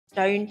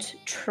Don't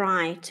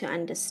try to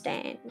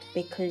understand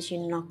because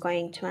you're not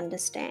going to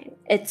understand.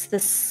 It's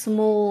the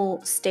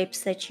small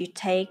steps that you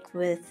take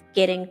with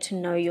getting to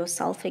know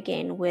yourself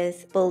again,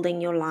 with building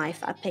your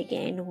life up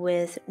again,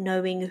 with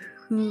knowing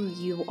who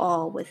you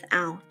are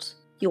without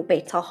your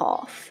better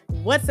half.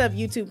 What's up,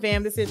 YouTube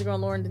fam? This is your girl,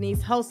 Loryn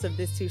Denise, host of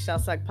This Too Shall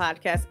Suck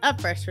podcast, a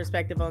fresh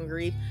perspective on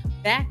grief,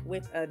 back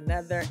with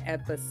another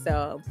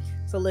episode.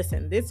 So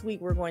listen, this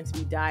week we're going to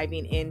be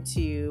diving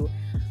into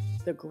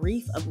the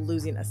grief of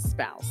losing a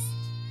spouse.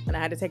 And I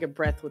had to take a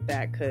breath with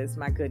that because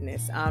my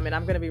goodness. And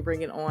I'm going to be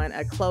bringing on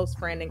a close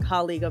friend and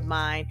colleague of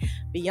mine,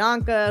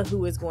 Bianca,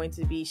 who is going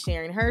to be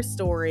sharing her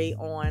story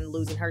on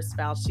losing her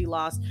spouse. She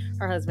lost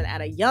her husband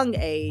at a young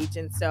age.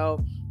 And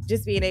so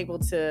just being able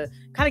to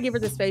kind of give her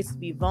the space to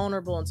be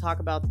vulnerable and talk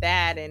about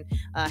that, and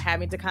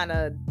having to kind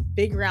of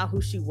figure out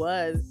who she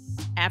was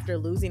after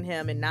losing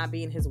him and not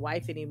being his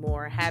wife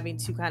anymore, having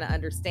to kind of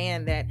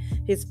understand that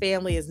his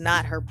family is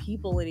not her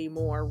people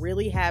anymore,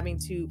 really having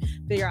to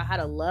figure out how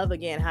to love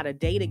again, how to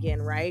date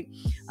again, right?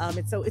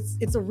 And so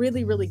it's a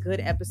really, really good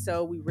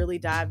episode. We really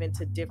dive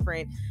into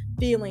different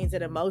feelings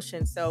and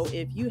emotions. So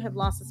if you have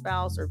lost a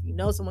spouse, or if you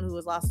know someone who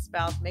has lost a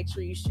spouse, make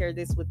sure you share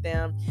this with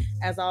them.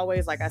 As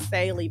always, like I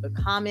say, leave a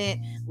comment.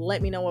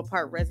 Let me know what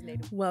part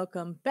resonated.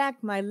 Welcome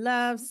back, my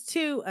loves,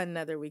 to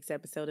another week's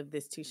episode of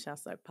This Too Shall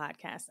Suck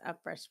podcast, a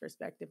fresh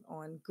perspective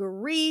on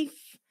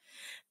grief.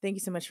 Thank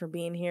you so much for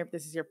being here. If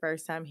this is your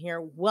first time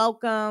here,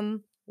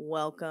 welcome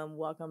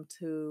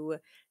to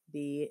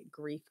the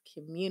grief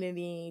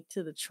community,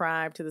 to the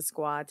tribe, to the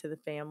squad, to the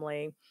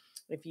family.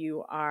 If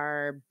you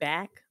are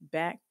back,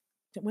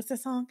 what's that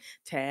song?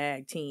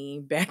 Tag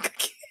team back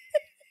again.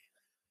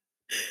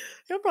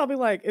 You're probably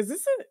like, is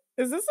this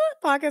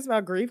a podcast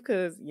about grief?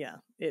 Because yeah,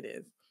 it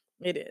is.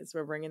 It is.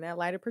 We're bringing that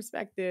lighter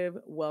perspective.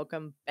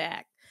 Welcome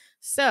back.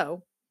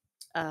 So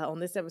on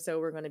this episode,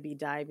 we're going to be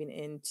diving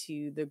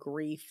into the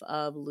grief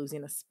of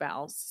losing a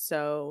spouse.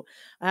 So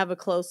I have a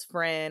close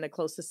friend, a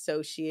close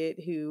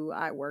associate who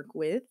I work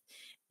with,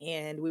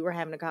 and we were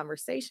having a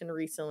conversation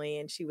recently,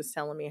 and she was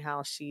telling me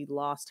how she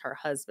lost her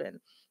husband,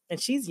 and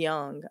she's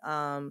young.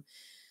 I'm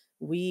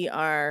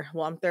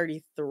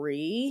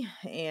 33,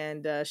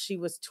 and she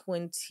was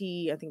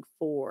 20, I think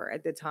 4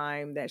 at the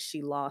time that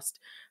she lost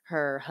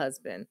her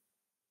husband.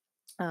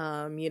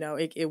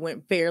 It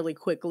went fairly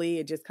quickly.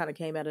 It just kind of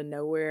came out of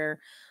nowhere.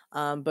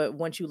 But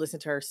once you listen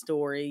to her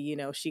story,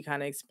 she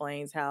kind of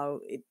explains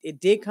how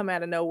it did come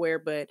out of nowhere,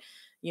 but,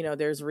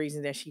 there's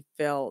reason that she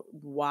felt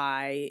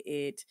why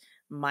it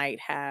might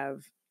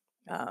have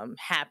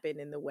happened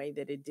in the way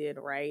that it did,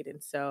 right?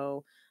 And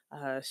so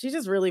she's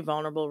just really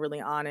vulnerable,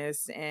 really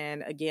honest.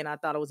 And again, I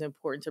thought it was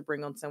important to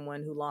bring on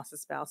someone who lost a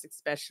spouse,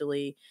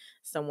 especially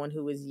someone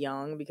who is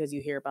young, because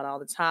you hear about all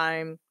the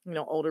time,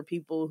 older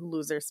people who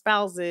lose their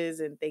spouses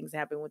and things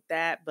happen with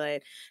that.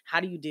 But how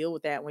do you deal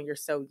with that when you're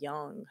so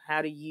young?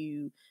 How do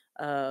you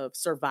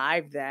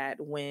survive that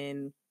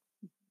when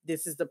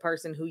this is the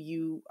person who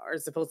you are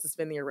supposed to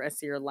spend the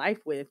rest of your life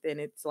with? And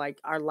it's like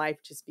our life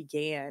just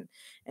began,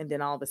 and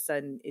then all of a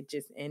sudden it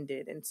just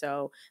ended. And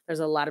so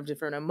there's a lot of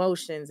different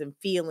emotions and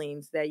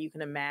feelings that you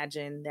can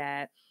imagine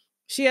that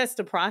she has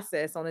to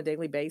process on a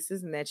daily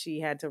basis, and that she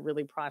had to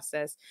really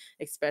process,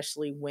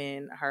 especially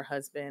when her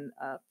husband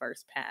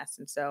first passed.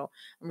 And so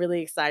I'm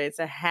really excited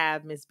to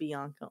have Miss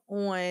Bianca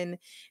on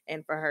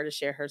and for her to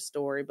share her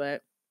story.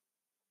 But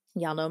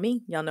y'all know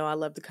me. Y'all know I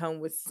love to come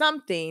with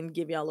something,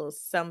 give y'all a little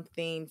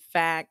something,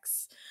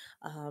 facts,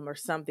 or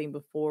something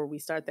before we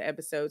start the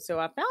episode. So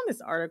I found this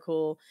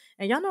article,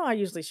 and y'all know I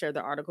usually share the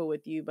article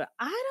with you, but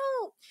I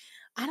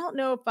don't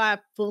know if I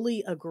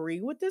fully agree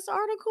with this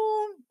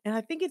article. And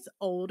I think it's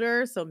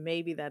older, so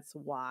maybe that's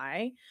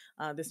why.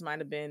 This might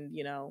have been,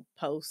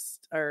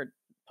 post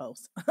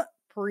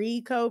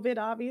pre-COVID,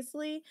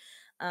 obviously.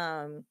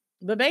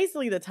 But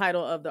basically the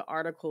title of the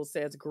article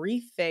says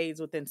grief fades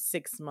within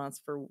 6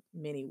 months for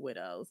many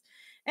widows.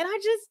 And I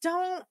just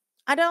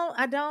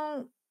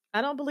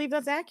I don't believe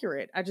that's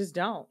accurate. I just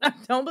don't. I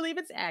don't believe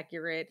it's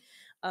accurate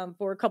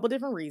for a couple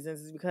different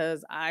reasons. Is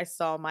because I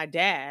saw my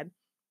dad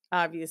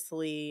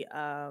obviously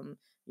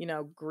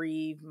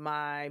grieve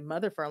my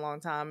mother for a long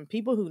time.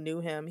 People who knew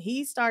him,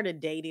 he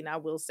started dating, I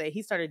will say,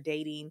 he started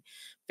dating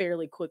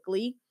fairly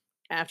quickly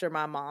after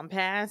my mom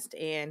passed.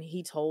 And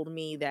he told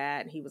me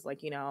that he was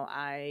like,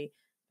 I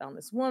found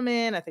this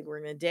woman, I think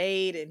we're gonna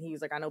date. And he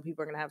was like, I know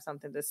people are gonna have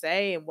something to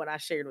say. And what I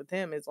shared with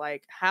him is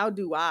like, how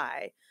do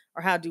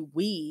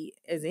we,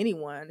 as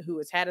anyone who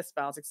has had a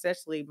spouse,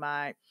 especially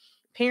my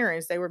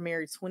parents, they were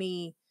married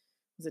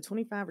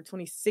 25 or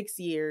 26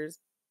 years,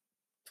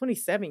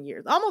 27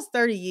 years, almost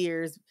 30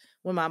 years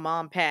when my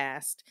mom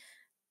passed.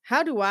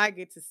 How do I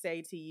get to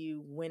say to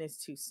you when it's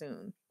too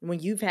soon? When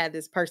you've had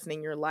this person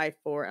in your life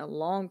for a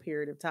long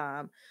period of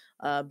time,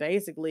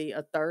 basically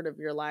a third of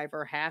your life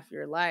or half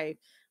your life,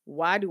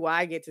 why do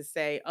I get to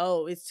say,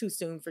 oh, it's too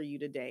soon for you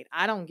to date?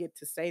 I don't get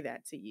to say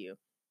that to you.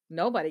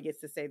 Nobody gets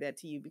to say that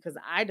to you, because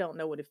I don't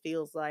know what it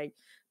feels like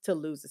to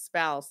lose a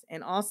spouse.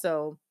 And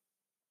also,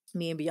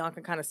 me and Bianca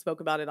kind of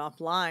spoke about it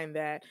offline,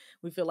 that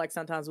we feel like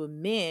sometimes with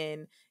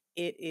men,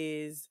 it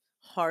is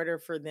harder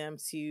for them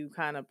to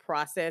kind of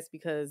process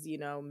because,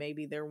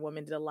 maybe their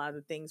woman did a lot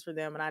of things for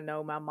them. And I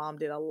know my mom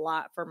did a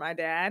lot for my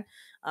dad.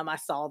 I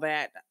saw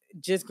that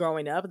just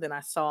growing up. And then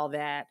I saw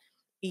that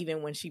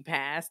even when she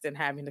passed and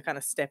having to kind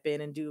of step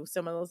in and do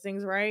some of those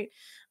things right.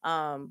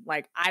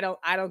 Like I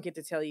don't get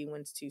to tell you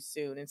when it's too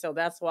soon. And so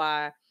that's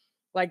why,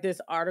 like,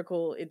 this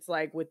article, it's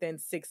like within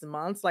 6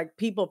 months, like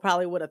people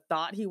probably would have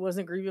thought he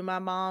wasn't grieving my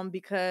mom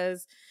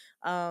because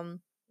um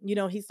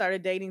he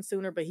started dating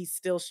sooner, but he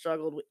still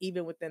struggled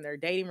even within their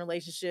dating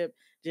relationship,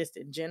 just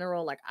in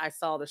general. Like I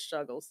saw the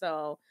struggle.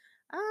 So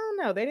I don't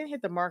know. They didn't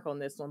hit the mark on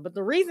this one. But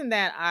the reason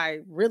that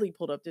I really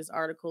pulled up this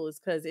article is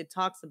because it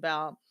talks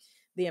about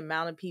the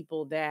amount of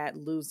people that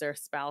lose their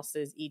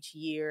spouses each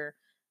year.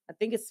 I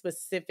think it's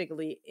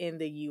specifically in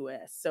the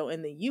US. So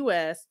in the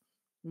US,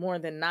 more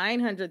than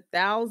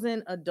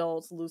 900,000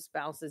 adults lose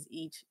spouses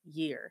each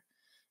year.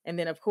 And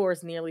then, of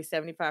course, nearly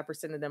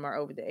 75% of them are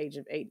over the age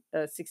of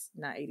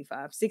not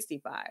 85,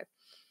 65.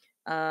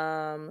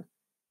 Um,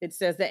 it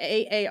says the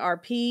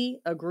AARP,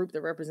 a group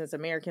that represents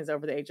Americans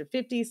over the age of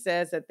 50,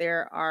 says that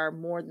there are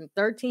more than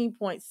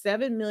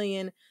 13.7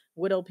 million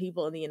widowed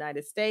people in the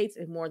United States,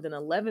 and more than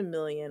 11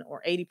 million,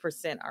 or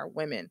 80%, are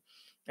women.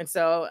 And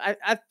so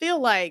I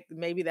feel like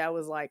maybe that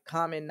was like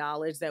common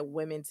knowledge that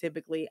women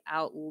typically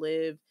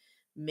outlive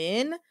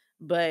men.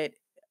 But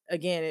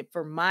again,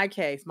 for my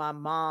case,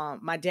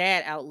 my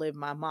dad outlived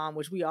my mom,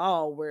 which we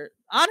all were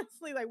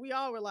honestly like, we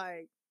all were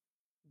like,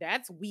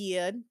 that's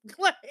weird.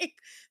 Like,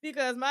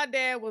 because my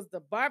dad was the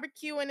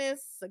barbecuingest,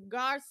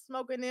 cigar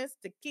smokingest,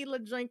 tequila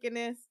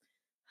drinkingest,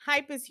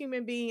 hypest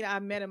human being I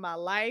met in my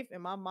life.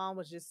 And my mom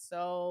was just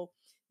so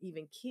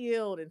even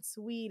keeled and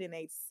sweet and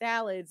ate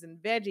salads and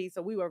veggies.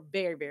 So we were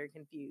very, very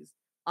confused.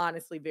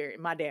 Honestly,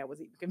 my dad was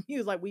even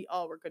confused. Like we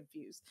all were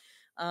confused.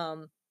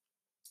 Um,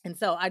 and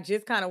so I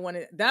just kind of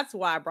wanted, that's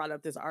why I brought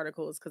up this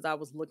article, is because I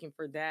was looking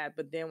for that.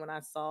 But then when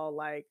I saw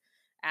like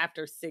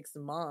after 6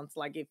 months,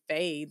 like it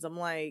fades, I'm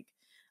like,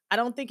 I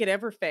don't think it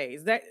ever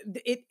fades. That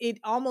it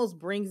almost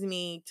brings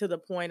me to the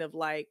point of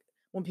like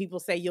when people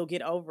say you'll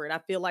get over it. I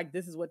feel like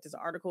this is what this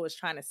article is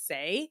trying to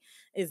say,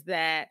 is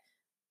that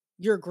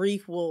you'll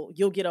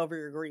get over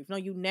your grief. No,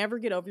 you never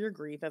get over your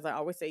grief. As I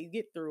always say, you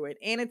get through it.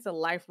 And it's a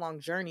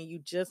lifelong journey. You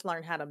just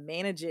learn how to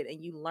manage it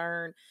and you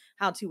learn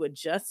how to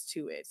adjust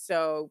to it.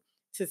 So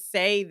to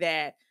say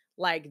that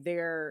like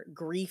their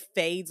grief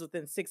fades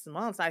within 6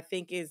 months, I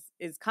think is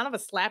kind of a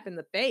slap in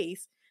the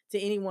face to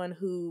anyone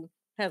who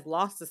has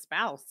lost a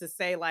spouse, to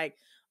say like,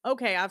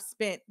 okay, I've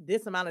spent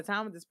this amount of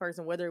time with this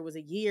person, whether it was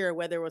a year,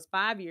 whether it was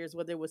 5 years,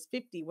 whether it was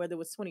 50, whether it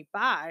was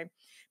 25,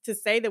 to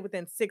say that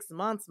within 6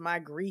 months my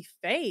grief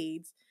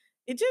fades,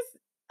 it just,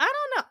 I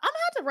don't know. I'm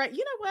gonna have to write,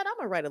 you know what? I'm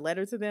gonna write a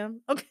letter to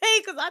them.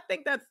 Okay. Cause I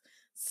think that's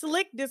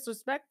slick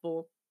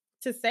disrespectful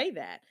to say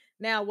that.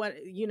 Now, what,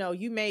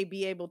 you may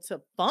be able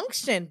to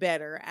function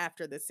better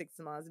after the 6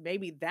 months.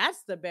 Maybe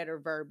that's the better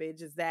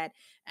verbiage, is that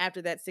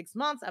after that 6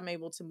 months, I'm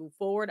able to move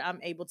forward. I'm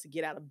able to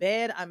get out of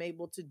bed. I'm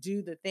able to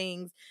do the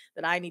things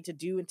that I need to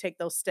do and take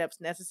those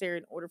steps necessary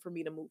in order for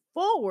me to move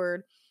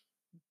forward.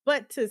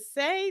 But to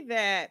say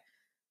that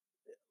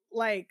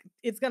like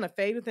it's gonna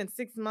fade within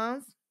 6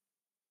 months,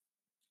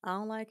 I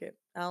don't like it.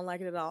 I don't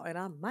like it at all. And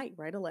I might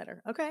write a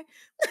letter. Okay.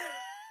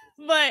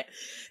 But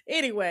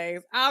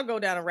anyways, I'll go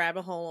down a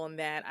rabbit hole on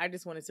that. I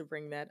just wanted to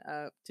bring that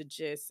up to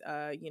just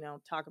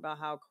talk about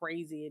how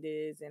crazy it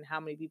is and how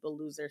many people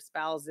lose their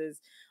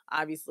spouses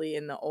obviously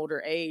in the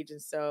older age.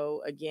 And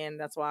so again,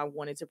 that's why I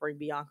wanted to bring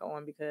Bianca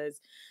on, because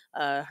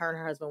her and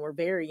her husband were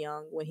very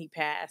young when he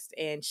passed,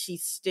 and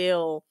she's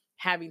still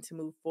having to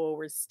move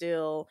forward,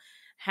 still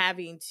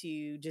having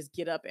to just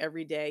get up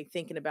every day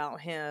thinking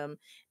about him,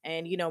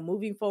 and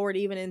moving forward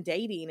even in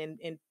dating,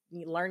 and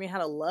learning how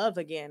to love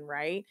again,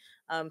 right?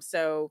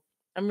 So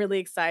I'm really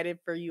excited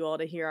for you all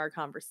to hear our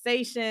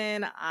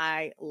conversation.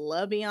 I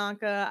love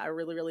Bianca. I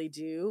really, really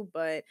do.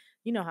 But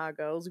you know how it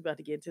goes. We're about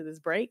to get into this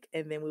break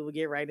and then we will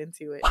get right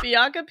into it.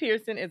 Bianca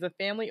Pearson is a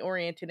family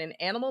oriented and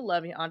animal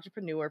loving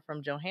entrepreneur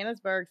from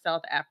Johannesburg,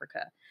 South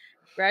Africa.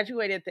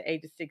 Graduated at the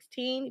age of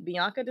 16,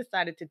 Bianca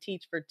decided to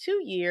teach for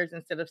 2 years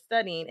instead of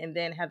studying, and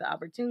then had the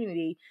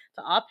opportunity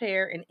to au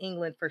pair in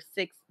England for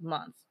 6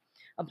 months.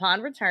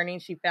 Upon returning,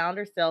 she found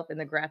herself in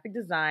the graphic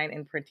design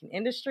and printing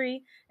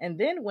industry, and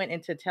then went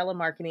into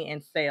telemarketing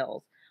and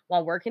sales.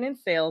 While working in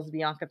sales,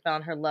 Bianca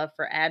found her love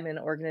for admin and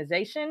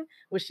organization,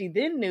 which she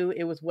then knew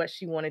it was what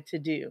she wanted to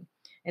do.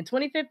 In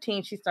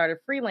 2015, she started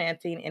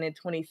freelancing, and in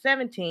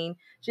 2017,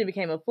 she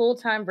became a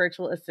full-time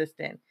virtual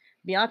assistant.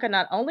 Bianca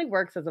not only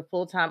works as a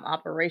full-time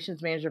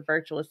operations manager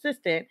virtual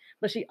assistant,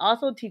 but she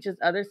also teaches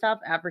other South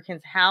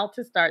Africans how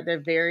to start their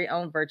very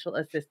own virtual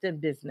assistant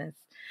business.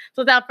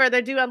 So without further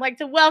ado, I'd like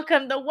to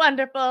welcome the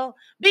wonderful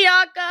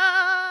Bianca.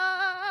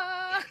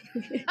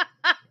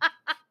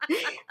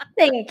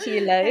 Thank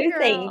you, Lo. Hey, girl.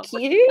 Thank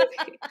you.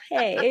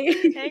 Hey.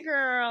 Hey,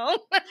 girl.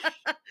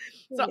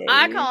 So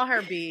I Hello. call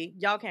her B.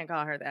 Y'all can't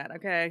call her that,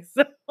 okay?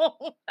 So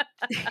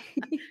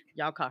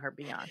y'all call her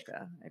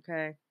Bianca,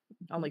 okay?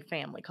 Only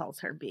family calls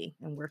her B,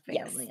 and we're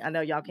Yes. family. I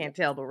know y'all can't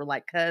tell, Yes. but we're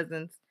like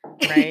cousins,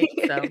 right?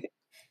 So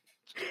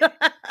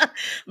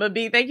but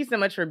B, thank you so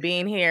much for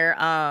being here.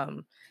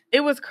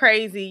 It was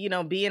crazy,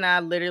 B and I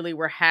literally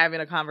were having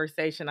a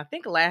conversation, I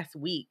think last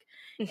week,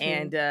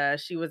 and Mhm.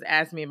 she was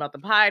asking me about the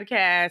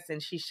podcast,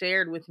 and she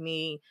shared with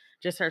me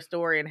just her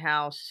story and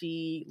how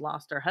she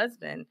lost her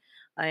husband.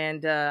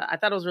 And I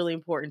thought it was really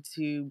important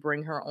to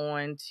bring her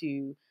on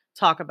to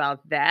talk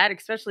about that,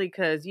 especially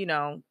because,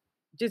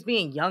 just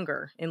being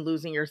younger and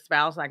losing your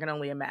spouse, I can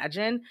only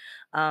imagine.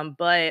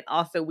 But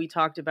also, we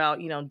talked about,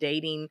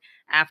 dating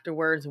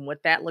afterwards and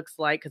what that looks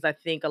like, because I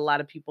think a lot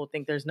of people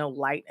think there's no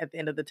light at the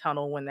end of the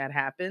tunnel when that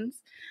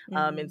happens.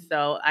 And Mhm.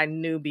 so I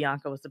knew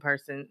Bianca was the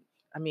person.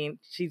 I mean,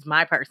 she's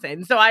my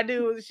person. So I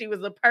knew she was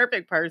the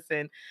perfect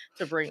person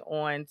to bring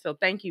on. So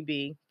thank you,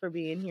 B, for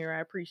being here. I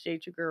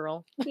appreciate you,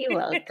 girl. You're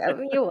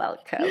welcome. You're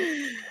welcome.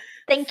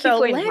 Thank you So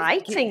for let's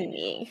get, inviting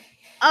me.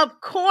 of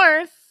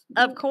course,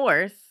 of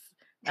course,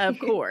 of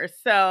course.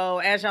 So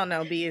as y'all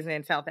know, B is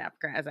in South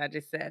Africa, as I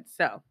just said.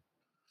 So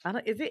I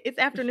don't, it's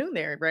afternoon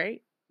there,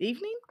 right?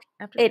 Evening?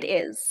 It Afternoon?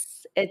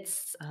 is.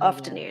 It's Oh yeah.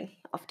 afternoon.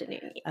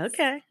 Afternoon, yes.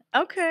 Okay.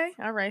 Okay.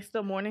 All right.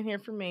 Still morning here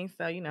for me.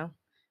 So,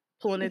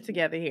 pulling it Mhm.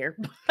 together here.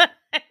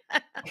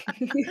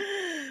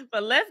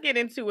 But let's get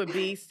into it,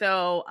 B.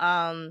 So,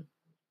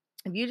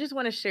 if you just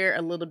want to share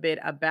a little bit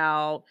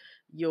about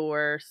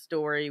your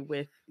story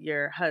with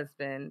your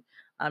husband,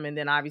 and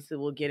then obviously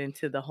we'll get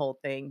into the whole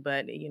thing.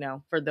 But,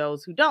 for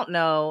those who don't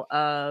know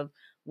of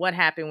what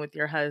happened with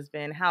your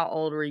husband, how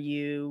old were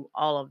you,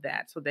 all of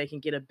that, so they can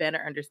get a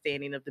better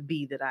understanding of the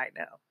B that I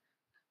know.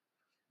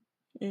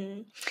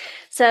 Mm.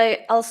 So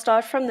I'll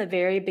start from the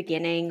very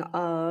beginning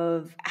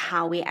of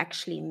how we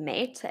actually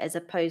met, as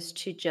opposed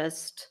to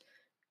just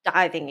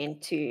diving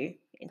into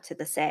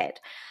the sad.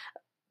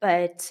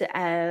 But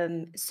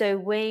so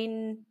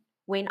when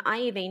I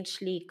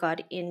eventually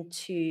got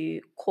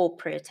into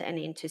corporate and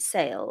into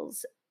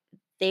sales,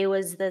 there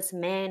was this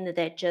man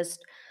that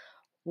just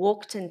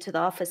walked into the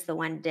office the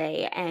one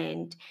day,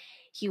 and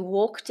he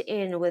walked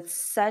in with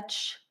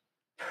such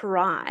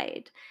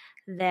pride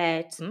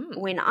that Mm.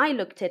 when I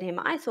looked at him,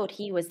 I thought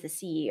he was the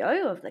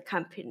CEO of the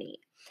company.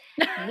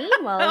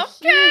 Meanwhile,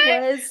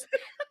 Okay.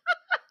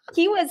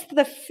 he was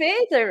the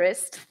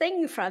furthest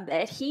thing from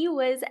that. He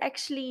was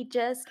actually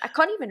just, I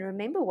can't even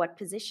remember what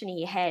position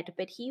he had,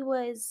 but he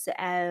was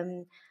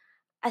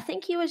I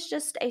think he was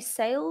just a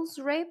sales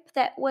rep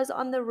that was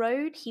on the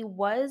road. He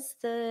was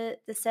the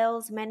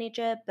sales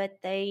manager, but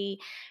they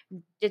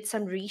did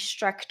some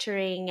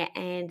restructuring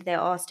and they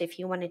asked if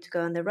he wanted to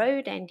go on the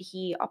road, and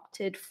he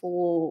opted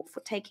for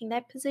taking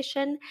that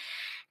position.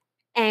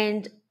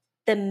 And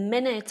the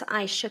minute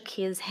I shook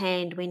his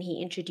hand when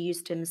he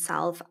introduced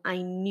himself,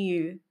 I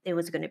knew there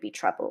was going to be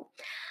trouble.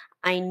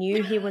 I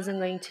knew he wasn't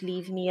going to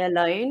leave me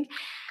alone.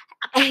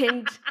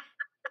 And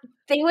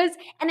there was,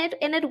 and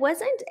it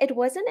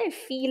wasn't a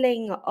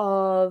feeling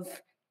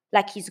of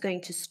like he's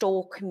going to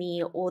stalk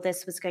me or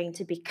this was going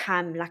to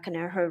become like a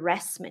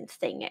harassment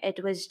thing.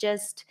 It was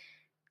just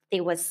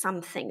there was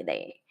something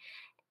there.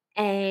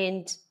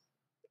 And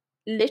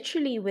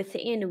literally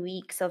within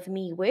weeks of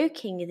me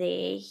working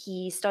there,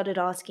 he started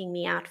asking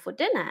me out for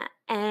dinner.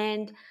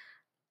 And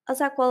I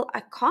was like, well,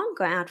 I can't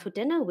go out for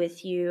dinner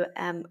with you.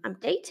 I'm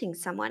dating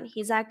someone.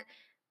 He's like,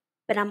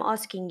 but I'm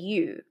asking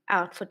you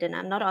out for dinner.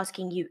 I'm not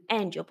asking you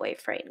and your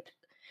boyfriend.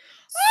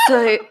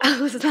 So I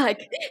was like,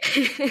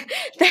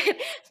 that,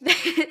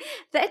 that,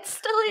 that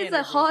still is a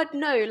Energy. hard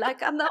no.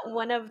 Like I'm not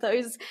one of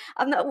those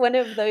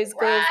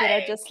girls that are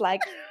Right. just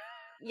like,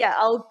 yeah,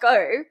 I'll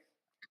go.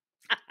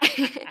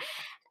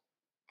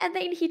 And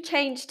then he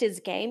changed his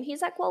game.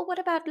 He's like, well, what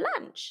about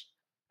lunch?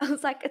 I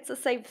was like, it's the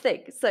same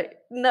thing. So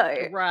no.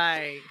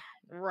 Right.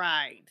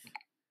 Right.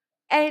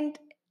 And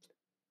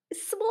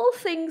small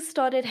things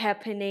started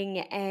happening,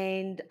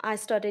 and I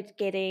started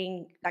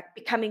getting like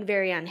becoming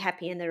very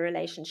unhappy in the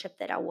relationship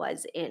that I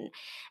was in.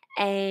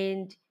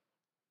 And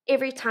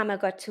every time I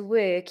got to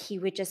work, he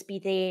would just be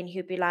there and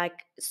he'd be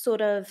like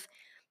sort of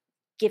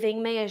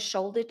giving me a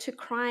shoulder to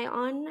cry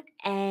on.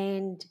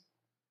 And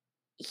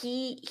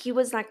he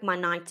was like my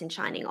knight in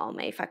shining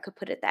armor, if I could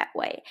put it that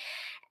way.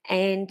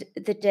 And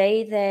the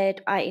day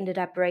that I ended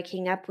up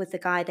breaking up with the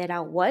guy that I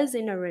was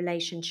in a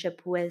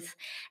relationship with,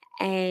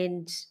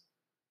 and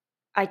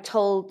I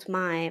told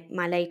my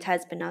late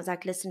husband, I was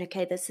like, listen,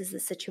 okay, this is the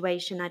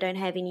situation. I don't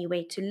have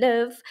anywhere to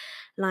live.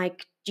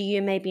 Like, do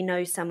you maybe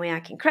know somewhere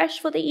I can crash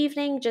for the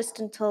evening just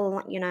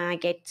until, I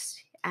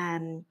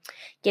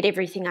get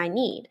everything I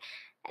need?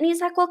 And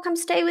he's like, well, come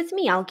stay with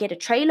me. I'll get a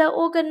trailer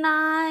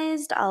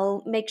organized.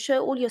 I'll make sure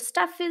all your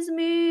stuff is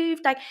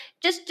moved. Like,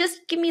 just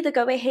give me the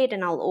go ahead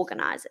and I'll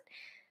organize it.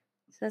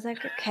 So I was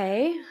like,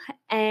 okay.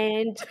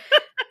 And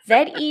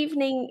that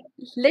evening,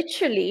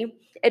 literally,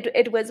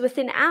 it was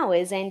within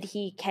hours, and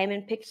he came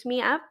and picked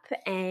me up,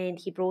 and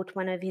he brought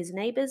one of his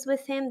neighbors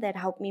with him that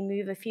helped me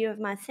move a few of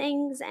my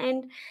things,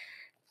 and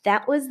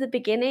that was the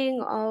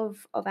beginning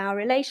of our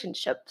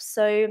relationship.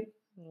 So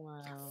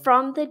Wow.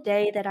 from the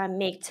day that I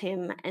met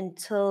him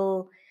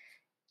until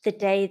the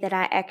day that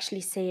I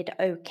actually said,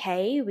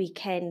 okay, we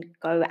can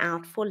go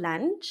out for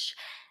lunch,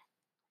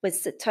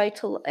 was a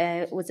total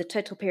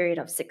period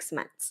of 6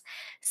 months.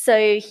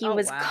 So he Oh,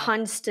 was wow.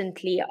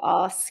 constantly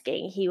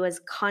asking. He was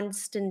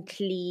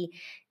constantly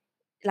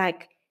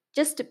like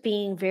just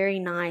being very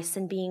nice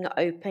and being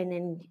open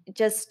and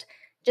just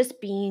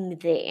being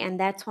there. And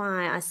that's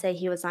why I say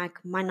he was like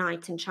my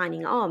knight in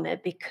shining armor,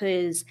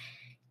 because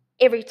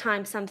every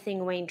time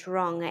something went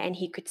wrong and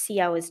he could see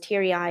I was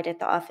teary eyed at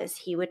the office,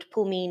 he would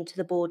pull me into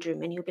the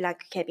boardroom and he'll be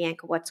like, okay,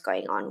 Bianca, what's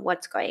going on?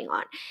 What's going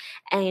on?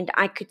 And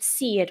I could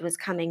see it was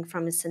coming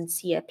from a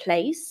sincere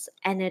place.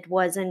 And it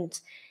wasn't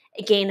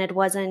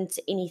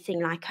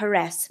anything like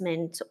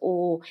harassment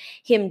or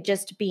him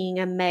just being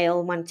a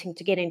male wanting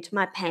to get into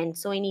my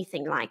pants or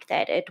anything like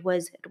that. It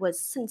was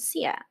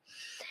sincere.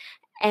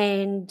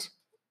 And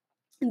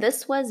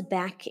this was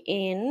back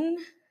in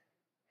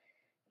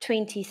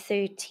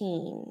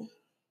 2013.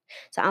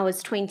 So I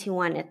was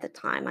 21 at the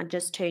time. I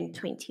just turned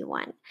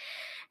 21.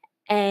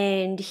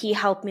 And he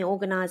helped me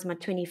organize my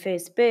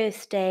 21st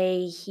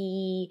birthday.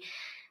 He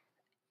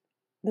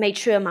made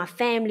sure my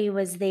family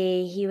was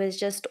there. He was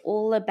just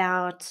all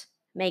about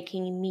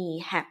making me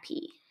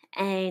happy.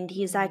 And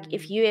he's like,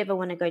 if Mm, you ever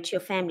want to go to your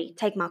family,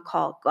 take my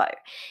car, go.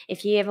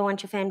 If you ever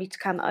want your family to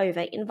come over,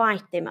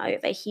 invite them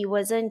over. He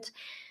wasn't.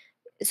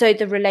 So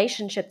the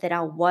relationship that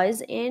I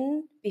was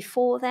in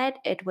before that,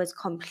 it was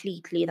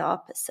completely the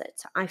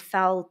opposite. I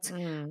felt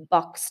mm,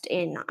 boxed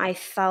in. I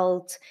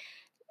felt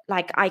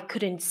like I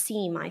couldn't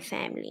see my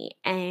family.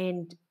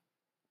 And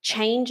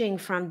changing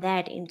from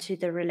that into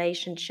the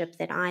relationship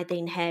that I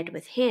then had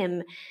with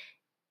him,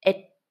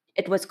 it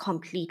it was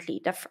completely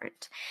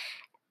different.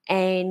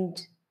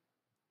 And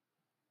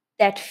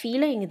that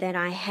feeling that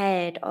I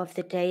had of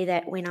the day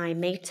that when I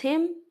met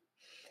him,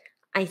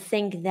 I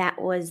think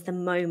that was the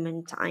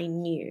moment I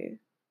knew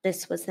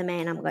this was the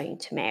man I'm going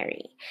to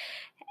marry.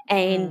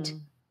 And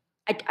mm,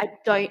 I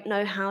don't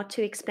know how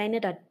to explain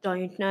it. I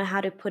don't know how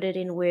to put it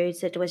in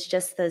words. It was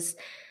just this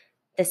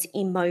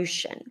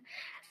emotion.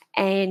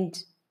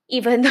 And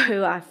even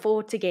though I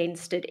fought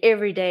against it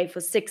every day for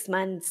 6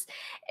 months,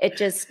 it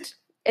just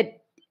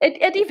it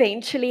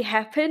eventually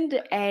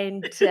happened,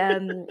 and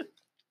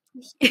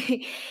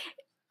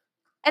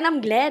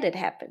I'm glad it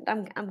happened.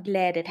 I'm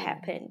glad it yeah.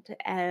 happened.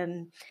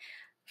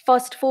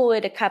 Fast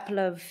forward a couple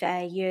of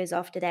years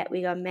after that,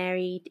 we got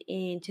married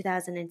in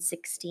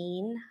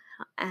 2016,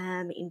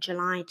 in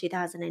July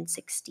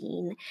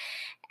 2016,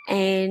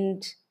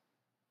 and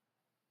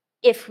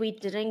if we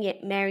didn't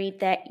get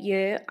married that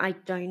year, I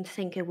don't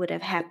think it would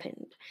have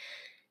happened.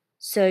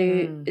 So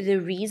Mm, the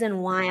reason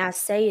why I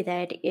say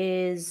that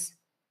is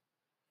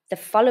the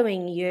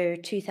following year,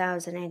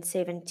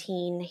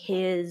 2017,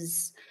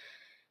 his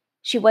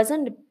she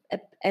wasn't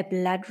a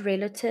blood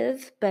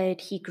relative, but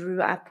he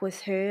grew up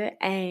with her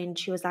and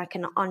she was like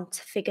an aunt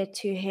figure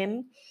to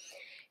him.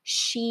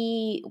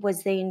 She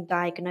was then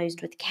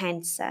diagnosed with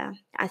cancer.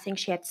 I think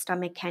she had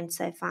stomach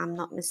cancer, if I'm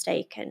not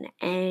mistaken.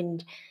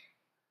 And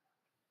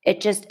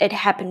it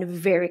happened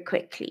very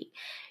quickly.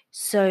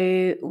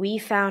 So we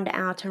found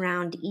out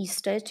around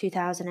Easter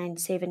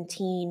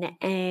 2017,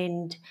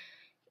 and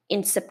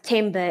in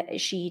September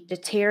she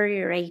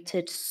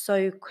deteriorated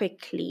so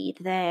quickly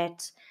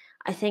that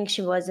I think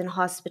she was in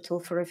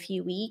hospital for a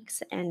few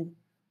weeks and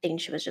then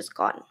she was just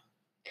gone.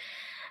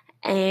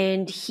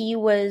 And she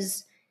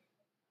was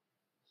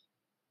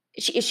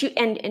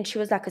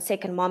like a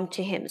second mom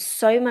to him,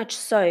 so much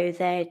so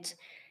that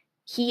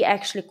he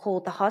actually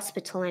called the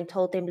hospital and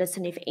told them,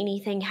 listen, if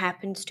anything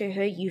happens to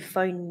her, you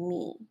phone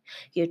me.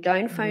 You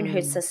don't phone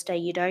her mm, sister.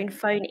 You don't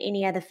phone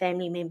any other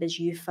family members.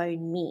 You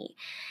phone me.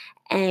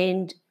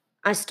 And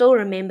I still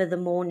remember the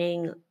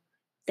morning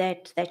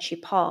that she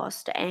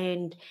passed,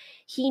 and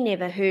he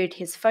never heard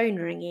his phone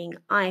ringing.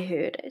 I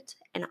heard it,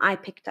 and I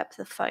picked up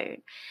the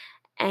phone,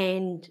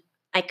 and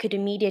I could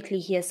immediately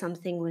hear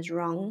something was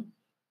wrong.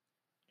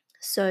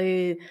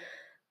 So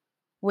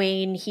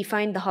when he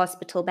phoned the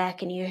hospital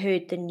back and he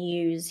heard the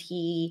news,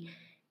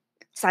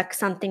 it's like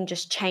something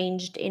just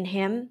changed in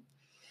him.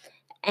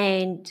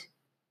 And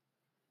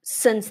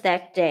since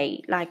that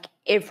day, like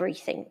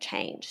everything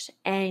changed.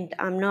 And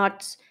I'm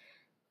not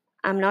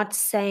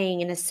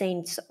saying in a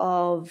sense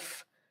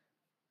of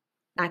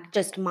like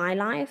just my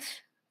life,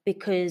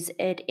 because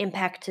it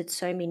impacted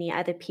so many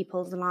other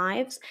people's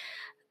lives,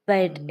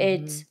 but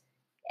mhm,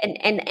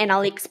 and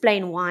I'll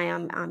explain why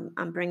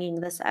I'm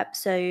bringing this up.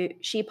 So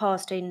she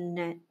passed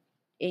in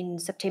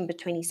September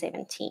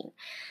 2017.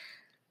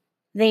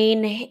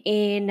 Then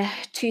in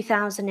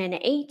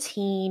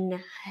 2018,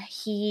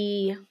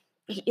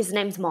 his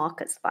name's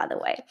Marcus, by the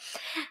way.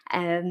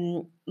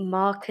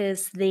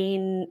 Marcus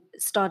then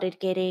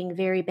started getting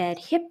very bad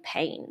hip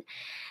pain,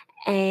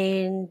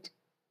 and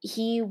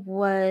he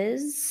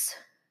was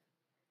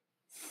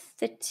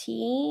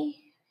 30.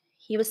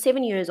 He was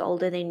 7 years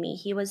older than me.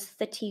 He was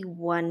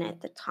 31 at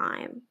the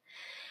time,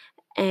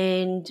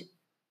 and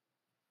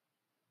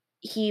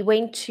he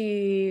went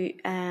to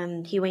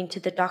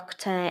the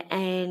doctor,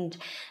 and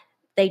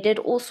They did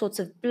all sorts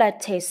of blood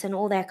tests and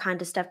all that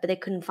kind of stuff, but they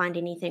couldn't find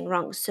anything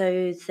wrong.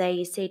 So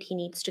they said he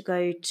needs to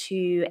go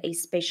to a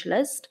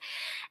specialist,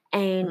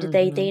 and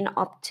they Mhm. then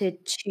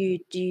opted to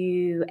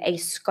do a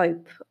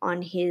scope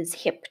on his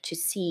hip to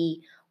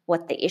see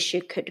what the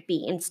issue could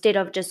be. Instead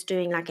of just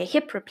doing like a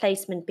hip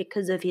replacement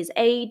because of his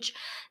age,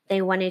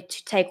 they wanted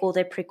to take all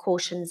the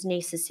precautions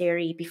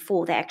necessary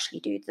before they actually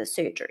do the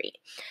surgery.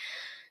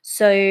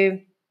 So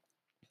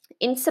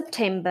in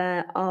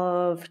September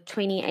of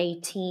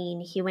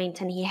 2018, he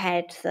went and he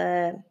had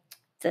the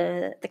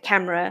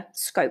camera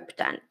scope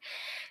done,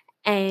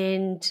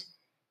 and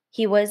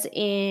he was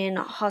in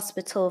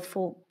hospital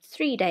for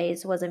 3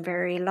 days. Wasn't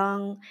very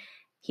long.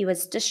 He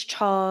was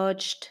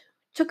discharged.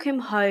 Took him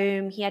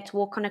home. He had to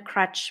walk on a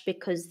crutch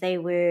because they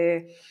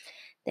were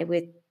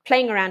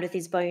playing around with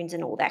his bones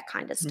and all that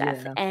kind of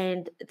stuff. Yeah.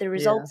 And the Yeah.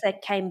 results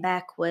that came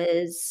back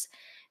was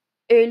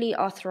early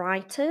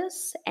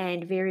arthritis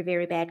and very,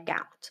 very bad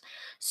gout.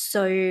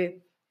 So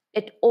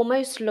it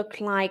almost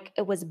looked like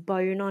it was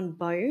bone on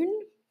bone,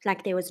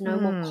 like there was no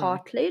more Mm.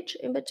 cartilage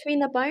in between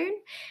the bone,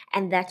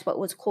 and that's what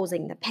was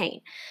causing the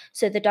pain.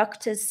 So the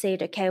doctors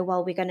said, okay,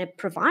 well, we're going to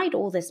provide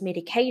all this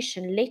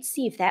medication. Let's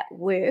see if that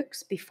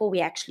works before we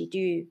actually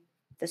do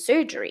the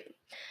surgery.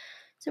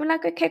 So we're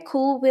like, okay,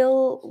 cool.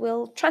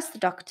 We'll trust the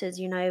doctors.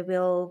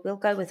 We'll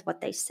go with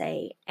what they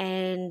say.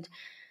 And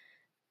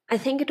I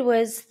think it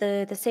was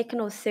the second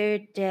or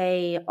third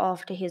day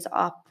after his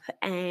op,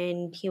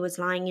 and he was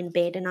lying in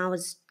bed, and I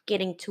was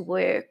getting to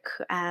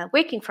work,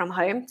 working from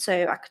home,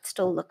 so I could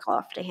still look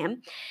after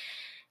him.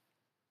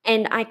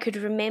 And I could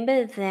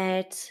remember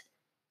that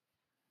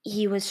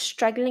he was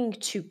struggling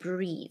to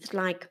breathe.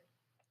 Like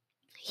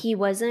he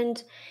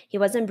wasn't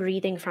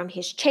breathing from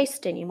his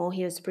chest anymore.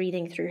 He was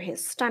breathing through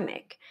his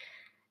stomach.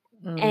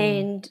 Mm.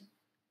 And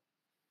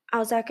I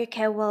was like,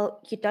 okay,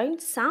 well, you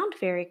don't sound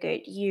very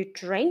good. You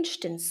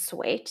drenched in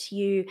sweat.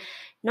 You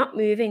not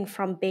moving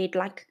from bed.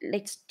 Like,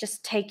 let's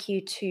just take you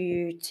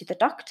to the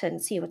doctor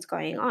and see what's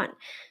going on.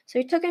 So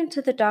we took him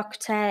to the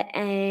doctor,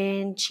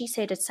 and she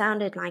said it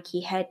sounded like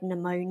he had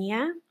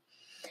pneumonia,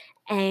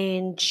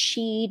 and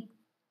she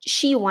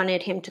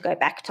wanted him to go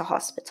back to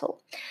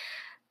hospital.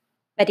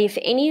 But if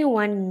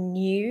anyone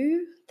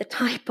knew the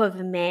type of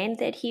man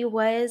that he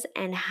was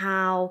and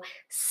how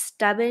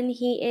stubborn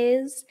he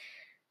is,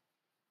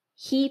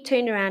 he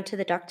turned around to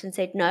the doctor and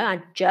said, "No,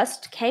 I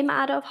just came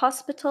out of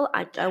hospital.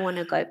 I don't want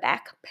to go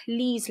back.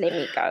 Please let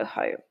me go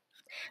home."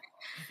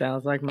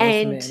 Sounds like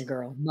most And men,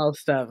 girl.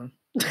 Most of them.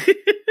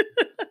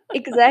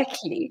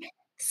 exactly.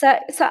 So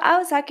I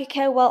was like,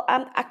 okay, well,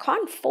 I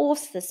can't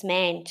force this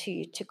man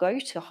to go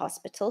to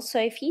hospital. So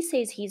if he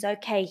says he's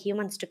okay, he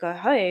wants to go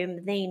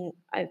home, then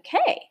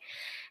okay.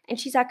 And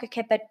she's like,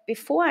 okay, but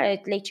before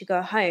I let you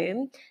go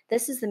home,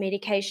 this is the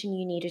medication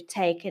you need to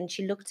take. And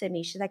she looked at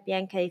me. She's like,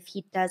 Bianca, if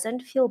he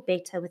doesn't feel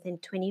better within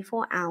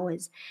 24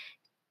 hours,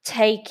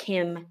 take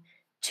him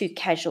to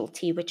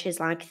casualty, which is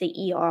like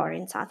the ER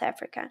in South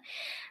Africa.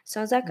 So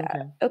I was like,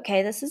 Okay.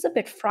 okay, this is a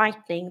bit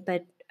frightening,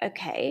 but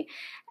okay.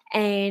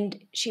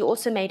 And she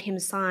also made him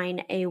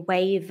sign a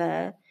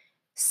waiver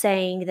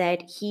saying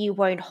that he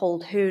won't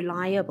hold her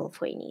liable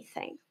for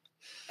anything.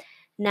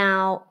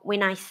 Now,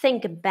 when I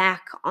think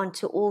back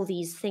onto all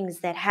these things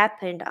that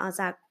happened, I was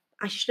like,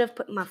 I should have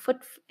put my foot,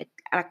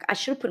 I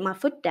should have put my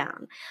foot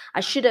down.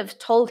 I should have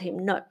told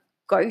him, no,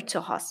 go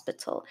to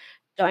hospital.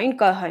 Don't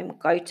go home,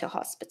 go to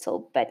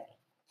hospital. But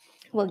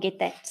we'll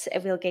get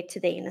to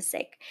there in a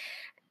sec.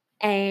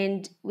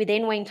 And we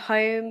then went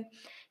home,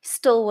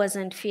 still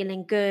wasn't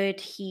feeling good.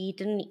 He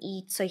didn't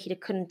eat, so he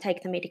couldn't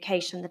take the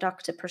medication the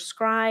doctor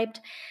prescribed.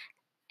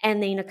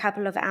 And then a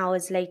couple of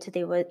hours later,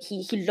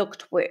 he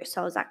looked worse.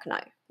 I was like, no,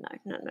 no,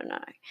 no, no, no.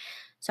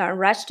 So I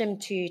rushed him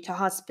to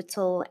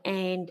hospital,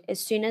 and as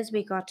soon as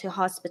we got to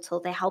hospital,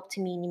 they helped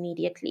him in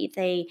immediately.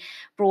 They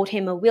brought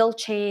him a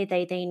wheelchair.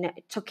 They then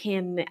took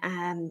him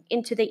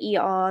into the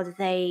ER.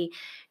 They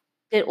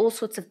did all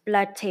sorts of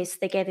blood tests.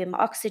 They gave him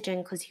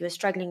oxygen because he was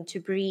struggling to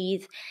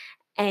breathe.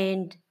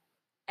 And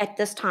at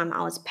this time,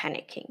 I was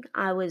panicking.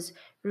 I was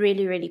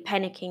really, really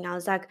panicking. I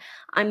was like,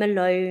 I'm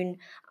alone.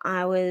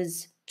 I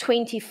was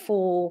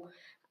 24.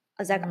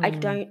 I was like, I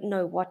Mm. don't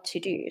know what to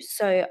do.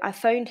 So I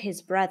phoned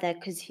his brother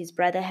because his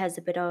brother has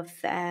a bit of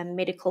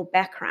medical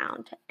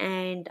background.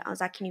 And I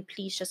was like, can you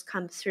please just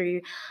come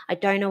through? I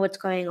don't know what's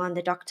going on.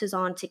 The doctors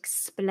aren't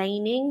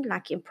explaining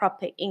like in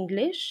proper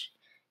English,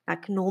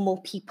 like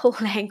normal people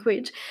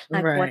language,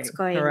 like what's Right.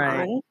 going Right.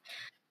 on.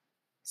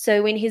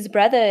 So when his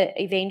brother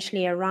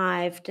eventually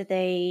arrived,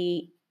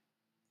 they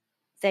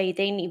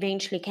then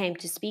eventually came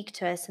to speak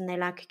to us, and they're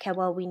like, okay,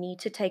 well, we need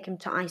to take him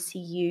to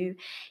ICU.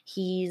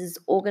 His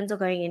organs are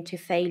going into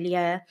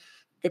failure.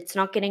 It's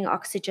not getting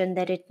oxygen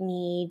that it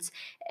needs.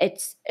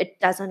 It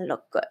doesn't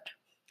look good.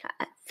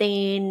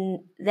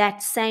 Then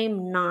that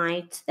same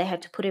night, they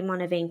had to put him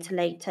on a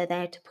ventilator. They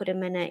had to put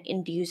him in an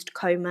induced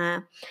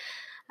coma.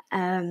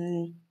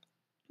 Um,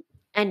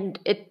 and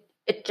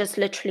it just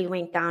literally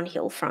went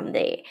downhill from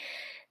there.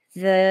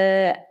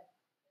 The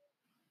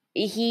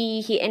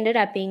he ended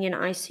up being in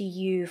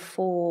ICU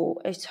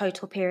for a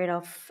total period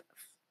of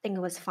think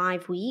it was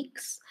 5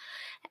 weeks.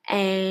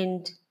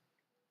 And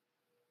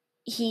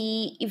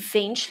he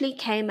eventually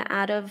came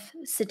out of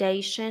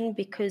sedation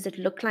because it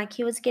looked like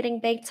he was getting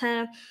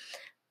better.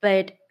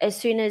 But as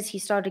soon as he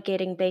started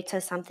getting better,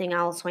 something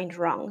else went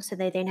wrong. So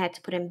they then had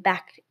to put him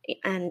back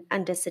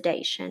under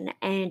sedation.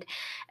 And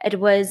it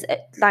was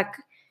like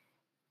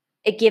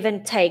a give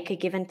and take,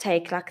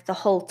 like the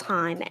whole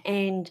time.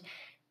 And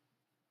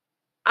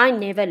I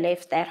never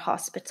left that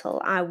hospital.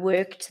 I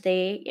worked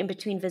there in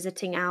between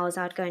visiting hours.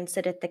 I'd go and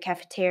sit at the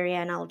cafeteria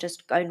and I'll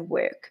just go and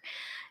work.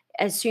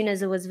 As soon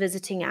as it was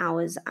visiting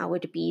hours, I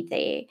would be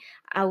there.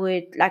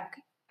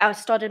 I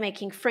started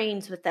making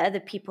friends with the other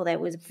people that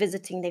was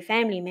visiting their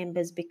family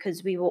members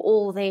because we were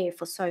all there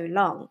for so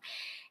long.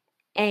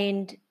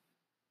 And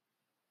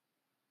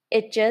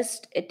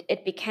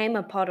it became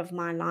a part of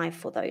my life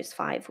for those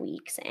 5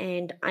 weeks,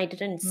 and I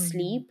didn't Mhm.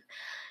 sleep.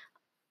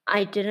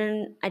 I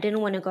didn't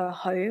want to go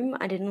home.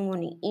 I didn't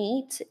want to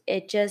eat.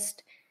 It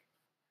just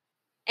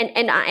and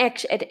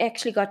it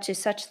actually got to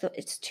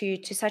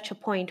such a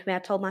point where I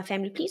told my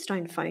family, please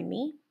don't phone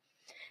me.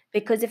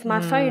 Because if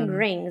my phone Mm.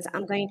 rings,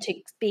 I'm going to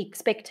be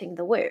expecting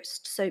the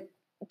worst. So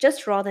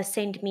just rather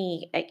send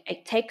me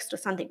a text or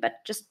something,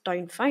 but just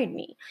don't phone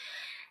me.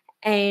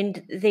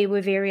 And there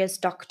were various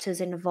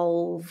doctors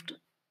involved.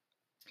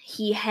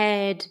 He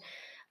had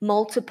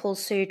multiple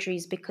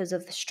surgeries because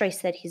of the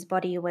stress that his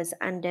body was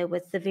under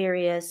with the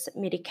various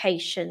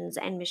medications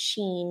and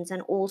machines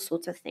and all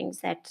sorts of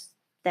things that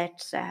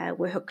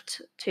were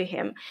hooked to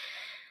him.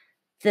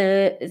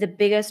 The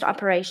biggest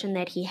operation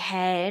that he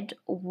had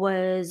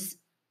was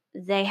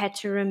they had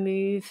to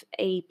remove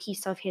a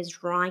piece of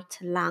his right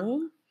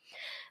lung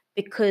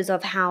because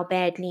of how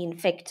badly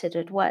infected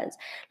it was.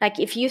 Like,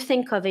 if you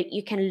think of it,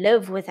 you can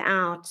live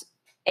without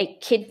a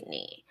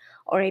kidney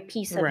or a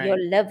piece of your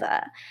Right.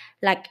 liver.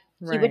 Like,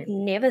 you would Right.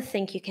 never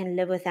think you can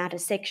live without a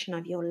section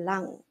of your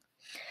lung.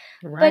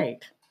 But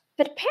Right.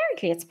 but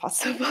apparently it's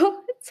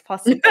possible. It's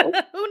possible.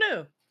 Who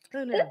knew?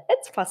 Who knew?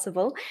 It's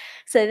possible.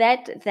 So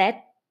that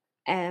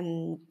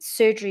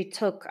surgery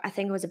took, I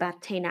think it was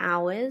about 10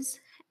 hours.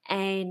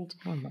 And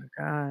Oh my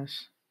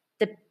gosh.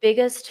 the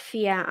biggest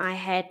fear I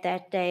had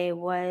that day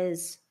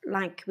was,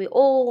 like, we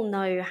all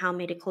know how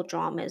medical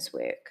dramas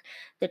work.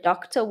 The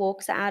doctor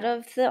walks out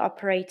of the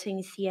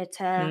operating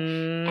theater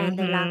and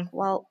they're like, Mhm.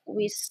 well,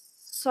 we're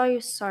so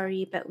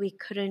sorry, but we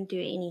couldn't do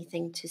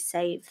anything to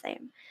save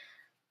them.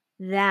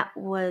 That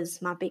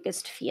was my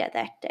biggest fear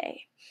that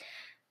day.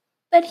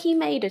 But he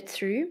made it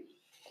through.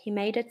 He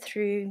made it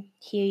through.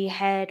 He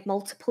had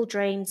multiple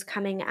drains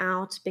coming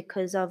out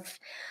because of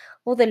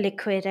all the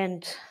liquid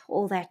and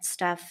all that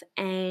stuff.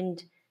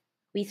 And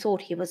we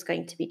thought he was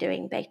going to be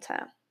doing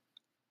better.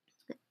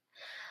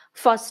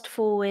 Fast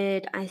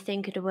forward, I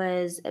think it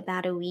was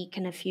about a week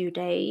and a few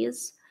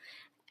days.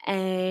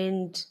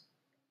 And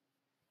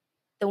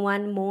the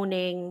one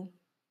morning,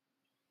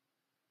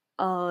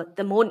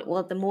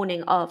 the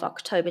morning of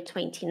October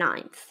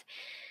 29th,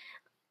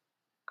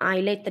 I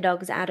let the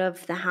dogs out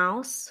of the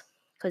house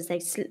because they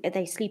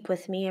sleep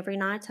with me every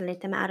night. I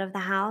let them out of the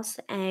house,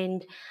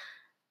 and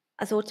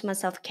I thought to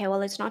myself, okay,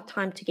 well, it's not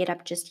time to get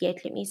up just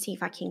yet. Let me see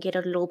if I can get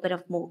a little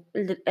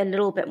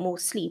bit more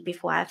sleep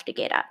before I have to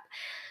get up.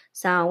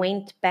 So I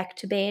went back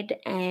to bed,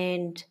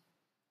 and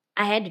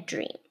I had a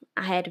dream.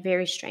 I had a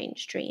very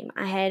strange dream.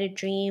 I had a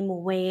dream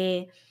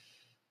where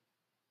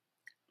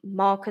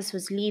Marcus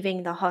was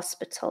leaving the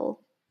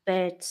hospital,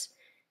 but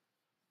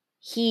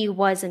he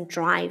wasn't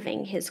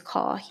driving his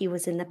car. He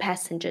was in the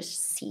passenger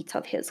seat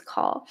of his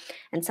car,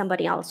 and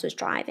somebody else was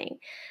driving.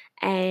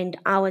 And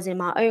I was in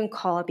my own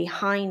car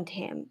behind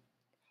him.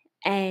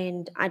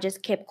 And I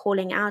just kept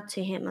calling out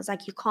to him. I was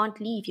like, you can't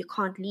leave. You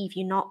can't leave.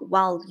 You're not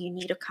well. You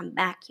need to come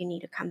back. You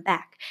need to come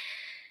back.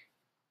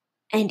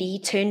 And he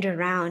turned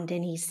around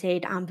and he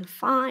said, I'm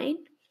fine.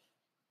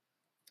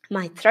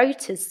 My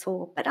throat is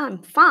sore, but I'm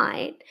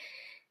fine.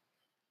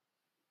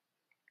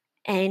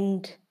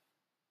 And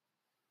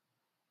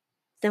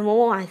the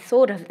more I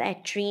thought of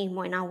that dream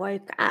when I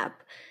woke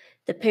up,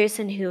 the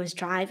person who was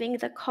driving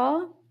the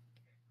car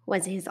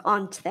was his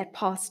aunt that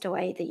passed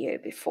away the year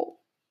before.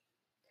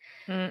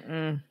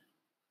 Mm-mm.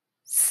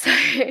 So,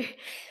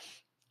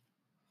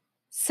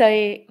 so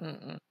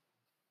Mm-mm.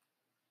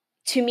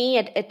 to me,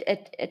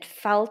 it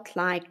felt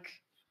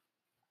like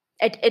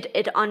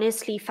it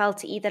honestly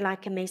felt either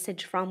like a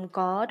message from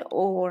God,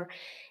 or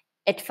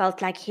it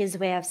felt like his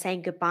way of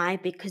saying goodbye,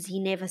 because he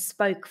never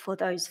spoke for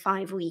those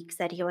 5 weeks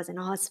that he was in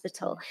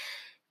hospital.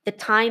 The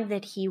time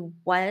that he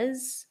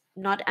was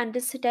not under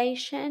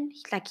sedation,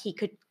 like he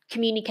could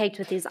communicate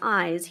with his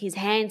eyes, his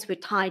hands were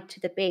tied to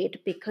the bed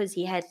because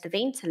he had the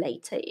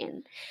ventilator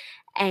in,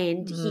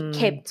 and he Mm.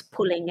 kept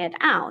pulling it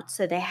out.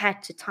 So they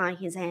had to tie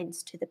his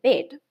hands to the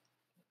bed.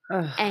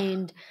 Ugh.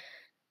 And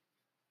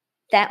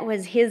that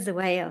was his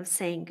way of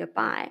saying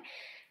goodbye.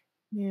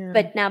 Yeah.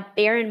 But now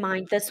bear in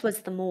mind, this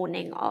was the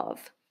morning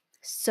of.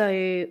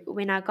 So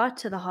when I got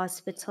to the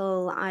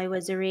hospital, I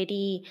was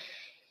already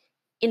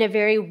in a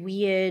very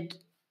weird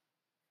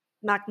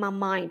like my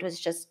mind was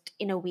just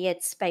in a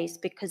weird space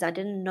because I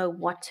didn't know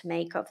what to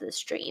make of this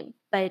dream.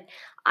 But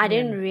I Yeah.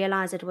 didn't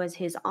realize it was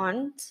his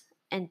aunt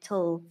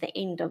until the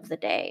end of the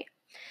day.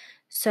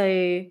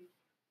 So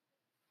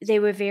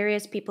there were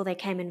various people that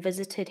came and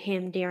visited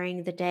him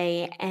during the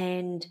day,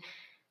 and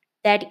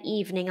that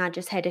evening I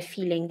just had a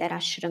feeling that I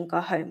shouldn't go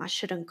home. I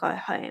shouldn't go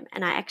home.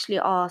 And I actually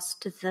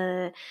asked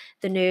the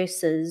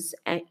nurses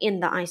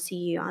in the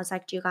ICU, I was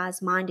like, do you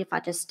guys mind if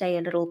I just stay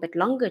a little bit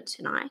longer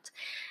tonight?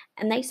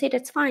 And they said,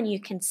 it's fine, you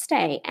can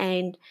stay.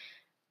 And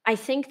I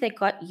think they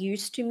got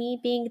used to me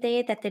being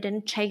there, that they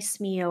didn't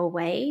chase me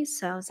away.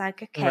 So I was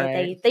like, okay,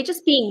 Right. they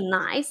just being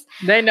nice.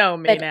 They know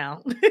me But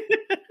now.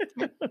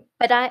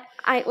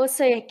 I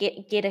also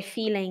get a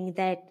feeling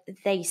that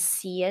they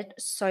see it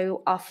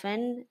so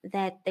often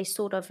that they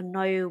sort of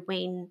know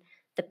when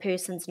the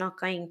person's not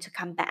going to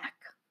come back.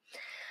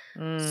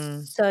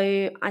 Mm,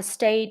 So I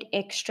stayed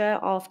extra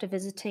after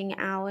visiting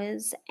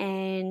hours,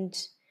 and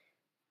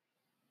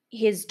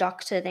his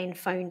doctor then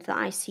phoned the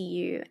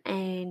ICU,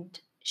 and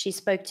she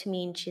spoke to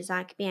me and she's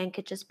like,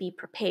 Bianca, just be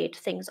prepared.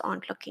 Things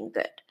aren't looking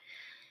good.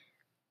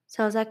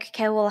 So I was like,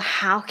 okay, well,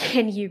 how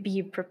can you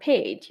be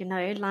prepared?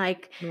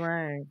 Like,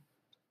 right.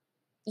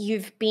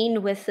 you've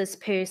been with this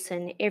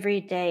person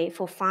every day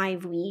for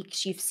 5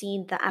 weeks. You've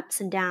seen the ups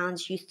and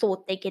downs. You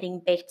thought they're getting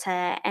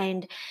better,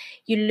 and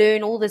you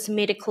learn all this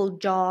medical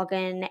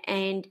jargon,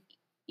 and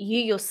you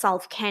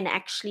yourself can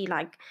actually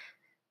like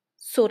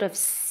sort of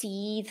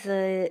see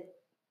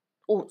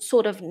or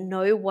sort of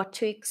know what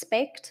to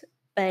expect,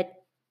 but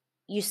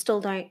you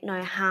still don't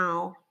know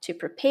how to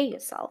prepare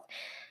yourself.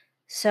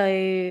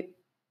 So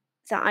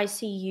the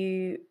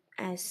ICU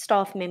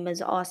staff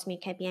members asked me,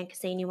 okay, Bianca, is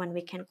there anyone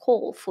we can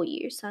call for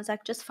you? So I was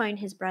like, just phone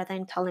his brother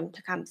and tell him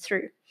to come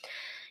through.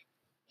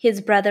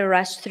 His brother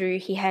rushed through.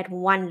 He had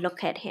one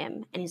look at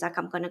him and he's like,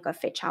 I'm going to go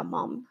fetch our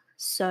mom.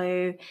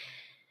 So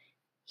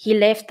he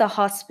left the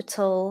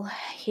hospital.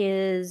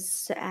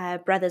 His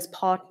brother's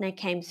partner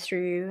came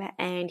through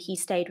and he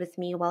stayed with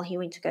me while he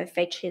went to go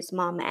fetch his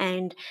mom.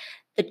 And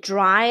the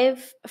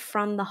drive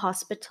from the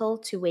hospital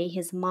to where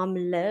his mom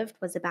lived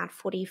was about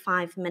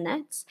 45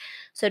 minutes.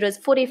 So it was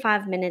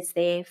 45 minutes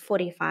there,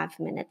 45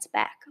 minutes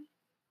back.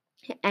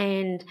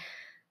 And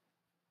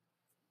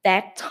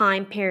that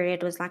time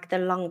period was like the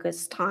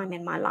longest time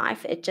in my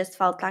life. It just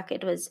felt like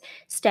it was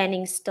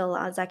standing still.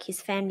 I was like,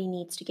 his family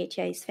needs to get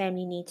here. His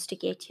family needs to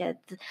get here.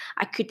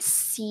 I could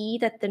see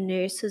that the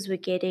nurses were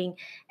getting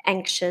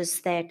anxious,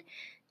 that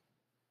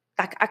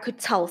like I could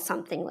tell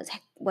something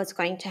was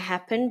going to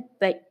happen,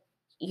 but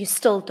you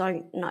still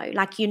don't know.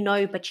 Like,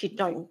 but you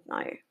don't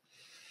know.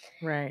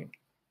 Right.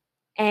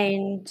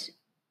 And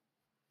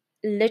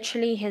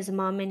literally his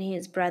mom and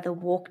his brother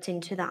walked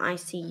into the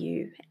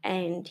ICU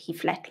and he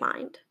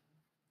flatlined.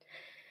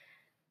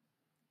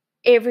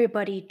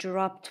 Everybody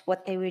dropped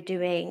what they were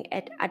doing.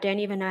 I don't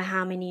even know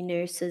how many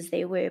nurses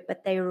there were,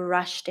 but they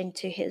rushed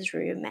into his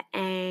room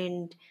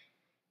and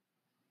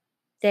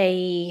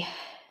they,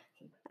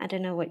 I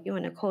don't know what you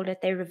want to call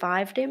it, they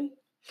revived him.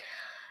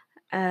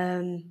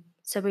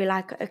 So we're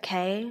like,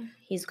 okay,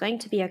 he's going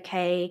to be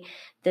okay.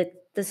 That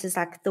this is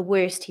like the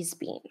worst he's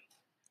been.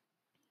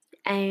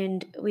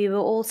 And we were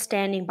all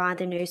standing by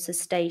the nurse's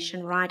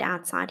station right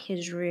outside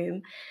his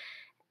room.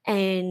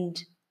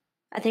 And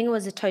I think it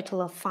was a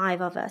total of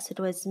 5 of us. It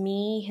was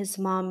me, his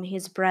mom,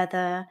 his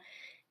brother's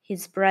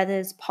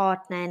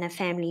partner, and a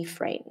family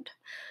friend.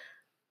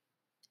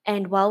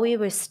 And while we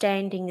were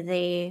standing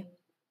there,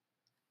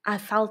 I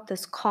felt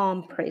this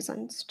calm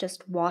presence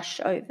just wash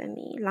over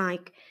me,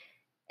 like,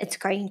 it's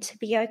going to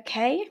be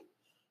okay.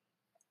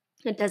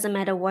 It doesn't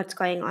matter what's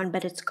going on,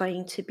 but it's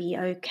going to be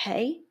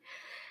okay.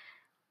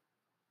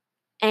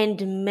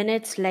 And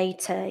minutes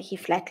later, he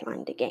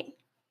flatlined again.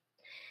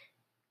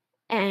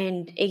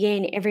 And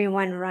again,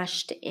 everyone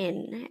rushed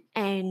in,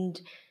 and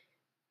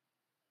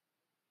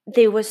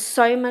there was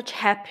so much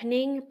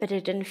happening, but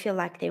it didn't feel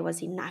like there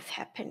was enough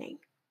happening.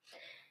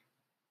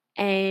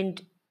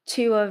 And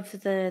 2 of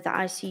the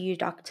ICU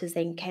doctors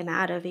then came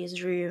out of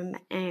his room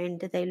and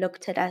they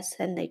looked at us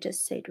and they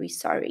just said, we're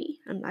sorry.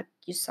 I'm like,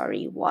 you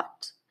sorry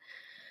what?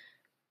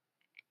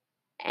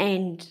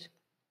 And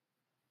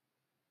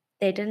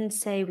they didn't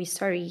say, we're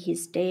sorry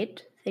he's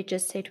dead. They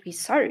just said, we're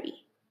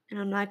sorry. And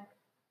I'm like,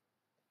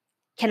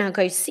 can I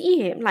go see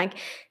him? Like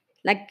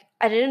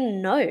I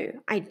didn't know.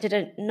 I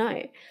didn't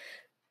know.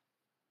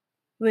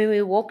 When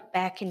we walked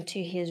back into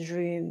his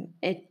room,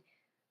 it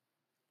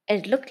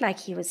looked like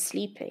he was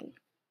sleeping.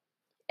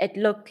 It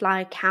looked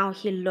like how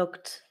he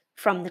looked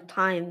from the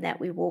time that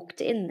we walked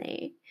in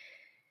there.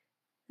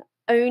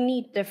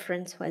 Only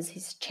difference was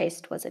his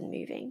chest wasn't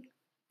moving.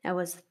 That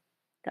was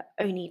the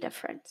only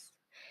difference.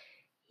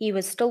 He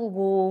was still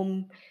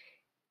warm.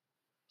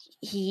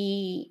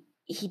 He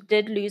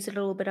did lose a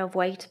little bit of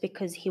weight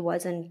because he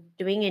wasn't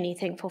doing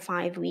anything for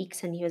 5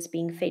 weeks and he was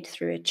being fed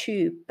through a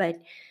tube,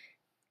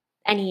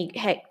 and he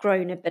had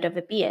grown a bit of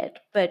a beard,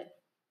 but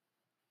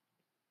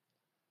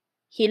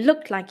he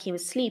looked like he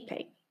was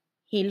sleeping.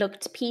 He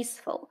looked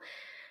peaceful.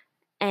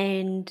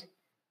 And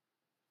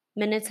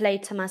Minutes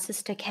later, my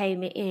sister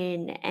came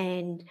in,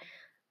 and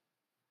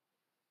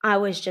I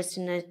was just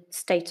in a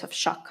state of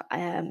shock.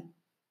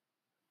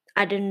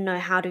 I didn't know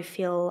how to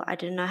feel. I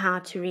didn't know how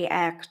to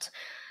react.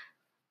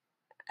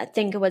 I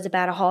think it was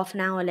about a half an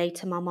hour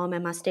later, my mom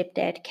and my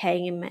stepdad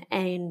came,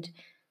 and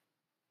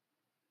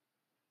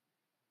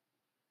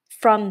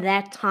from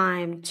that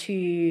time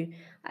to,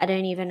 I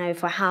don't even know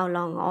for how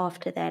long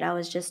after that, I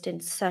was just in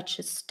such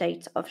a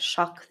state of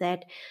shock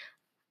that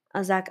I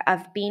was like,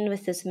 I've been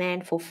with this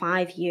man for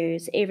 5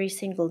 years. Every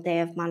single day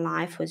of my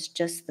life was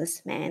just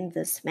this man,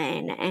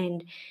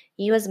 and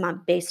he was my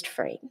best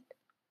friend.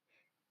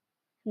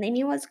 And then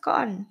he was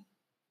gone.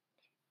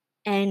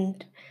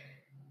 And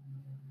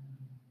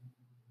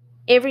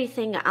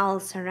everything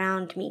else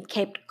around me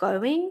kept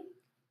going,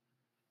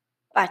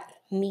 but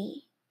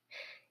me.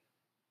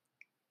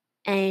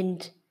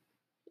 And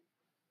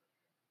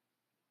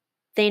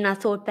then I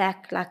thought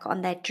back like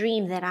on that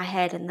dream that I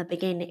had in the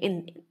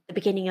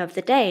beginning of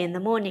the day, in the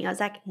morning. I was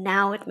like,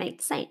 now it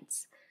made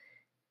sense.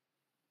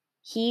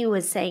 He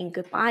was saying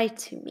goodbye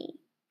to me.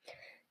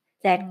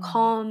 That Mm.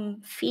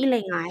 calm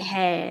feeling I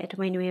had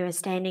when we were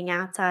standing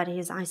outside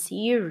his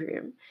ICU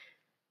room,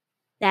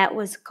 that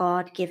was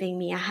God giving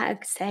me a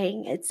hug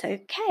saying, it's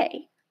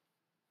okay.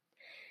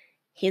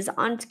 His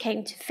aunt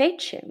came to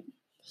fetch him.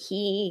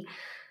 He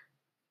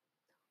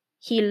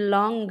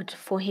longed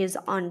for his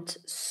aunt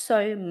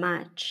so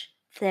much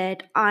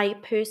that I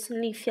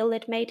personally feel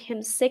it made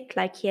him sick,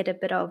 like he had a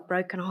bit of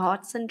broken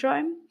heart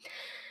syndrome.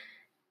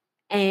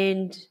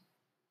 And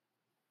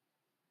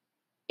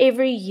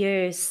every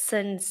year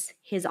since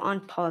his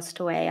aunt passed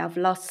away, I've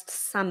lost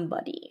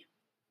somebody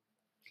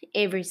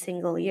every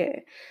single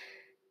year.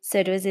 So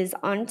it was his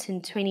aunt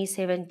in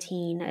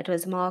 2017, it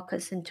was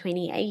Marcus in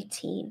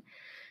 2018.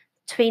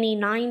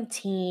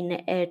 2019,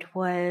 it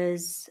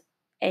was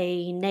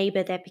a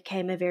neighbor that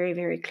became a very,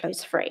 very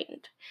close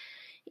friend.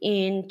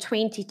 In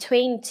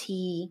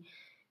 2020,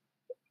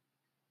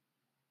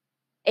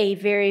 a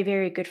very,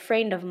 very good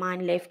friend of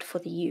mine left for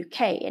the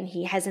UK, and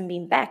he hasn't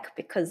been back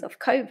because of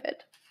COVID.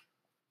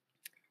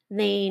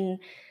 Then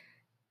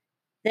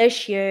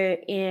this year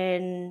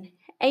in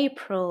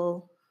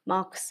April,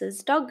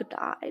 Marcus's dog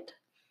died.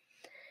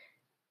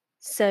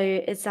 So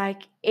it's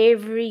like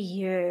every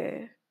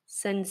year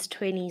since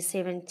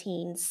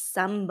 2017,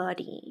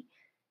 somebody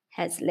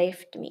has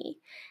left me.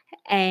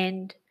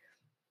 And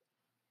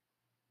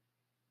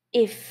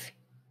if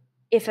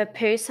a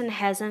person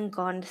hasn't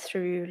gone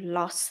through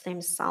loss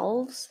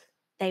themselves,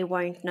 they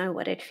won't know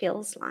what it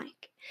feels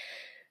like.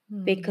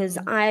 Because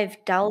Mhm.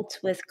 I've dealt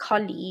with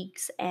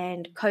colleagues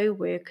and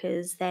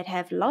co-workers that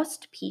have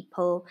lost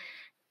people,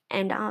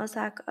 and I was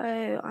like,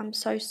 oh, I'm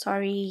so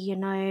sorry,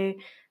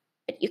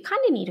 but you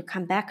kind of need to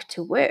come back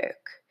to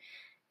work.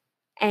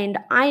 And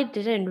I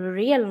didn't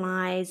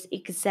realize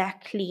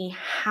exactly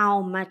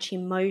how much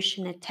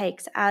emotion it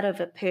takes out of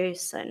a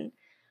person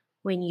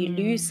when you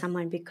lose Mm.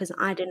 someone, because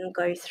I didn't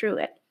go through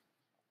it.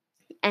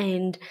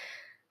 And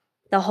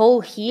the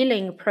whole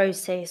healing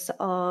process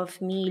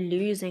of me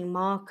losing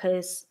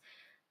Marcus,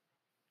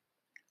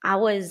 I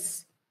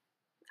was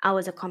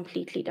a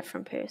completely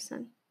different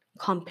person.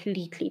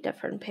 Completely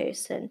different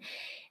person.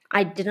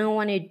 I didn't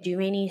want to do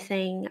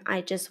anything.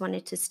 I just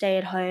wanted to stay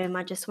at home.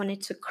 I just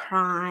wanted to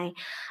cry.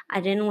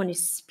 I didn't want to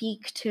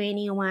speak to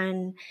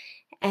anyone.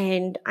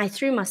 And I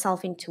threw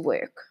myself into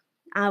work.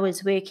 I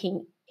was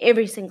working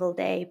every single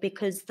day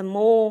because the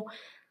more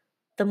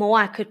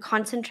I could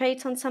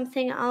concentrate on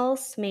something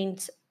else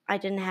meant I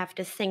didn't have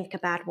to think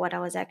about what I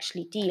was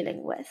actually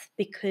dealing with,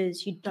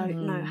 because you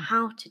don't know Mm.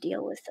 how to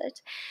deal with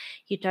it.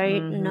 You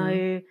don't Mhm.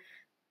 know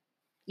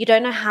you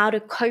don't know how to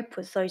cope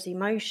with those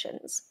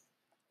emotions.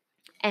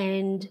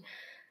 And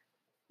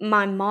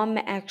my mom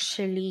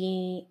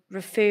actually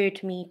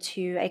referred me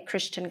to a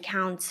Christian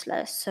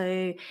counselor.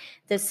 So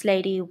this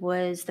lady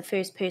was the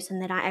first person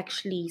that I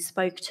actually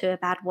spoke to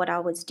about what I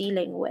was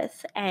dealing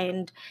with.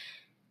 And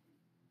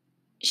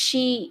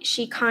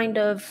she kind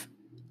of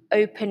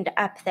opened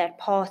up that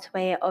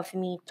pathway of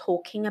me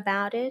talking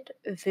about it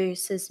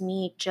versus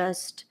me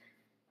just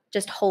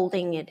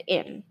holding it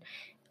in.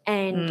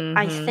 And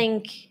I Mhm.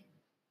 think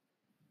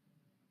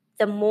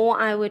the more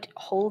I would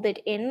hold it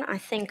in, I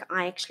think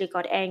I actually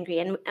got angry.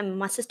 And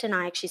my sister and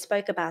I actually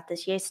spoke about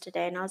this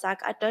yesterday, and I was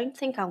like, I don't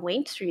think I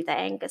went through the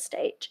anger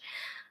stage,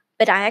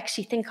 but I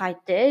actually think I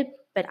did,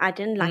 but I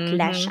didn't like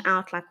lash Mhm.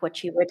 out like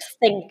what you would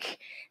think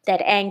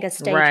that anger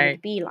stage would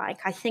Right. be like.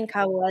 I think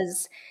I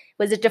was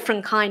a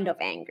different kind of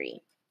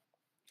angry.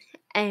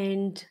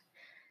 And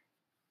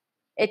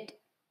it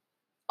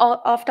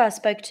after I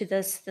spoke to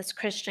this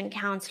Christian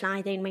counselor,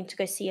 I then went to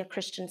go see a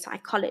Christian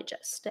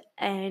psychologist,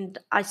 and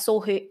I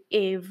saw her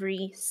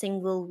every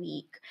single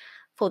week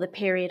for the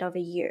period of a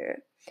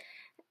year.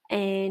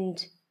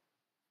 And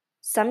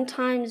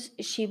sometimes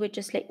she would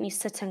just let me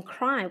sit and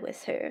cry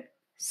with her.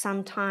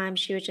 Sometimes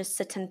she would just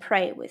sit and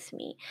pray with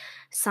me.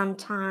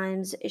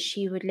 Sometimes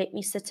she would let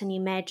me sit and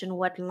imagine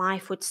what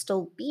life would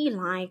still be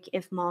like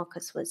if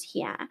Marcus was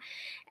here.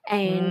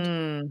 And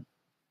Mm.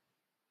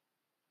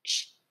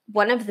 sh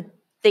one of the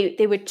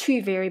there were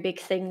two very big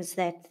things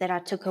that I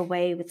took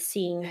away with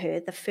seeing her.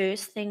 The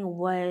first thing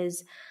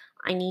was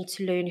I need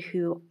to learn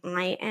who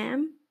I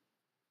am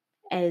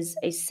as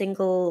a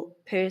single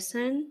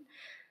person,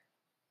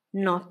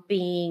 not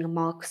being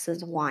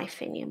Marcus's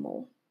wife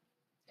anymore.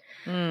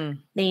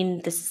 Mm. Then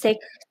the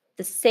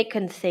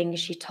second thing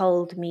she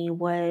told me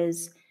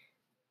was,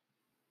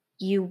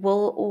 you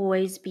will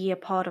always be a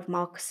part of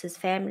Marcus's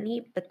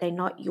family, but they're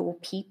not your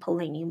people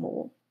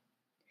anymore.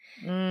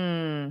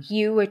 Mm.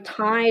 You were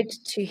tied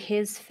to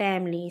his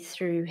family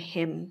through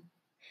him,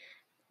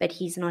 but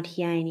he's not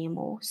here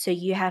anymore. So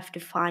you have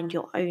to find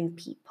your own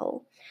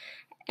people.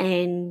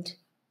 And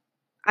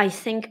I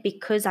think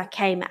because I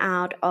came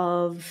out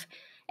of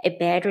a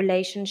bad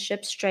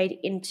relationship straight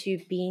into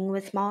being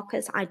with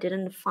Marcus, I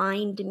didn't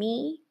find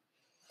me.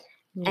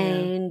 Yeah.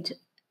 And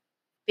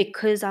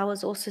because I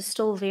was also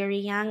still very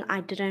young,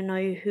 I didn't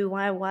know who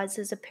I was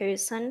as a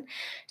person.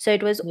 So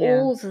it was Yeah.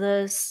 all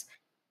this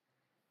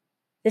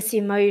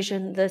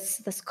emotion,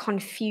 this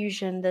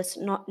confusion, this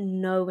not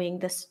knowing,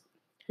 this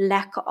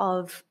lack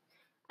of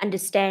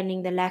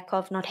understanding, the lack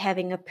of not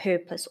having a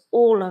purpose,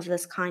 all of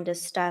this kind of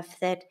stuff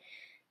that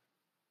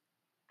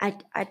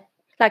I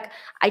like.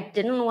 I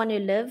didn't want to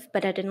live,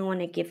 but I didn't want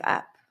to give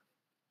up.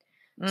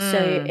 So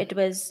Mm.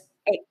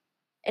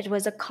 it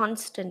was a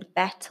constant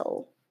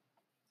battle.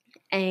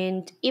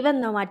 And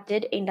even though I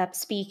did end up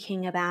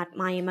speaking about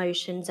my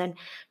emotions and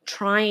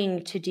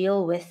trying to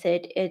deal with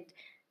it,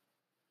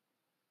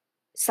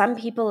 some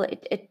people,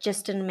 it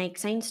just didn't make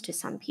sense to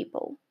some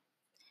people.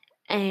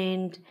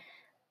 And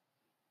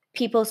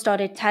people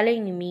started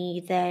telling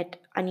me that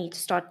I need to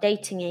start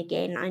dating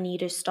again. I need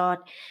to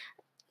start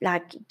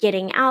like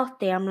getting out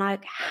there. I'm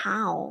like,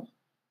 how?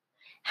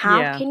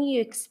 How Yeah. can you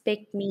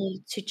expect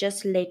me to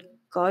just let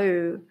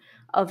go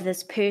of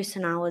this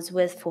person I was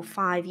with for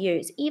 5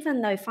 years,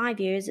 even though 5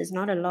 years is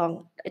not a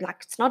long,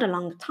 like, it's not a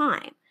long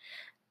time,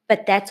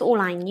 but that's all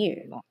I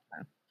knew. Long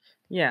time.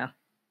 Yeah.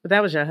 But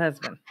that was your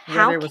husband,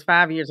 whether How it can, was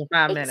 5 years or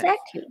 5 minutes.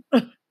 exactly.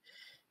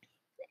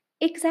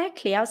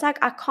 Exactly. I was like,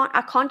 I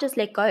can't just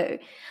let go.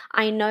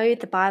 I know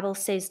the Bible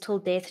says till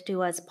death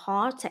do us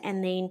part,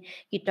 and then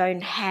you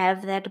don't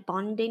have that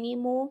bond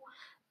anymore,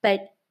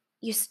 but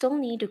you still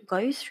need to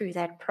go through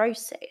that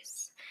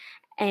process.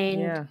 And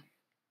Yeah.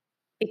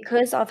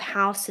 because of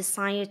how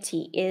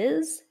society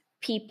is,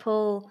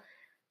 people,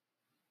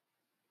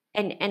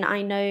 and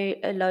I know,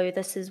 Alo,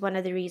 this is one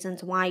of the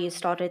reasons why you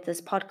started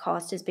this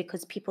podcast, is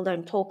because people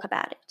don't talk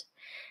about it.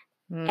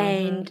 Mhm.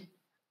 And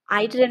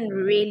I didn't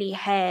really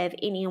have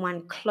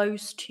anyone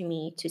close to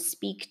me to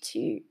speak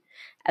to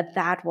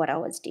about what I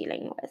was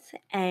dealing with.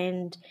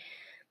 And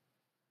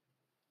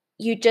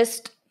you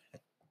just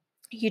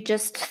you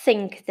just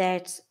think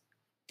that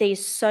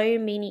there's so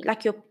many,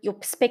 like, your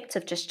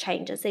perspective just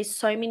changes. There's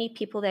so many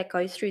people that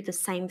go through the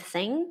same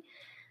thing,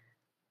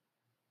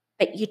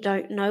 but you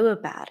don't know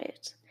about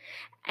it.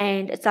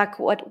 And it's like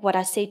what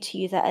I said to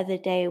you the other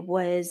day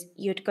was,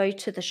 you'd go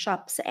to the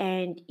shops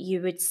and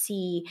you would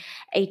see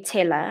a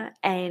teller,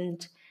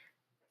 and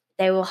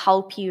they will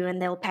help you and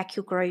they'll pack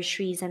your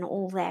groceries and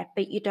all that,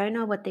 but you don't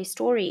know what their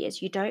story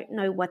is. You don't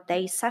know what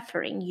they're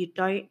suffering. You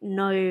don't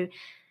know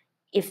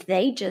if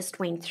they just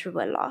went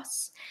through a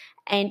loss.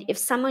 And if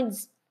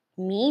someone's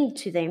mean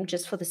to them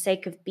just for the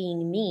sake of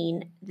being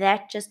mean,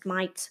 that just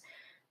might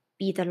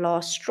be the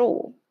last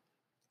straw.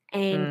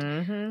 And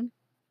Mhm.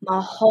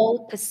 my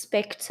whole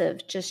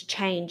perspective just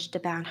changed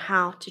about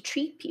how to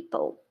treat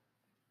people.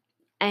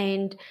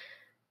 And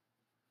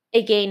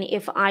again,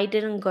 if I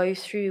didn't go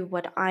through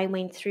what I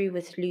went through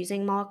with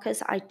losing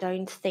Marcus, I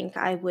don't think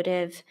I would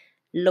have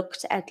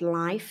looked at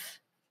life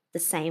the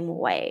same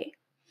way.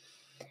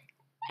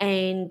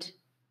 And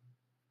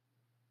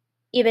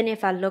even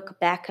if I look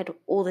back at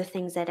all the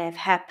things that have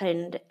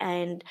happened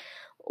and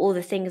all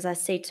the things I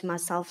said to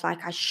myself,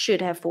 like, I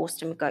should have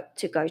forced him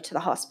to go to the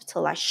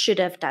hospital, I should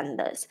have done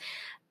this.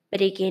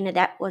 But again,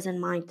 that wasn't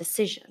my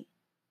decision.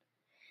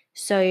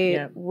 So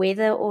Yep.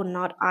 whether or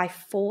not I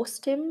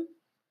forced him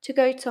to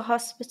go to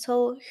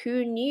hospital,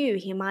 who knew?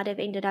 He might have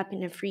ended up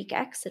in a freak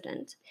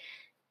accident.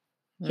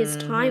 His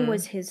time Mhm.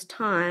 was his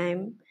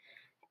time,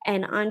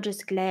 and I'm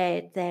just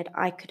glad that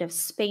I could have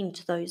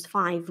spent those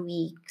 5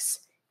 weeks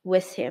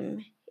with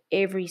him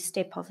every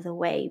step of the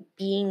way,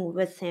 being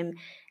with him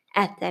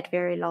at that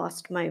very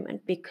last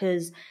moment,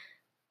 because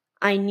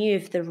I knew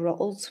if the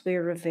roles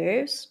were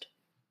reversed,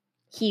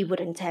 he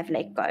wouldn't have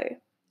let go.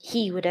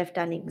 He would have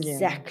done Yeah.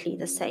 exactly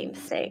the same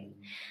thing.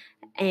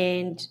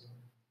 And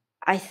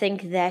I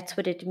think that's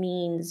what it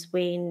means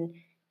when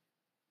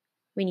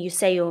you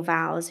say your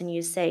vows and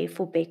you say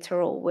for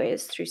better or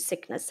worse, through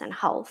sickness and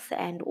health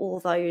and all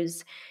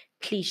those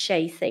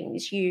cliche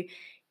things, you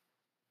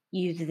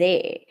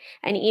there.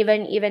 And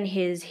even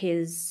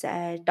his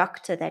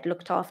doctor that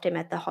looked after him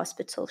at the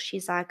hospital,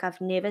 she's like,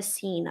 I've never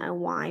seen a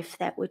wife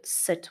that would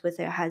sit with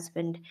her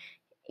husband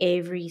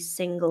every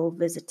single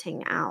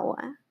visiting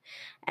hour.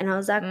 And I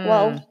was like, Mm.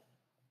 well,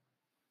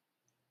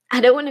 I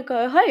don't want to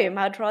go home.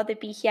 I'd rather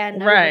be here and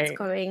know what's Right.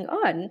 going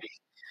on.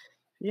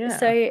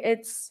 So Yeah.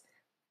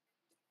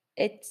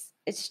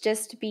 it's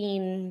just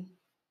been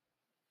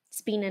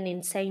it's been an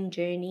insane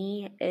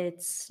journey.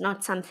 It's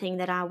not something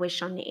that I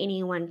wish on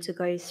anyone to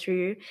go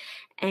through.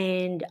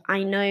 And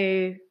I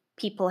know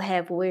people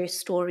have worse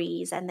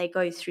stories and they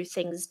go through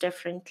things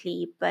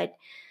differently, but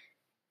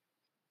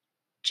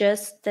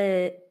just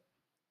the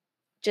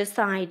just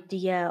the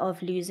idea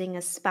of losing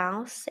a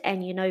spouse,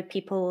 and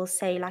people will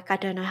say, like, I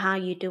don't know how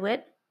you do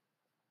it.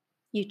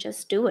 You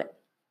just do it.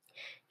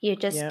 You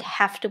just Yep.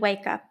 have to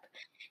wake up.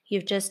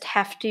 You just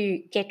have to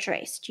get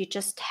dressed. You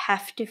just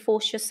have to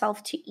force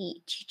yourself to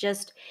eat.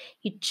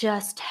 You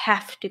just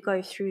have to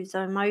go through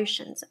the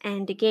emotions.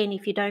 And again,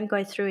 if you don't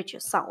go through it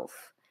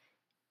yourself,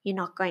 you're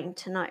not going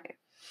to know.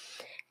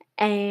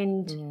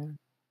 And Yeah.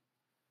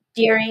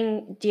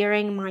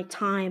 during my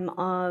time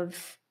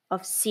of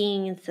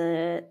seeing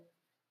the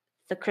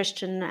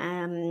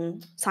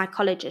Christian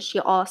psychologist, she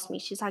asked me,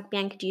 she's like,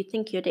 Bianca, do you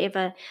think you'd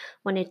ever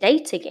want to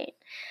date again?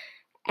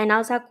 And I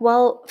was like,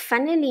 well,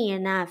 funnily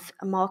enough,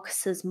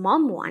 Marcus's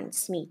mom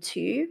wants me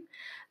to,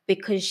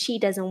 because she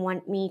doesn't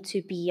want me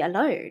to be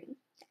alone.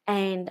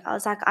 And I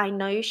was like, I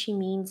know she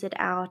means it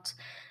out,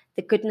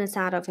 the goodness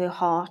out of her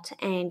heart,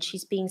 and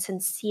she's being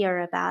sincere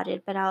about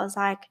it. But I was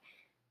like,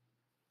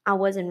 I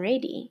wasn't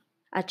ready.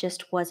 I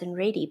just wasn't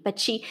ready. But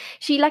she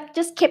like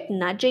just kept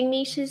nudging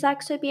me. She's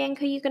like, so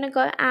Bianca, are you gonna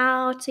go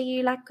out? Are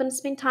you like gonna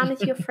spend time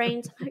with your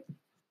friends? I'm like,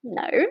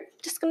 no,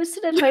 just gonna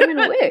sit at home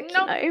and work,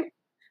 Nope.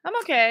 I'm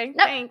okay.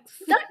 No,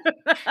 Thanks. no.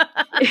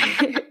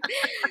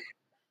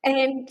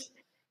 and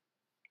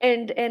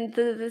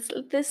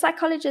the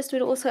psychologist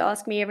would also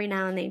ask me every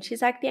now and then.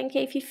 She's like, Bianca,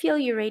 if you feel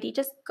you're ready,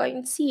 just go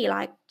and see,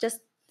 like,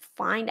 just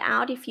find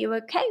out if you're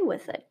okay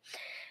with it.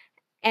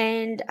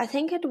 And I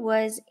think it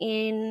was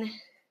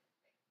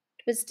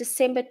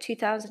December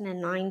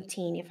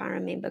 2019, if I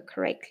remember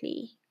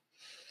correctly.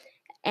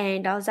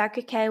 And I was like,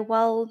 okay,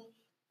 well,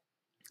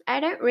 I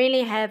don't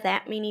really have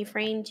that many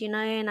friends, and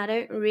I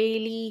don't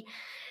really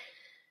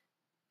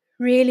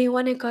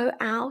want to go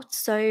out.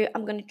 So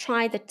I'm going to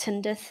try the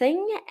Tinder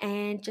thing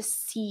and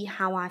just see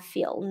how I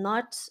feel.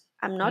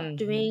 I'm not Mhm.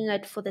 doing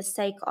it for the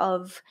sake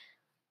of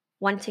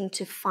wanting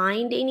to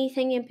find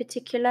anything in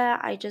particular.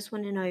 I just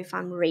want to know if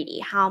I'm ready,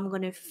 how I'm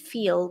going to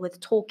feel with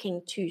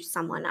talking to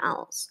someone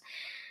else.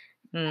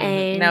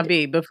 Mhm. Now, And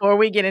B, before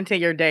we get into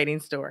your dating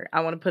story,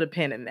 I want to put a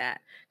pin in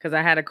that because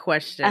I had a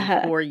question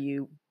uh-huh. for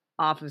you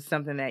off of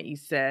something that you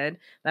said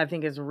that I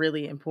think is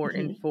really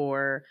important Mhm.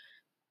 for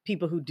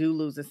people who do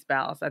lose a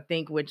spouse. I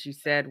think what you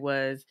said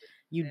was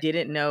you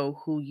didn't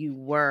know who you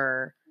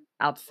were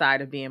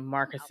outside of being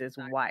Marcus's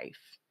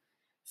wife.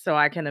 So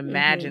I can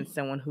imagine Mhm.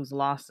 someone who's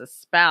lost a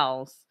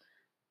spouse,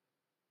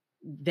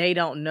 they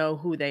don't know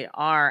who they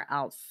are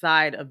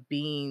outside of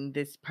being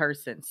this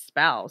person's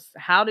spouse.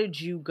 How did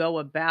you go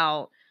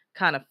about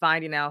kind of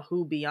finding out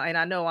who Bianca, and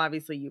I know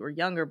obviously you were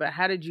younger, but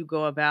how did you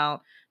go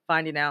about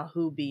finding out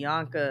who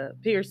Bianca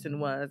Pearson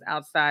was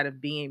outside of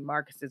being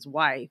Marcus's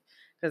wife?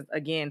 Because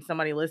again,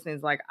 somebody listening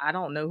is like, I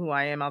don't know who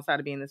I am outside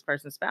of being this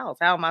person's spouse.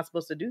 How am I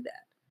supposed to do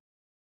that?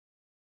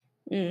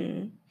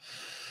 Mm.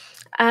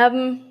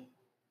 Um,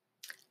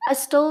 I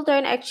still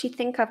don't actually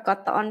think I've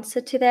got the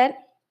answer to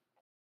that.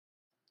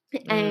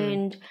 Mm,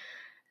 And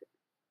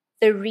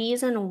the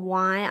reason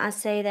why I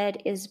say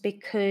that is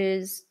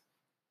because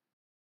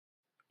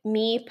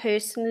me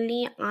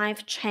personally,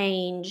 I've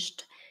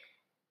changed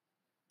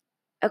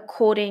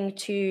according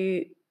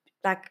to,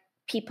 like,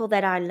 people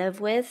that I live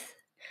with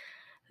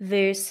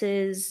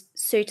versus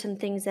certain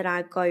things that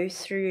I go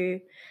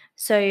through.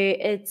 So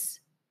it's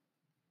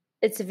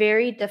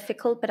very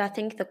difficult, but I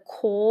think the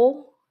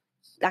core,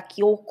 like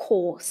your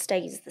core,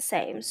 stays the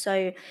same.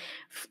 So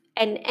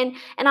and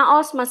I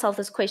asked myself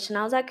this question.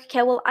 I was like,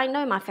 okay, well, I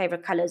know my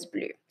favorite color is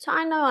blue. So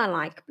I know I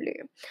like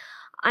blue.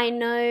 I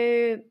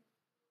know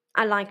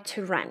I like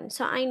to run.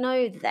 So I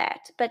know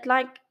that. But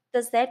like,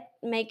 does that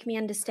make me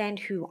understand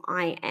who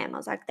I am? I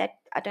was like, that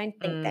I don't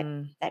think that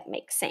mm, that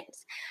makes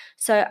sense.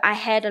 So I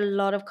had a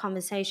lot of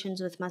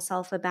conversations with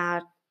myself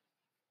about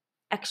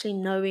actually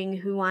knowing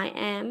who I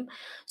am.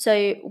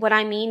 So what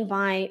I mean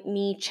by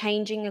me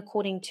changing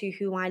according to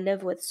who I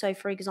live with. So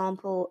for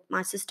example,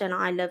 my sister and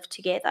I live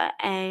together,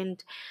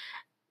 and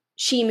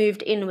she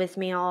moved in with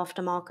me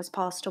after Marcus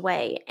passed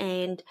away.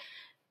 And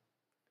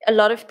a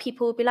lot of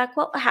people will be like,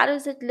 well, how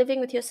does it living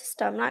with your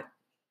sister? I'm like,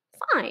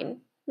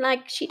 fine.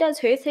 Like, she does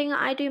her thing,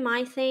 I do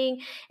my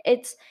thing.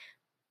 It's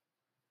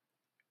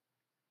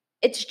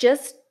it's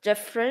just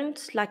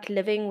different, like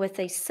living with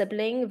a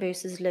sibling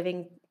versus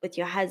living with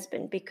your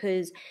husband.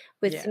 Because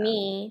with yeah.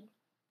 me,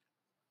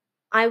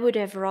 I would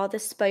have rather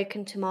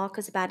spoken to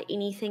Marcus about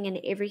anything and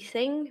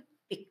everything,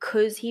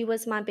 because he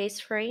was my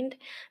best friend,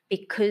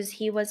 because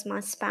he was my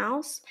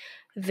spouse,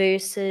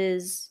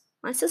 versus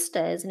my sister,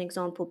 as an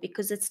example,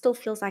 because it still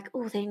feels like,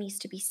 oh, there needs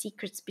to be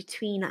secrets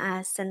between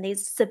us, and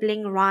there's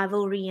sibling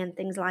rivalry and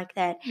things like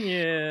that.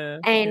 Yeah.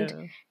 And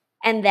Yeah.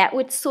 and that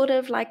would sort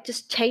of like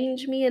just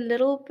change me a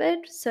little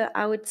bit. So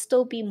I would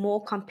still be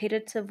more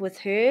competitive with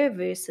her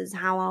versus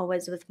how I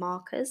was with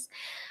Marcus.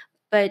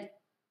 But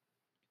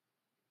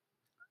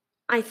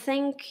I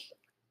think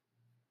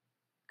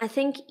I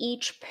think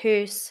each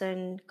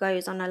person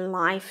goes on a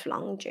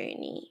lifelong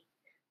journey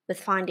with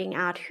finding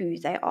out who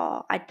they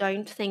are. I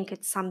don't think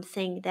it's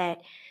something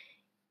that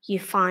you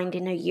find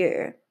in a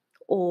year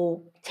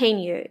or 10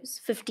 years,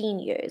 15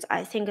 years.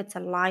 I think it's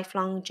a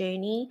lifelong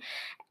journey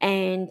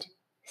and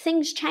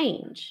things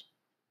change.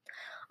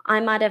 I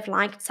might have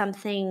liked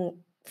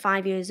something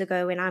 5 years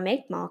ago when I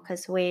met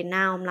Marcus, where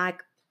now I'm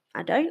like,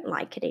 I don't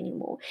like it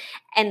anymore.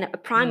 And a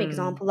prime Mm.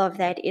 example of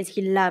that is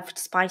he loved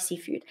spicy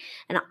food,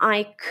 and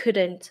I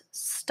couldn't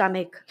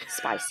stomach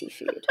spicy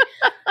food.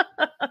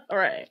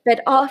 Right.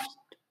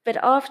 But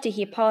after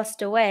he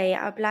passed away,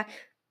 I'd be like,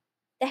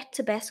 that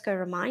Tabasco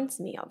reminds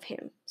me of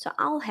him, so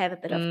I'll have a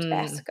bit of Mm.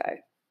 Tabasco.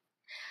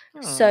 Oh,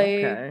 So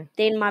okay.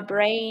 then my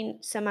brain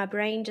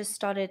just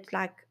started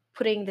like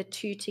putting the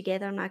two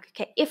together. I'm like,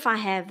 okay, if I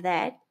have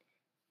that,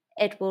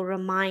 it will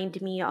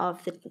remind me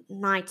of the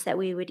nights that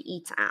we would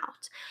eat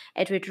out.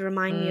 It would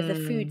remind me of the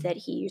food Mm. that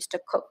he used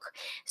to cook.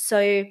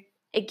 So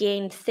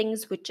again,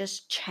 things would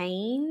just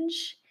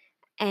change,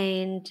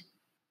 and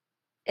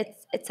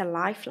it's a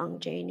lifelong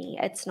journey.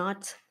 It's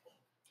not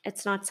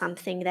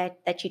something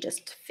that you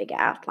just figure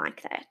out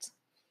like that.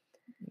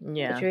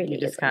 It Yeah, you really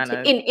just isn't.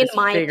 kinda In just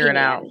my figure it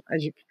out opinion.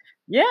 as you.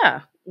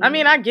 Yeah. I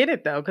mean, I Mm, get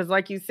it though, because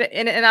like you said,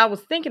 and I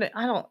was thinking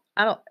I don't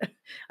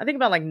I think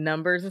about, like,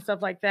 numbers and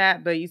stuff like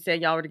that, but you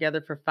said y'all were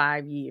together for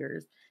 5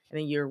 years, and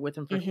then you were with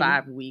him for mhm,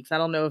 5 weeks. I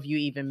don't know if you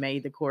even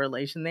made the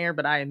correlation there,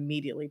 but I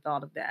immediately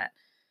thought of that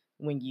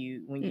when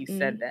you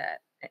said mm-mm.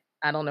 that.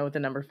 I don't know what the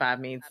number 5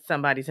 means.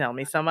 Somebody tell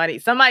me. Somebody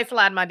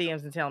slide in my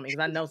DMs and tell me,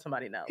 because I know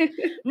somebody knows.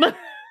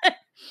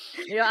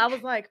 Yeah, I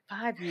was like,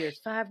 5 years,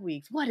 5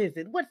 weeks. What is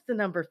it? What's the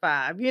number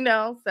 5?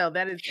 So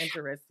that is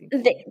interesting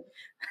to me.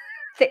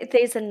 The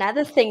there's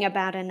another thing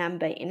about a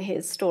number in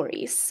his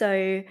story.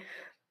 So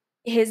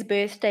his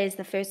birthday is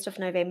the 1st of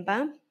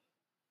November,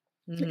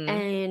 Mhm.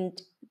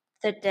 and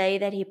the day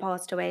that he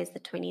passed away is the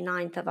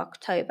 29th of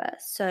October.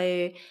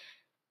 So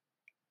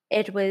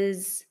it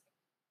was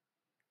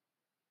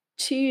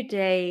 2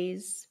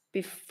 days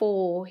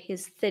before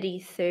his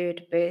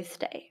 33rd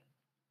birthday.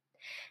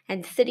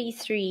 And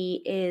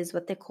 33 is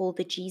what they call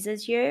the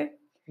Jesus year,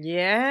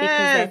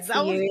 because Yes. that's the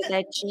I was year go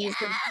that Jesus.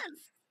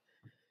 yes.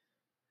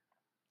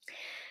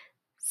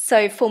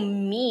 So for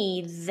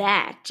me,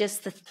 that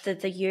just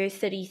the year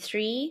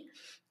 33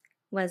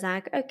 was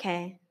like,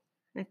 okay,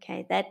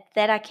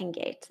 that I can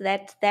get.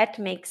 That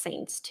makes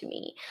sense to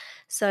me.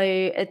 So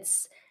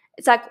it's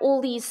like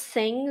all these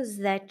things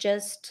that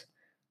just,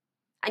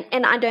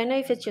 and I don't know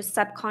if it's your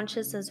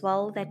subconscious as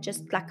well that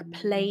just like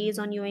plays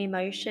on your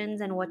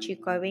emotions and what you're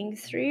going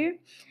through,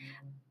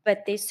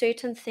 but there's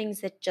certain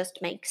things that just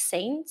make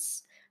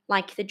sense,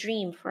 like the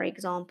dream, for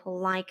example,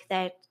 like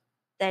that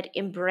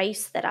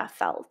embrace that I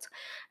felt.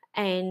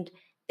 And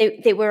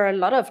there were a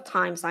lot of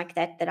times like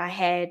that I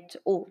had,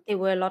 or there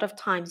were a lot of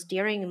times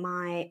during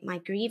my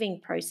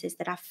grieving process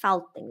that I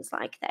felt things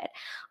like that.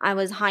 I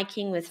was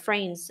hiking with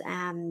friends.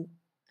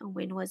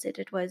 When was it?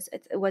 It was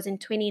in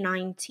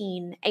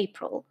 2019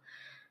 April,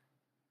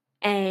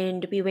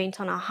 and we went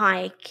on a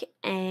hike,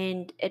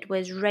 and it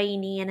was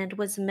rainy and it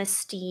was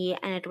misty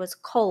and it was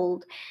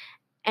cold,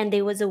 and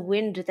there was a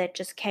wind that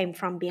just came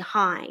from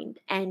behind,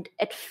 and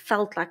it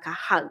felt like a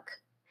hug.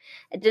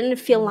 It didn't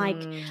feel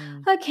like,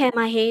 Mm. okay,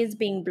 my hair is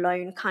being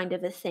blown kind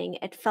of a thing.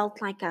 It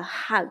felt like a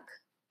hug.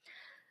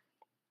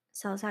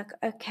 So I was like,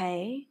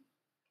 okay,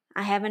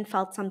 I haven't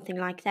felt something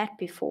like that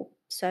before.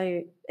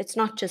 So it's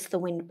not just the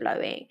wind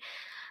blowing.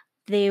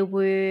 There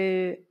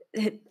were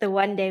the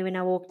one day when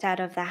I walked out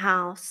of the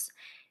house,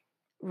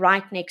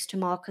 right next to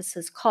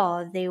Marcus's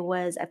car, there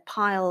was a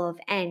pile of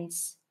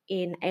ants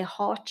in a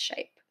heart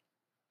shape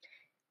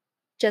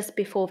just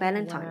before Oh,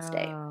 Valentine's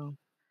Day. wow.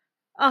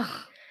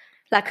 Oh,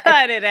 Like a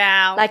cut it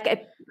out. like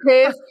a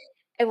perf-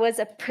 it was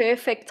a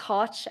perfect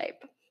heart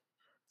shape.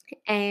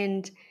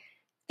 And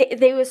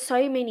there were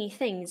so many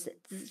things.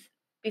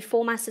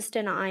 Before my sister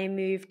and I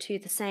moved to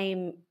the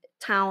same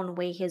town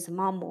where his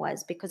mom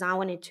was, because I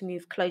wanted to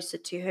move closer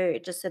to her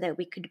just so that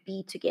we could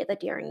be together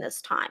during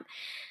this time.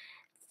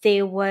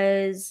 There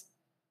was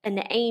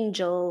an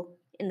angel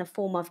in the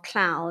form of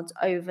clouds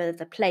over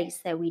the place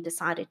that we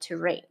decided to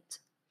rent.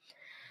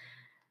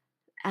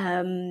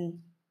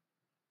 Um,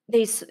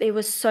 there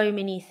was so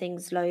many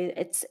things low.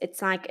 It's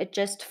like it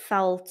just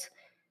felt,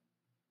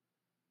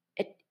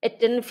 it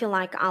didn't feel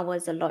like I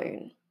was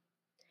alone.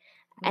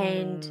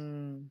 And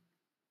Mm.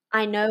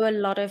 I know a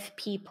lot of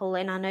people,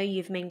 and I know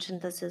you've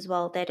mentioned this as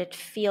well, that it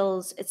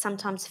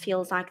sometimes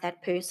feels like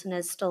that person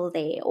is still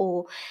there,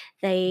 or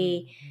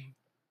they Mhm.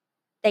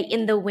 they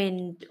in the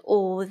wind,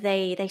 or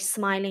they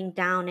smiling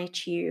down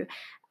at you.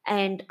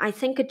 And I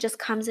think it just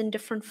comes in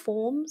different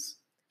forms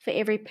for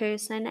every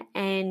person.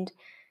 And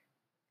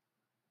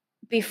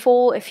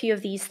before a few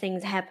of these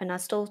things happen, I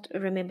still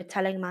remember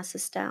telling my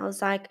sister, I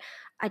was like,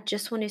 I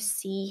just want to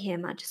see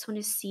him. I just want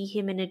to see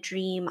him in a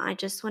dream. I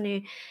just want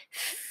to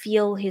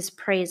feel his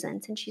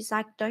presence. And she's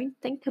like, don't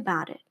think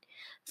about it.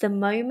 The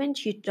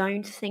moment you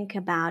don't think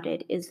about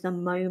it is the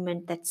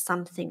moment that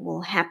something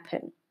will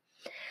happen.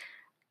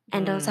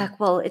 And I was Mm. like,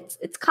 well,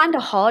 it's kind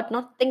of hard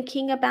not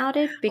thinking about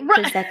it because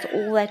Right. that's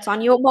all that's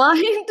on your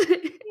mind.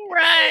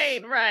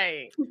 Right,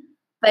 right.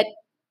 But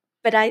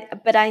but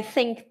I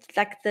think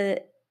like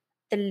the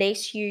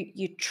less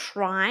you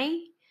try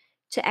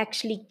to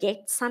actually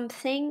get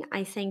something,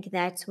 I think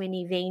that's when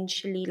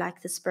eventually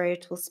like the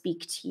spirit will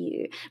speak to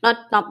you.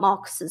 Not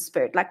Marcus's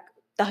spirit, like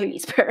the Holy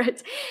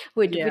Spirit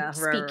would Yeah, right,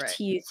 speak right.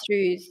 to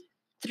you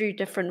through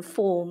different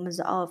forms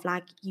of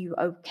like, you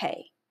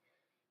okay.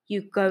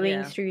 You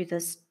going Yeah, through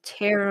this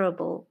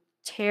terrible,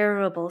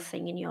 terrible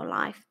thing in your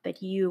life,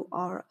 but you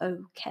are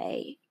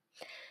okay.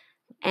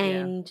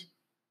 yeah. And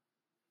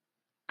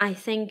I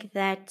think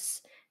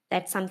that's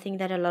something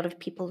that a lot of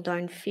people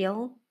don't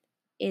feel,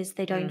 is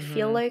they don't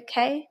feel Mhm.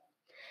 okay.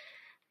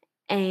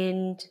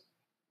 And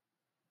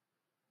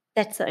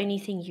that's the only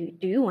thing you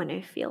do want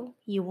to feel.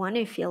 You want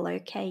to feel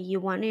okay. You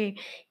want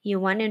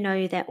to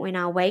know that when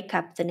I wake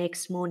up the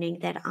next morning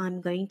that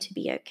I'm going to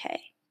be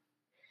okay.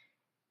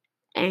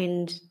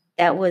 And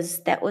that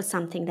was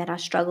something that I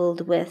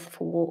struggled with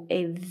for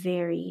a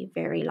very,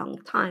 very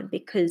long time,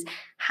 because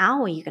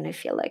how are you going to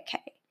feel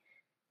okay?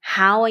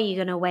 How are you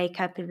going to wake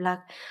up and be like,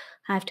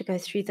 I have to go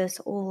through this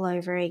all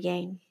over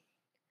again?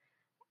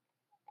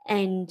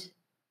 And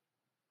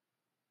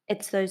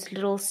it's those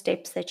little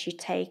steps that you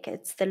take.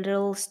 It's the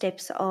little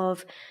steps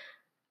of,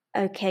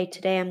 okay,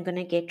 today I'm going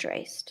to get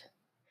dressed.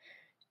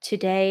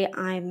 Today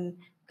I'm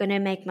going to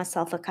make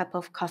myself a cup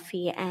of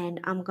coffee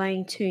and I'm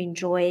going to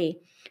enjoy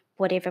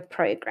whatever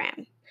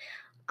program.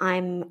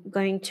 I'm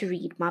going to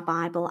read my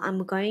Bible.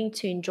 I'm going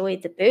to enjoy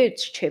the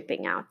birds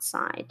chirping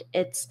outside.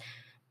 It's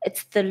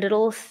the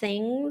little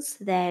things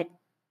that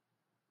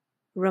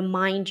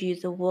remind you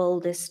the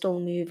world is still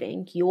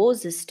moving.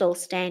 Yours is still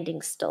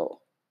standing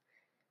still,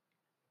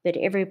 but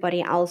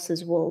everybody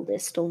else's world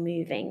is still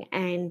moving.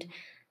 And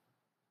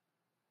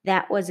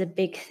that was a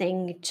big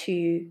thing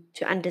to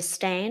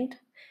understand,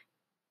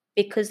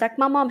 because like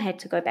my mom had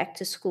to go back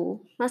to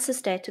school. My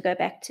sister had to go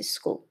back to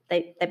school.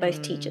 They're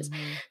both teachers.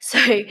 Mhm.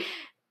 So,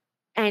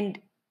 and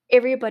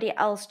everybody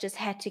else just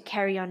had to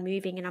carry on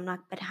moving. And I'm like,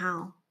 but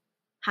how?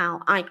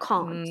 How? I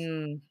can't.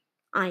 Mm.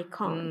 I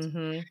can't.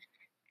 Mhm.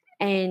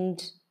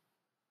 And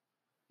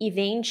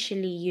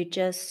eventually you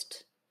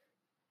just,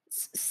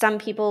 some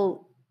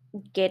people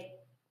get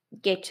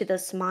get to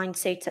this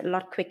mindset a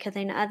lot quicker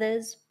than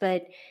others,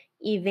 but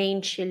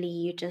eventually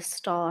you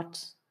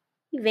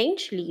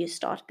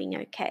start being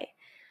okay.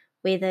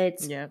 Whether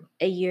it's Yep.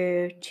 a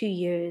year, 2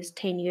 years,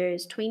 10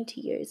 years,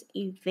 20 years,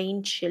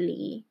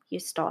 eventually you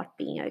start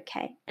being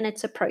okay. And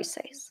it's a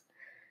process.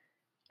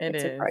 It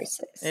It's a is.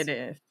 process. It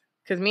is.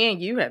 Because me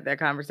and you had that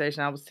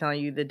conversation. I was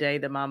telling you the day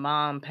that my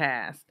mom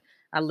passed.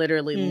 I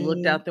literally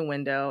looked Mm, out the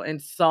window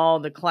and saw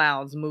the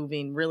clouds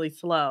moving really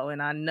slow,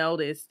 and I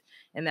noticed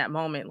in that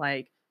moment,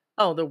 like,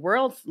 oh, the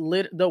world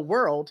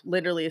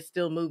literally is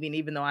still moving,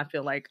 even though I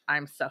feel like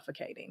I'm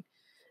suffocating.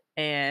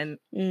 And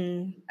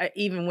mm,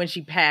 even when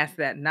she passed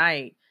that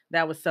night,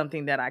 that was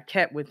something that I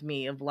kept with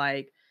me of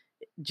like,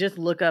 just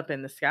look up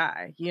in the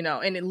sky,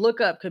 and look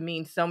up could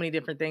mean so many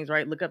different things,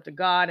 right? Look up to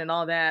God and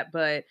all that,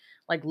 but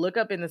like look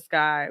up in the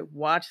sky,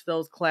 watch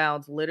those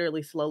clouds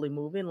literally slowly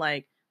moving.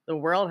 Like the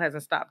world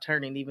hasn't stopped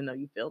turning, even though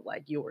you feel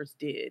like yours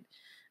did.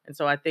 And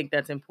so I think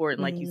that's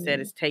important. Like you said,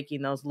 mm, is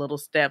taking those little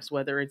steps,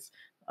 whether it's,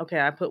 okay,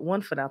 I put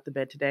one foot out the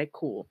bed today.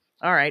 Cool.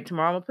 All right.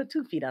 Tomorrow I'm going to put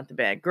 2 feet out the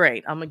bed.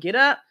 Great. I'm going to get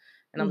up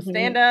and I'm going to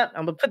stand mm-hmm. up.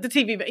 I'm going to put the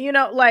TV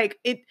back, like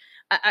it,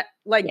 I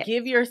like Yeah.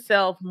 give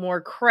yourself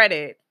more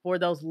credit for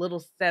those little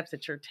steps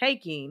that you're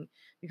taking,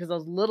 because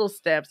those little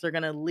steps are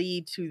going to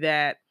lead to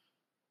that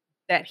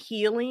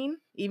healing,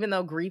 even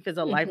though grief is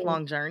a Mm-hmm.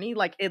 lifelong journey,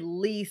 like at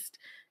least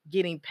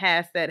getting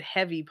past that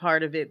heavy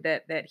part of it,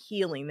 that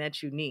healing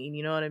that you need,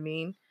 you know what I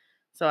mean?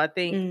 So I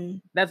think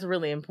Mm, that's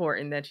really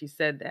important that you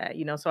said that,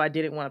 so I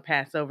didn't want to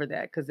pass over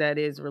that, because that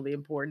is really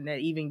important, that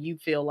even you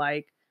feel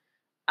like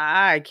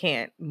I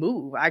can't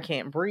move, I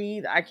can't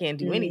breathe, I can't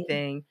do mm,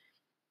 anything,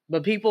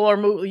 but people are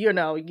moving,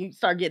 you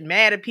start getting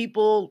mad at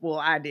people. Well,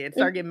 I did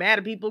start getting mad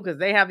at people because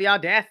they have the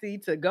audacity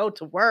to go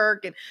to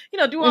work and,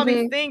 do all these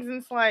mm-hmm. things.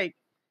 And it's like,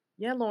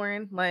 yeah,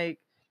 Loryn, like,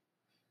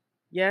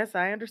 yes,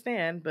 I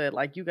understand, but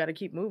like you got to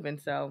keep moving.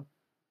 So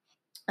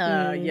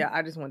yeah, Mm.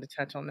 I just wanted to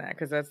touch on that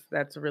because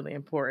that's really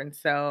important.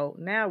 So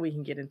now we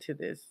can get into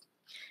this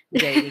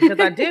dating, because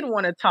I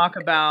wanted to talk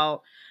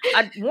about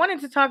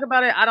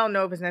it. I don't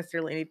know if it's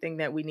necessarily anything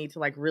that we need to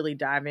like really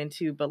dive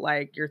into, but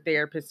like your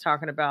therapist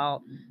talking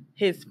about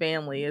his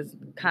family is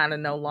kind of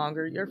no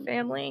longer your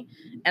family.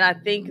 And I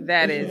think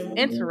that is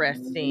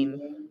interesting,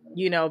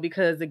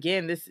 because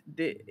again,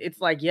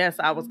 it's like, yes,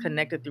 I was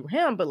connected through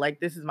him, but like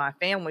this is my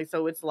family.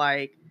 So it's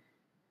like,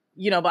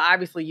 but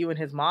obviously you and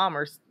his mom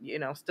are,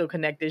 still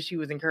connected. She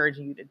was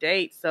encouraging you to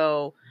date.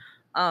 So,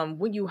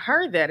 when you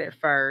heard that at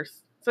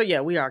first, so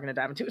yeah, we are going to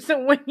dive into it.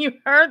 So when you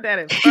heard that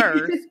at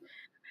first,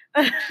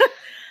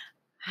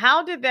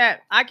 how did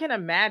that, I can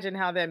imagine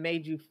how that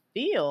made you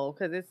feel.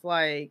 Cause it's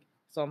like,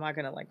 so am I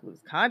going to like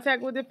lose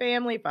contact with the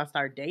family? If I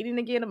start dating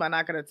again, am I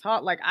not going to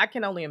talk? Like, I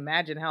can only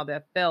imagine how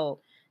that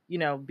felt,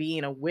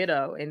 being a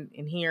widow and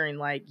hearing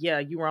like, yeah,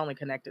 you were only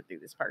connected through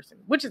this person,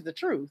 which is the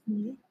truth.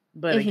 Mhm.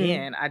 But Mhm.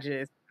 again, I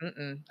just,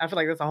 I feel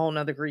like that's a whole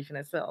nother grief in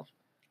itself.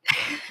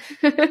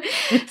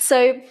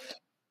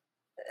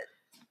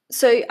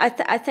 So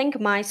I think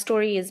my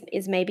story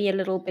is maybe a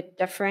little bit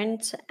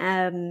different.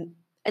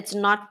 It's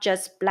not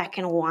just black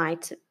and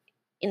white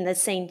in the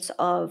sense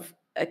of,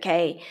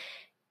 okay,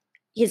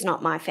 he's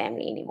not my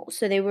family anymore.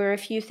 So there were a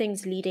few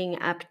things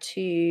leading up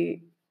to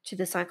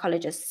the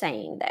psychologist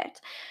saying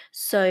that.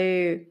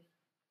 So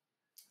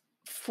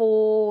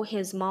for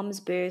his mom's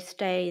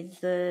birthday,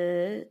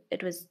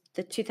 it was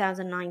the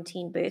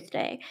 2019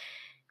 birthday,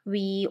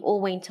 we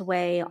all went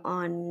away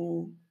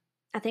on,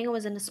 I think it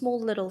was in a small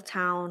little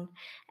town,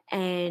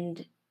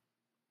 and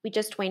we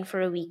just went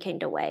for a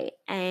weekend away.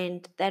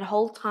 And that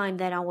whole time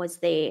that I was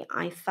there,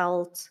 I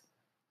felt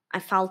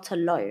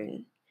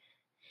alone.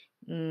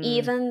 Mm,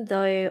 Even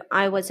though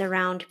I was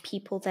around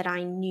people that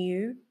I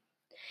knew,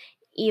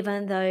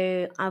 even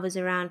though I was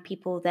around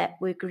people that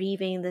were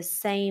grieving the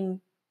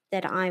same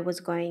that I was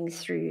going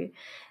through,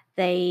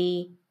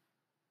 they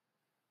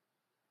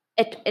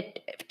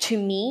it to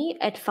me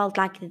it felt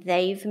like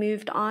they've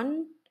moved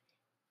on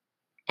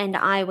and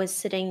I was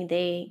sitting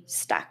there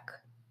stuck.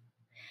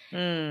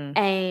 mm,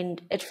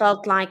 And it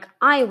felt like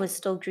I was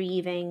still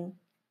grieving,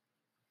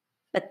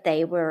 but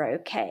they were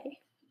okay.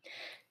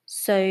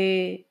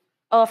 So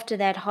after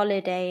that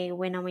holiday,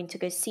 when I went to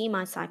go see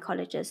my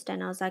psychologist,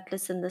 and I was like,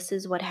 listen, this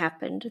is what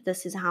happened.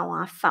 This is how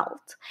I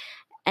felt.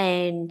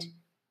 And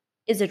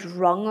is it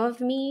wrong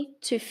of me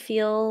to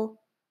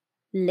feel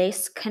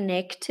less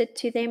connected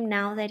to them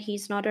now that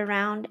he's not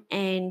around?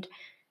 And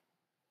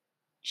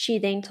she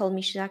then told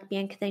me, she's like,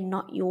 Bianca, they're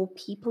not your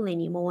people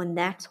anymore. And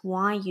that's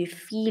why you're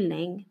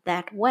feeling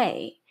that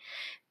way.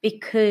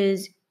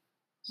 Because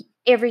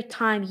every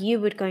time you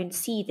would go and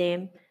see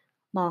them,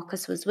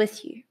 Marcus was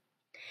with you.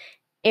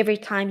 Every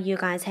time you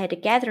guys had a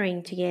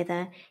gathering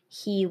together,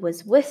 he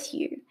was with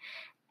you.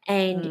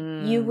 And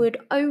you mm, would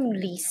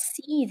only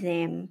see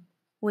them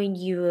when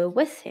you were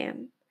with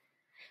him.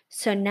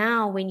 So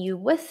now, when you're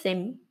with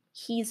him,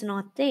 he's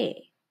not there.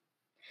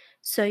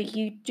 So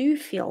you do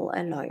feel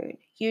alone.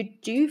 You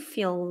do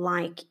feel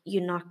like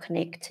you're not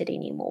connected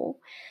anymore.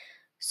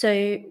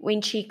 So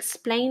when she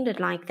explained it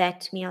like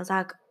that to me, I was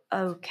like,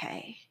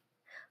 okay,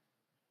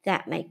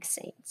 that makes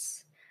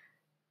sense.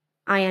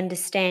 I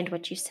understand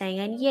what you're saying.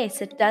 And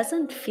yes, it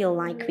doesn't feel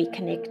like we're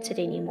connected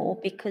anymore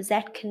because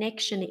that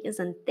connection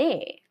isn't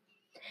there.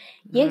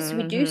 Yes,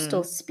 we do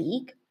still mhm,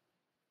 speak,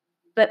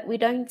 but we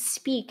don't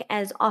speak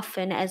as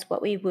often as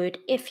what we would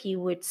if he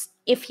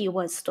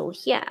was still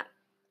here.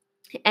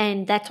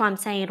 And that's why I'm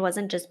saying it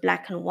wasn't just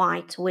black and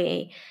white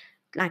where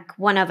like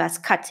one of us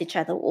cuts each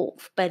other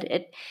off, but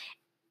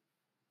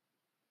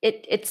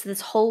it's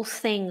this whole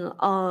thing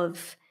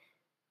of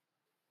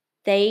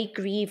they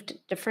grieved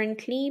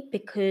differently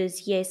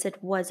because yes,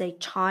 it was a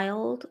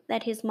child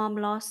that his mom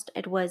lost,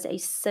 it was a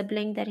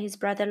sibling that his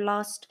brother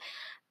lost,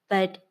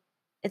 but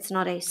it's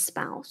not a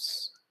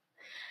spouse.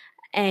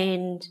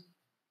 And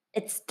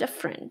it's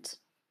different.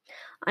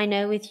 I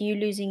know with you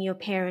losing your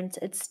parents,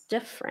 it's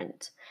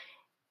different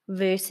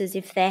versus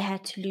if they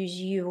had to lose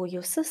you or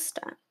your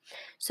sister.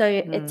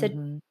 So it's a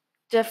mhm,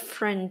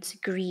 different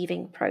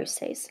grieving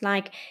process.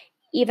 Like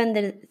even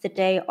the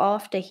day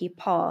after he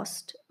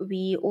passed,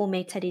 we all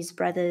met at his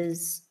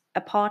brother's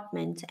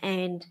apartment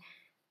and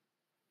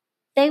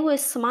they were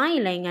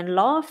smiling and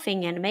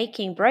laughing and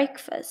making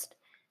breakfast.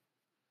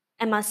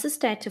 And my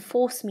sister had to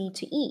force me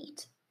to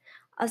eat.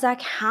 I was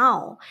like,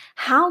 how?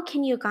 How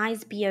can you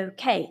guys be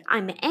okay?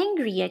 I'm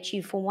angry at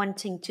you for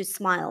wanting to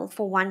smile,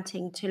 for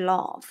wanting to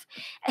laugh.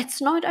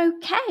 It's not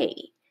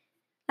okay.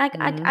 Like,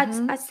 I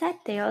mhm, sat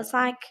there, I was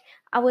like,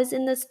 I was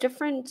in this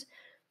different,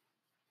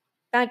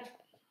 like,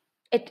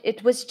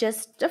 it was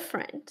just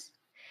different.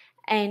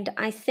 And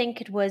I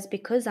think it was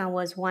because I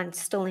was one,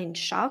 still in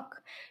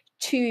shock,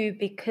 two,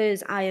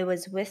 because I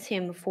was with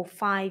him for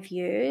 5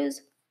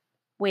 years,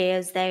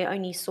 whereas they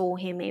only saw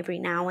him every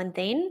now and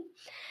then.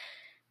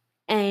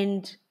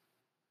 And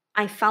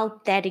I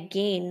felt that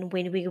again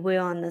when we were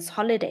on this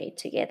holiday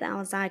together. I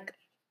was like,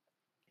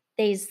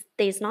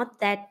 there's not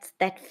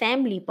that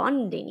family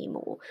bond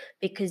anymore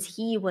because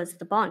he was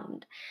the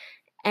bond.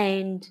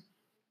 And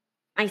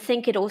I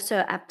think it also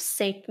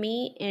upset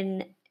me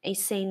in a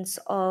sense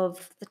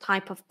of the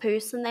type of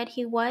person that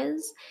he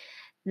was,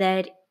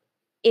 that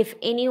if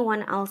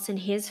anyone else in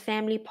his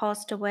family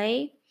passed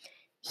away,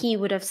 he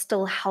would have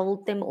still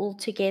held them all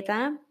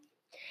together.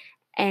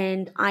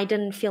 And I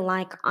didn't feel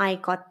like I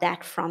got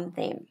that from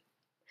them.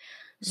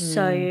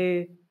 mm,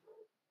 So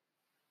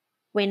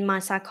when my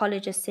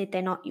psychologist said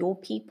they're not your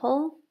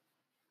people,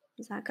 I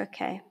was like,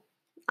 okay,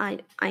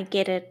 I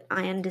get it,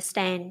 I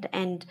understand,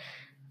 and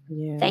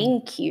yeah,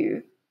 thank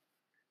you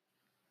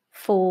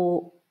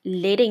for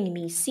letting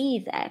me see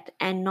that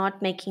and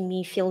not making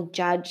me feel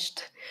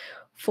judged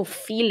for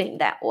feeling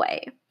that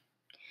way.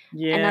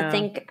 And I yeah,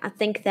 think I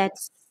think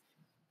that's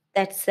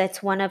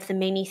one of the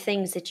many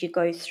things that you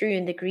go through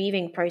in the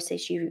grieving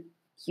process.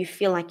 You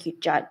feel like you're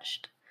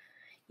judged.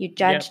 You're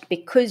Yep. judged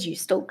because you're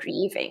still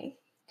grieving.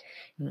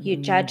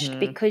 You're judged Mhm.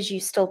 because you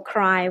still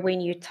cry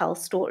when you tell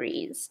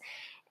stories.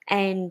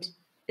 And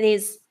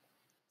there's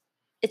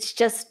it's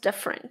just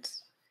different.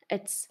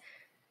 It's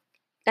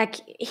like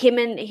him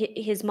and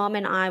his mom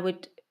and I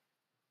would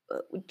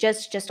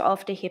just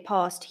after he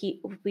passed,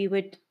 he we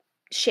would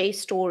share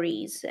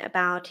stories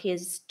about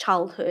his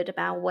childhood,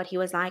 about what he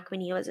was like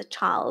when he was a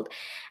child,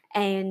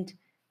 and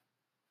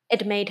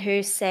it made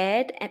her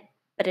sad,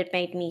 but it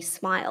made me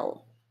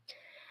smile.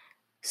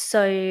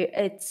 So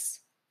it's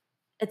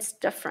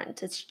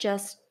different. It's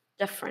just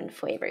different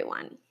for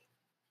everyone.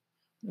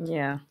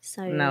 Yeah.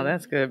 No, So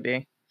that's good,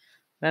 B.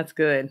 That's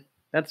good.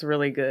 That's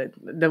really good.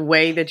 The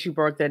way that you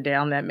broke that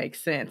down, that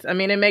makes sense. I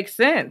mean, it makes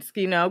sense,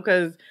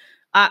 because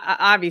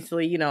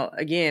obviously,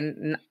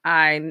 again,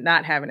 I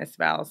not having a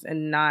spouse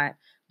and not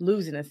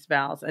losing a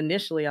spouse.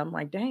 Initially, I'm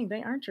like, dang,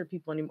 they aren't your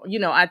people anymore.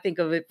 I think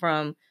of it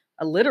from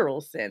a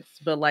literal sense,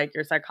 but like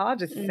your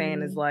psychologist is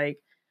saying is mm, like,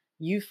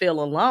 you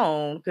feel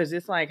alone because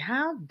it's like,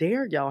 how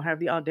dare y'all have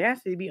the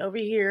audacity to be over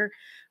here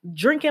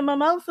drinking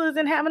mimosas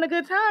and having a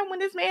good time when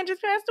this man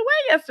just passed away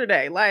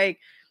yesterday? Like,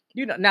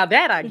 now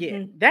that I get,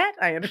 mhm, that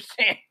I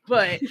understand,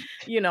 but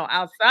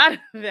outside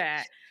of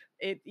that,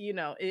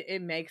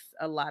 it makes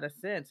a lot of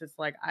sense. It's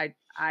like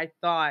I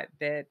thought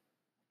that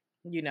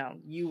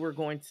you were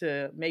going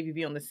to maybe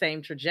be on the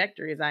same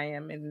trajectory as I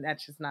am, and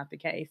that's just not the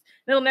case.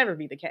 It'll never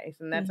be the case,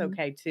 and that's mhm.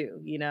 okay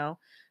too.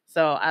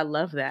 So I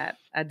love that.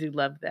 I do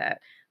love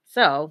that.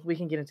 So we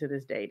can get into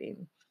this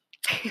dating.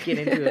 Get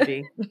into it,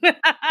 B.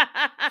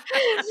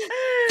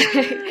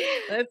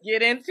 Let's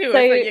get into it. So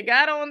So you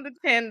got on the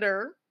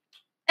Tinder.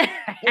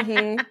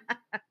 mhm.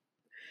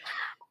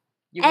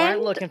 You weren't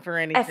And looking for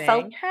I anything.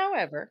 felt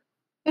However,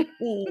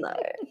 no,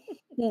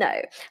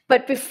 no.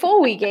 But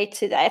before we get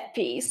to that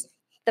piece,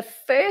 the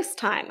first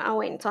time I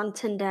went on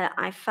Tinder,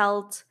 I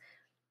felt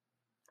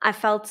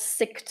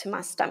sick to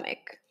my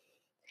stomach.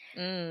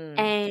 mm,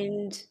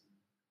 And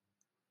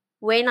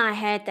when I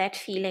had that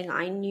feeling,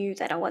 I knew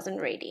that I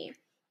wasn't ready.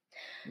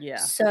 yeah.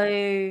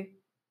 So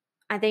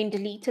I then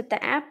deleted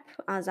the app.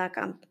 I was like,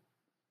 I'm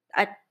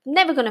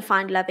never going to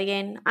find love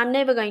again. I'm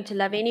never going to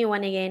love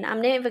anyone again.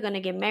 I'm never going to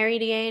get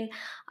married again.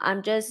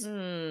 I'm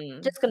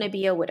Mm, just going to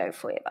be a widow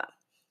forever.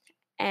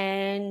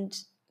 And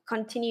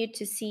continued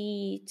to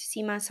see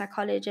my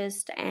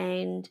psychologist,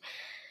 and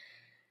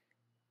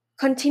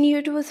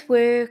continued with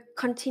work,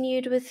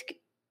 continued with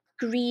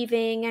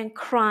grieving and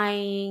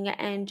crying,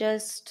 and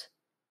just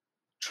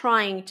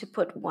trying to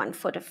put one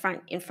foot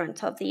in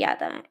front of the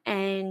other.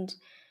 And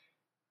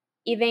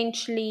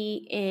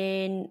eventually,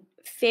 in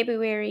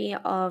February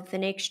of the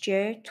next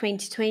year,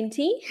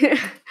 2020,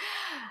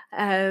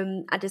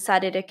 I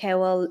decided, okay,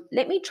 well,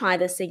 let me try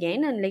this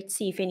again and let's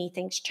see if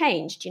anything's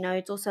changed.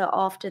 It's also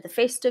after the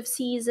festive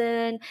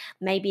season.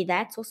 Maybe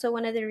that's also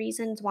one of the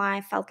reasons why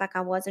I felt like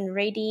I wasn't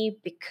ready,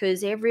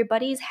 because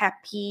everybody's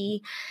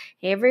happy,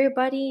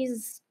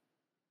 everybody's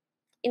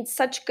in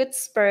such good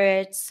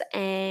spirits,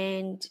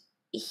 and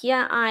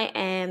here I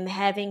am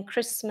having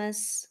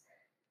Christmas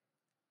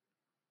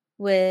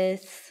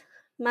with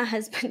my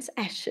husband's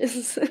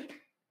ashes.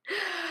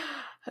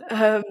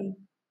 um,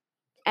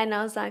 and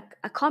I was like,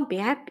 I can't be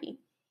happy.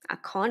 I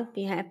can't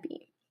be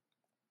happy.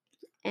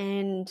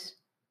 And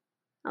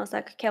I was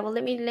like, okay, well,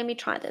 let me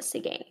try this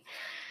again.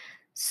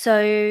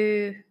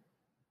 So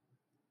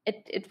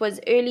it was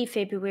early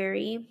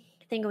February.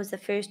 I think it was the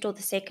 1st or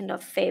the 2nd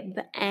of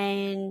Feb,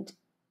 and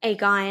a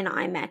guy and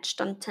I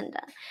matched on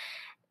Tinder.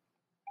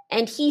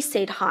 And he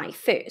said hi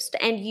first.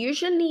 And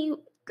usually,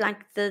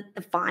 like the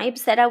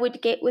vibes that I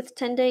would get with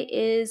Tinder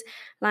is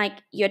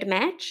like you'd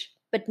match,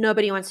 but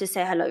nobody wants to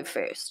say hello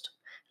first.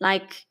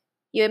 Like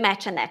you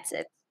match and that's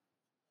it.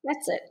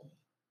 That's it.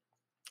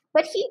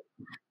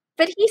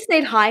 But he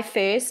said hi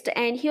first,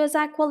 and he was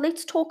like, "Well,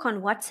 let's talk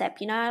on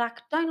WhatsApp." Like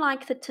I don't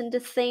like the Tinder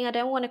thing. I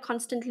don't want to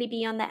constantly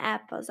be on the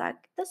app. I was like,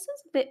 "This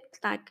is a bit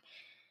like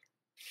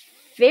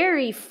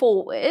very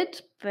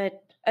forward,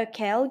 but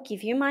okay, I'll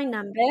give you my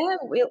number.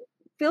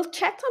 We'll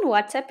chat on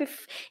WhatsApp.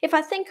 If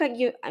I think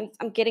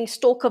I'm getting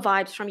stalker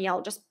vibes from you,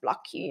 I'll just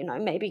block you.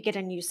 Maybe get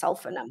a new cell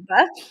phone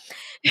number."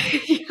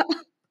 Yeah.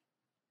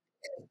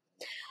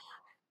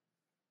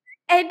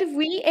 And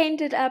we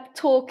ended up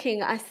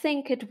talking. I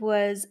think it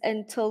was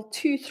until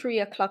 2, 3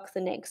 o'clock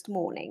the next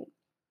morning.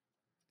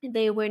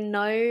 There were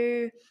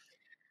no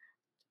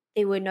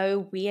there were no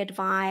weird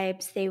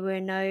vibes. There were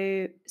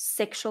no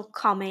sexual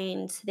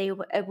comments.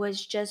 It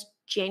was just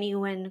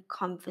genuine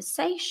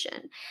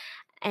conversation.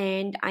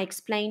 And I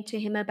explained to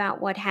him about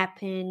what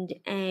happened,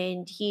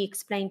 and he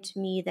explained to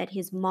me that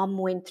his mom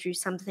went through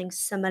something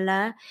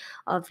similar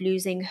of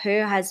losing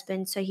her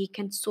husband, so he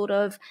can sort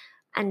of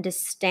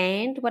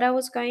understand what I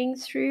was going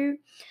through.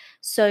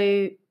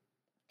 So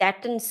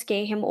that didn't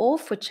scare him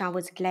off, which I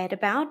was glad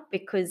about,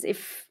 because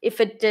if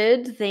it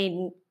did,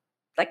 then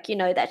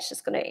that's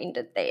just going to end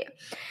it there.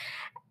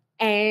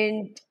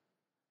 And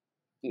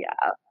yeah,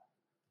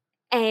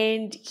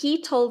 and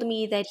he told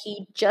me that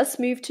he just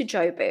moved to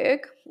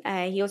Joburg.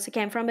 He also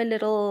came from a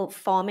little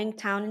farming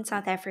town in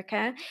South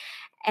Africa,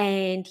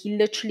 And he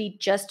literally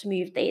just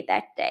moved there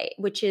that day,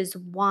 which is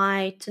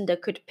why Tinder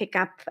could pick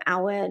up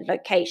our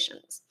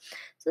locations.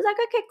 So I was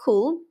like, okay,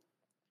 cool.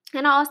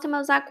 And I asked him, I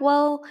was like,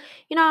 well,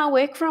 I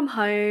work from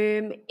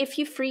home. If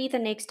you're free the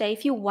next day,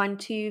 if you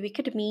want to, we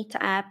could meet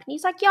up. And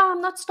he's like, yeah,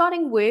 I'm not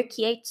starting work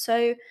yet,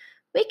 so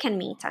we can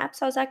meet up.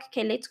 So I was like,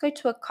 okay, let's go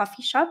to a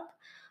coffee shop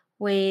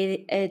where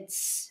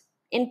it's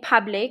in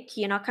public.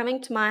 You're not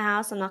coming to my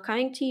house. I'm not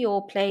coming to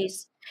your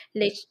place.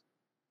 Let's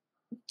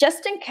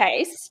just in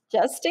case,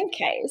 just in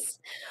case.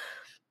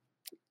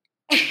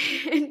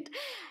 And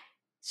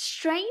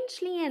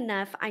strangely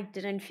enough, I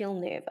didn't feel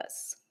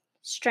nervous.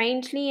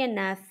 Strangely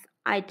enough,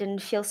 I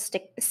didn't feel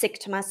sick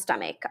to my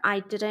stomach.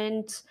 I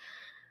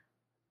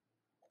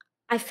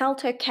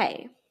felt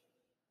okay.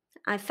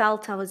 I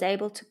felt I was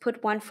able to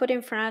put one foot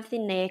in front of the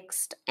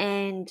next,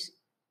 and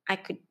I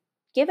could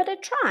give it a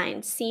try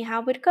and see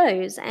how it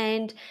goes.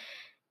 And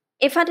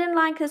if I didn't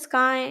like this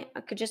guy,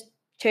 I could just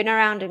turn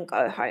around and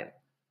go home.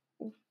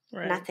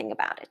 Right. Nothing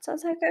about it. So I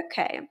was like,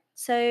 okay.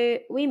 So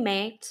we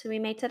met. We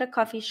met at a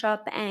coffee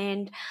shop,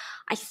 and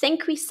I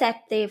think we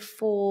sat there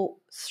for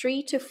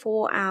 3 to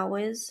 4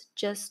 hours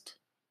just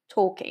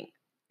talking.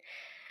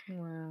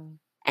 Wow.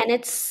 And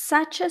it's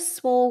such a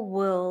small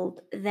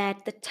world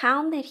that the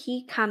town that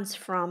he comes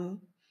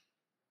from,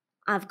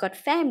 I've got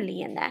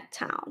family in that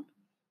town.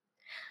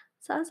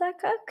 So I was like,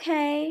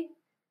 okay.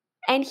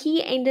 And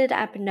he ended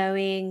up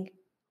knowing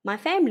my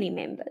family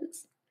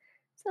members.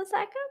 So I was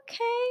like,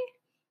 okay.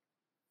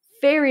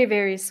 Very,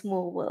 very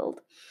small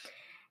world.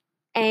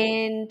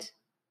 And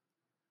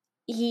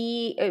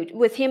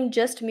with him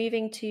just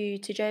moving to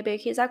Joburg,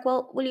 he's like,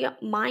 well, will you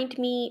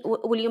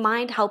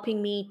mind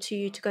helping me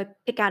to go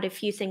pick out a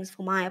few things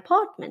for my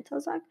apartment? I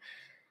was like,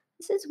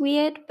 this is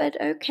weird, but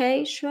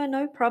okay, sure,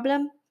 no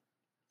problem.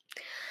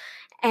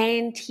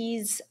 And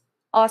he's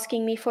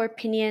asking me for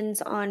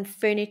opinions on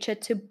furniture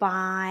to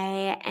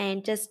buy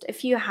and just a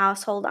few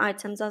household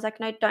items. I was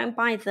like, no, don't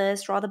buy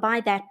this, rather buy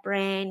that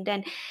brand.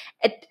 And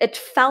it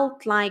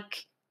felt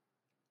like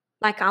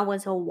I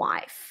was a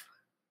wife,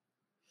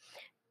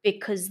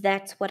 because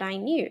that's what I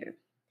knew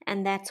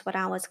and that's what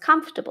I was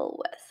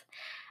comfortable with.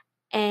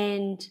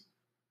 And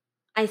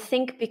I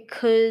think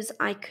because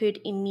I could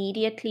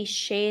immediately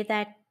share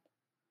that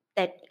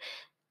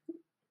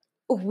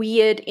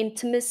weird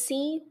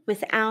intimacy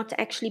without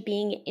actually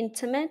being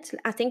intimate,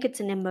 I think it's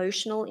an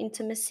emotional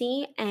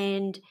intimacy,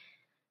 and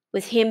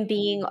with him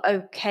being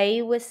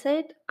okay with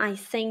it, I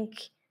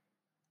think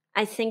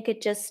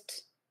it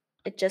just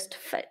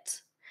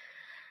fit.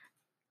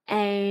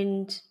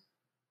 And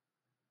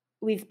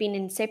we've been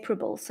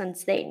inseparable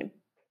since then.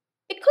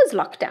 Because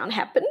lockdown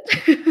happened.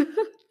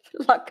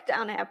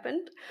 Lockdown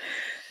happened.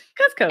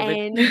 Because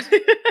COVID. And because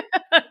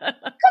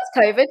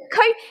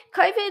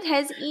COVID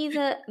has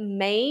either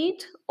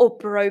made or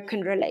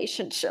broken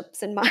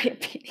relationships, in my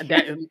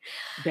that opinion.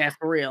 that's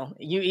for real.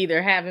 You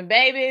either having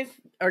babies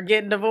or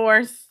getting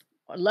divorced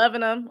or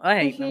loving them or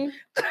hating them.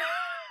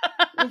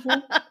 Hmm. Hmm.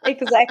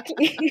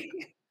 Exactly.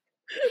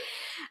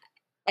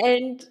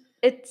 And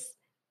it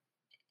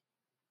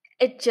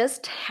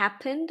just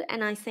happened,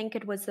 and I think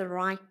it was the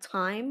right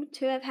time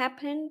to have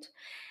happened.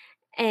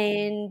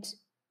 And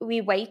we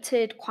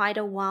waited quite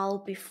a while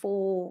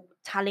before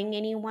telling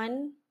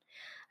anyone,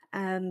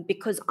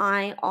 because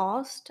I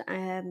asked,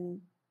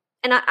 and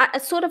I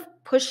sort of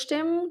pushed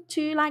him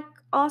to like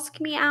ask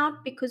me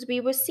out because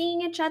we were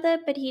seeing each other,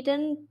 but he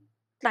didn't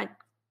like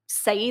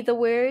say the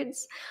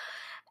words.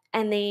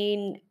 And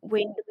then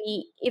when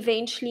we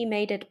eventually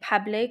made it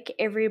public,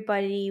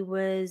 everybody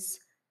was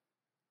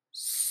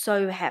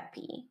so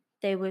happy.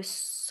 They were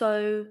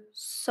so,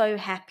 so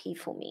happy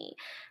for me.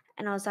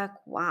 And I was like,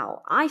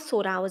 wow, I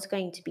thought I was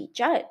going to be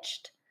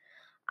judged.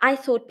 I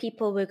thought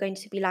people were going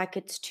to be like,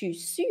 it's too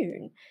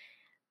soon.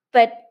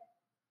 But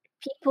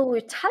people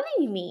were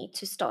telling me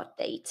to start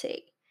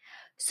dating.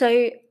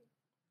 So,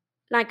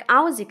 like,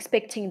 I was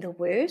expecting the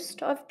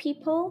worst of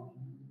people,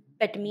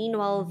 but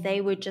meanwhile,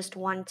 they were just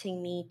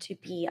wanting me to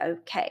be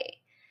okay.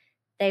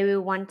 They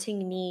were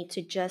wanting me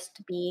to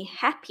just be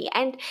happy.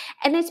 And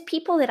it's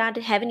people that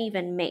haven't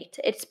even met.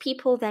 It's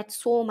people that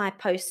saw my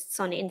posts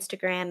on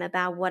Instagram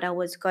about what I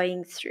was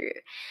going through.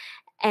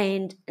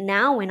 And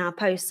now when I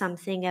post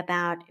something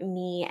about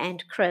me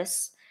and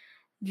Chris,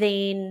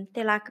 then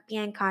they're like,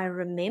 Bianca, I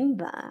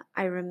remember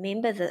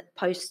the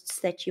posts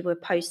that you were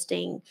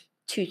posting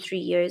 2, 3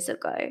 years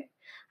ago.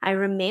 I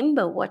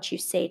remember what you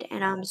said,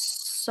 and I'm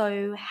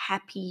so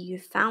happy you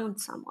found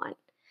someone.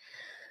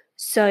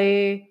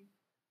 So,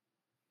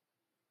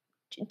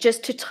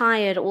 just to tie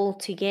it all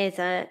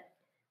together,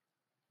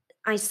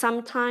 I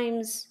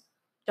sometimes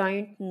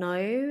don't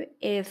know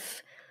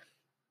if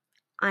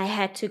I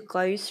had to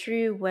go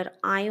through what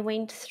I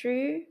went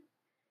through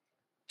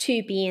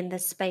to be in the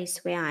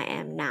space where I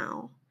am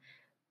now.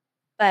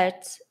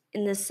 But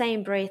in the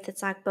same breath,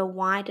 it's like, but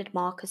why did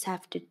Marcus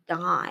have to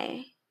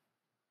die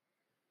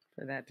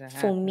For that to for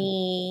happen.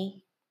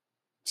 me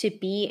to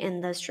be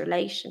in this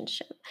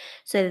relationship?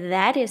 So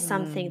that is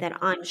something Mm. that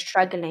I'm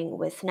struggling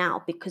with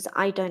now because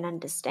I don't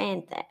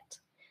understand that.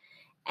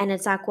 And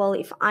it's like, well,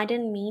 if I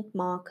didn't meet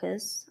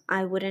Marcus,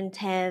 I wouldn't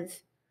have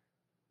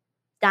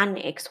done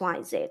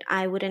XYZ.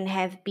 I wouldn't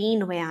have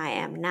been where I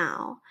am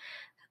now.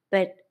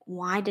 But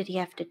why did he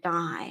have to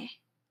die?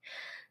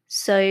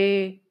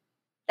 So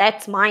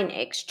that's my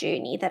next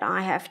journey that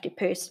I have to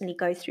personally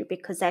go through,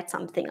 because that's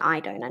something I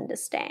don't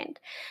understand.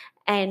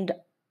 And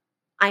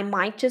I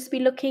might just be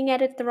looking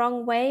at it the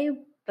wrong way,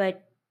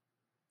 but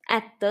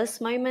at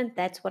this moment,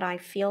 that's what I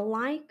feel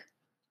like.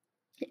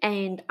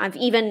 And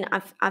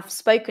I've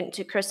spoken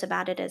to Chris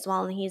about it as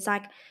well, and he's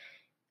like,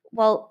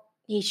 well,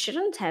 he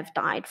shouldn't have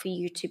died for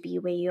you to be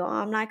where you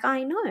are. I'm like,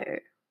 I know.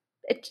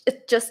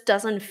 It just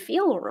doesn't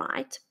feel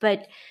right,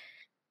 but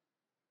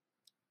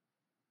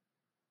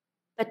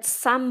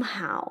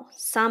somehow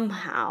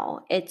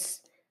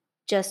it's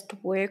just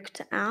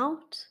worked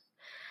out.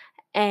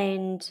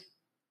 And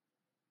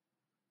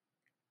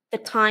the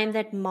time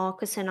that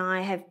Marcus and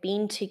I have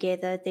been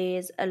together,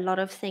 there's a lot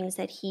of things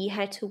that he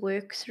had to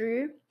work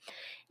through,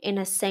 in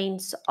a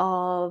sense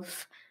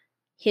of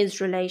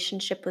his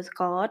relationship with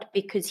God,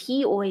 because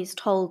he always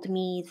told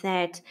me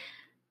that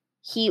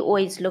he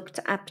always looked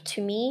up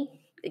to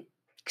me.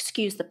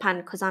 Excuse the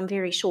pun, because I'm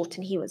very short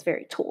and he was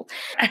very tall.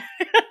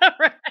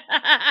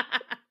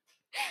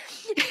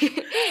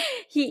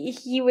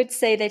 He would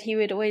say that he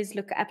would always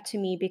look up to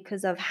me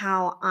because of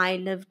how I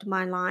lived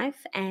my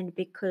life, and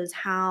because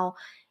how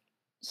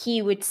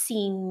he would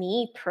see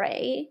me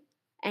pray,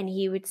 and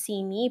he would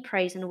see me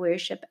praise and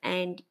worship,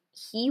 and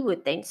he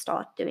would then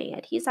start doing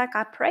it. He's like,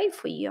 I pray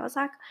for you. I was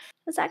like,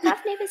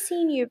 I've never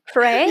seen you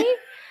pray.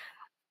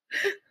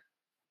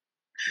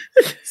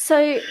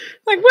 So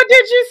Like, what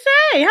did you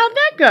say? How'd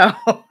that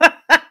go?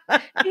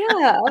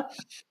 yeah.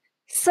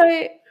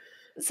 So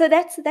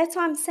that's what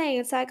I'm saying.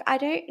 It's like, I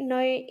don't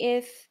know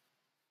if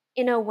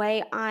in a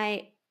way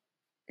I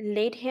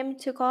led him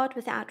to God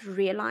without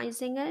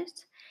realizing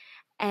it.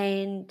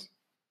 And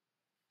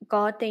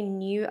God then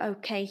knew,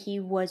 okay, he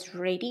was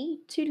ready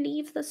to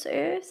leave this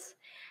earth.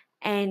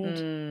 And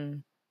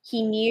Mm,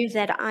 he knew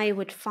that I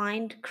would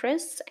find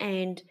Chris,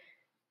 and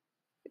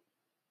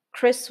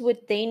Chris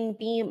would then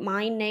be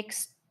my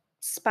next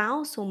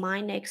spouse or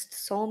my next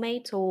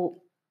soulmate, or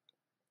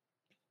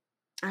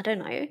I don't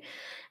know,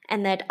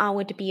 and that I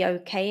would be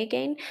okay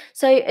again.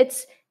 So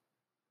it's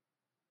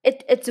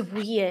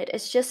weird.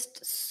 It's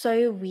just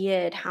so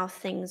weird how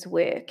things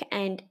work.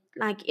 And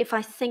like, if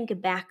I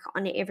think back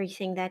on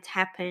everything that's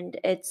happened,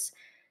 it's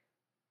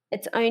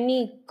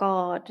only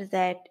God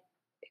that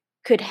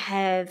could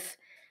have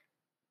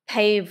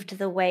paved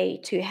the way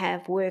to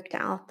have worked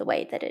out the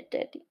way that it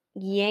did.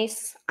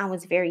 Yes, I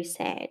was very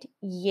sad.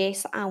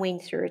 Yes, I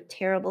went through a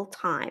terrible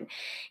time.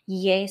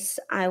 Yes,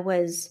 I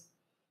was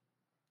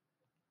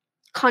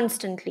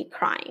constantly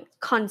crying.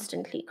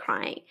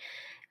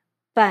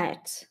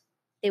 But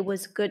there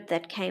was good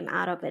that came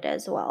out of it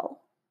as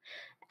well.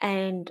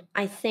 And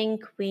I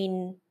think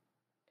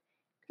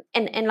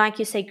and like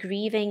you say,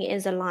 grieving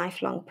is a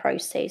lifelong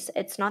process.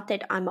 It's not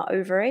that I'm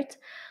over it.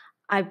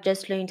 I've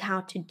just learned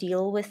how to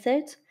deal with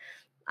it.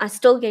 I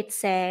still get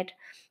sad.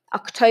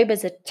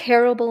 October's a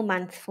terrible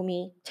month for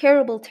me.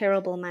 Terrible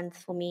month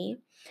for me.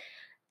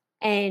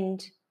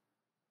 And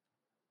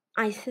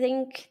I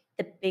think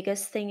the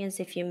biggest thing is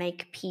if you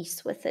make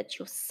peace with it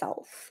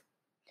yourself,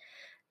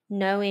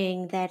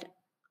 knowing that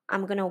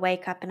I'm going to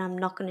wake up and I'm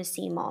not going to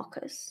see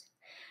Marcus,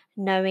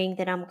 knowing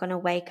that I'm going to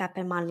wake up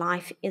and my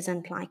life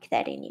isn't like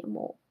that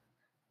anymore.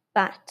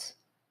 But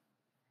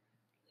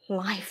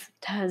life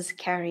does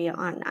carry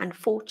on,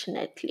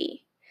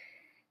 unfortunately.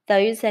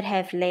 Those that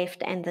have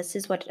left, and this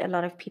is what a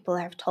lot of people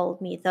have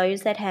told me,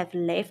 those that have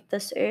left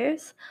this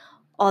earth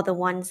are the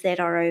ones that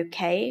are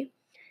okay.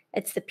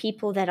 It's the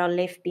people that are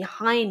left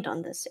behind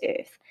on this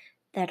earth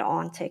that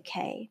aren't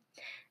okay.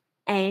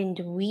 And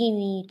we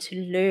need to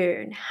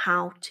learn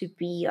how to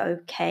be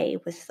okay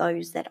with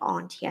those that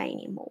aren't here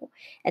anymore.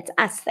 It's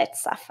us that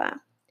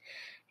suffer.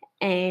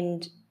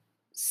 And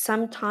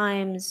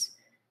sometimes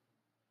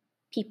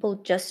people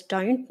just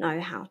don't know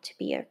how to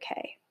be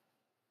okay.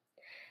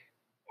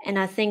 And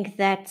I think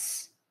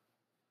that's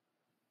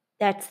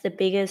the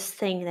biggest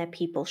thing that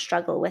people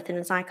struggle with. And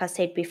it's like I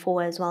said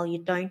before as well, you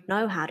don't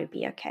know how to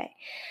be okay.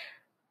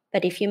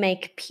 But if you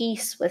make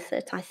peace with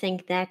it, I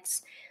think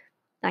that's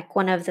like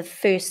one of the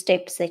first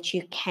steps that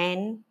you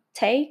can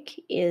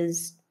take,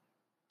 is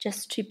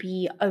just to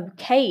be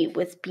okay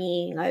with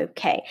being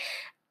okay.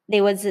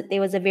 There was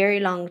a very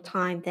long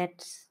time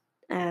that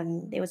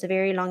there was a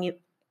very long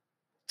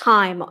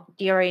time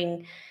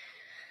during,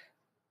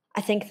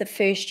 I think, the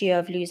first year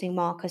of losing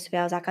Marcus,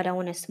 where I was like, I don't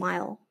want to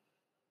smile.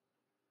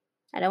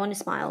 I don't want to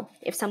smile.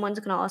 If someone's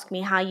going to ask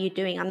me how you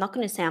doing, I'm not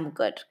going to say I'm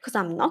good, because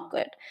I'm not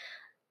good.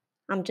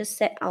 I'll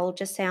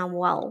just say I'm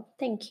well.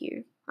 Thank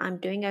you. I'm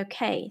doing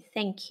okay.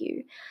 Thank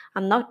you.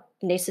 I'm not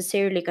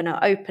necessarily going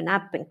to open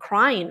up and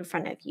cry in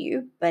front of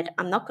you, but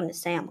I'm not going to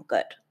say I'm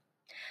good.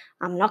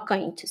 I'm not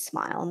going to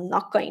smile. I'm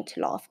not going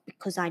to laugh,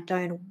 because I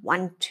don't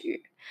want to,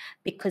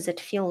 because it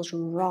feels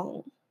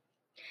wrong.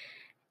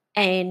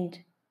 And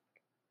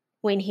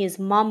when his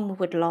mom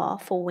would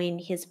laugh, or when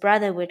his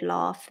brother would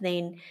laugh,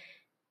 then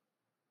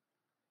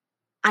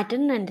I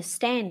didn't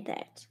understand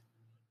that.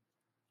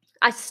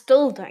 I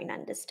still don't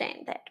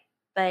understand that.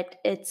 But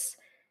it's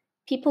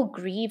people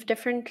grieve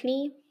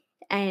differently.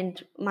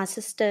 And my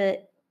sister,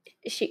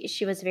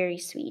 she was very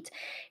sweet.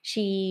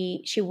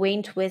 She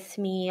went with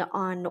me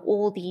on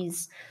all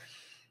these,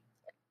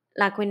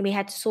 like when we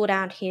had to sort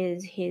out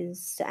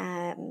his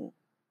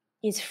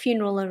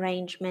funeral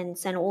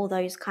arrangements and all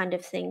those kind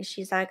of things.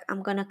 She's like,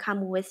 I'm going to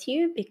come with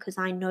you because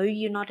I know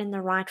you're not in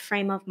the right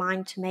frame of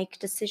mind to make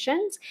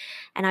decisions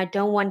and I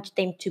don't want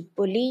them to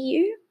bully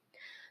you.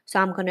 So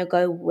I'm going to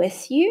go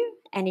with you.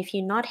 And if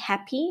you're not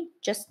happy,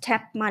 just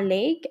tap my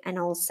leg and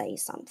I'll say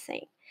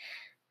something.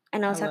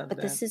 And I I was like, love but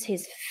that. this is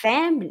his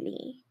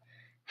family.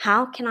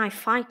 How can I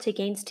fight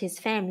against his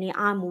family?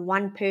 I'm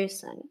one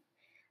person.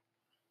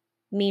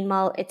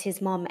 Meanwhile, it's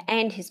his mom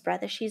and his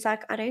brother. She's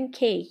like, I don't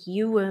care.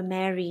 You were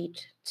married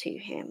to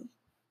him.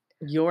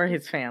 You're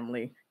his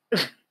family.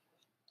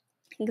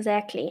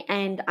 Exactly.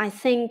 And I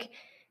think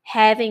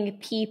having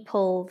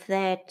people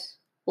that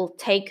will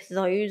take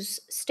those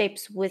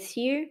steps with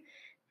you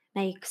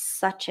makes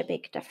such a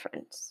big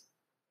difference.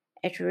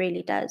 It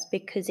really does.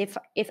 Because if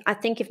I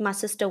think if my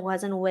sister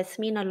wasn't with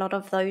me in a lot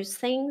of those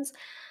things,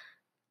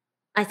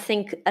 I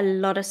think a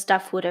lot of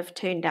stuff would have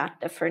turned out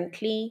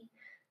differently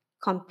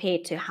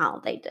compared to how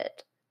they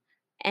did.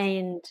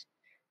 And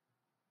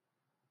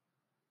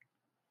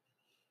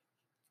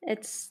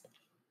it's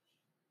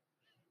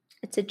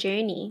it's a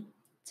journey.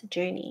 It's a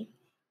journey.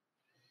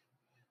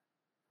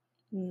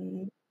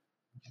 Mm.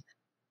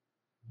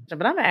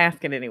 But I'm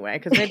asking anyway,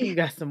 because maybe you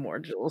got some more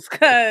jewels.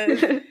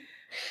 Because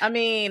I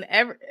mean,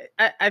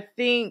 I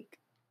think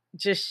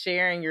just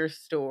sharing your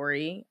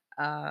story,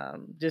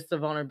 just the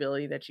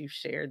vulnerability that you've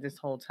shared this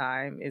whole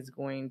time is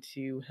going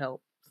to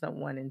help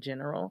someone in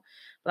general.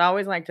 But I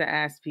always like to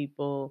ask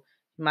people,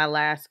 my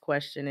last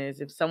question is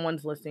if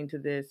someone's listening to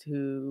this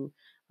who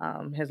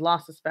has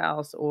lost a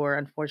spouse or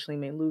unfortunately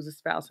may lose a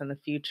spouse in the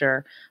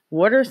future,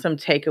 what are some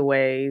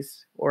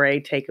takeaways or a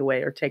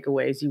takeaway or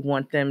takeaways you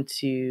want them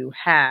to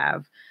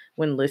have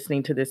when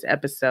listening to this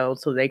episode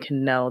so they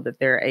can know that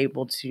they're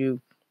able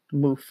to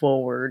move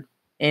forward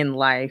in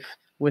life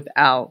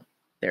without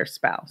their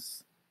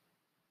spouse?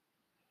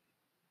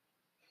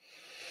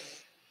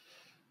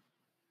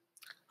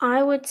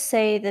 I would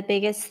say the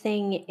biggest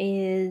thing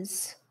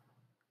is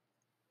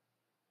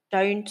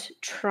don't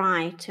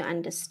try to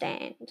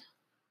understand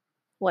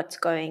what's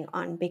going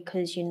on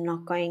because you're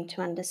not going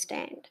to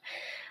understand.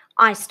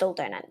 I still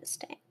don't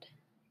understand.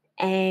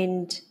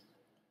 And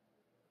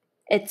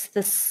it's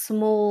the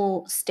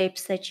small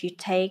steps that you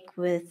take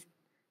with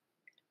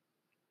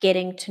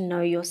getting to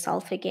know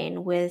yourself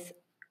again, with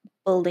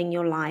building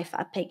your life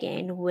up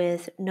again,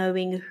 with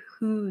knowing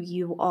who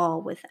you are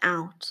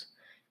without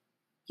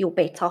your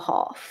better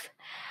half.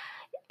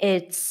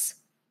 It's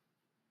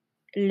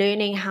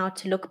learning how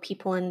to look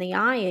people in the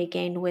eye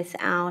again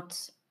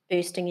without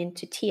bursting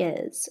into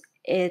tears.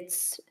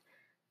 It's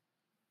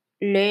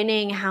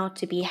learning how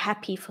to be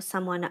happy for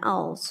someone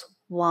else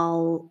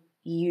while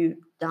you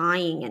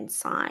dying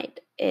inside.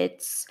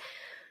 It's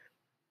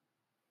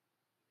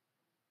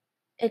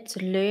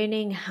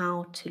learning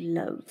how to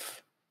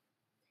live.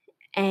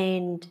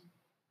 And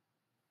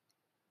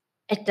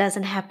it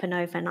doesn't happen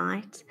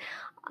overnight.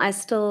 I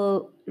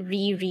still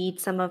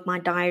reread some of my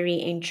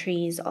diary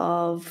entries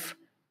of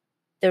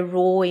the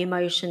raw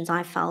emotions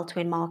I felt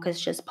when Marcus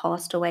just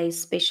passed away,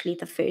 especially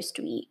the first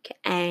week.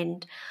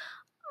 And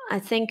I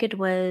think it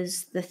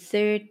was the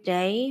third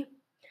day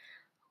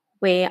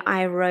where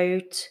I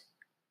wrote,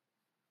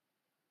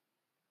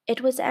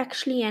 it was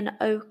actually an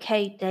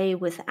okay day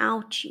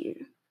without you.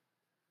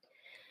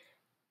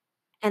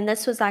 And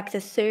this was like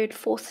the third,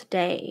 fourth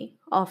day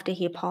after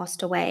he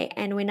passed away.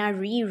 And when I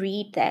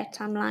reread that,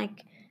 I'm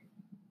like,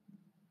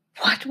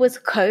 what was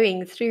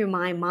going through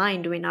my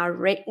mind when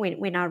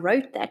when I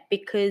wrote that?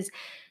 Because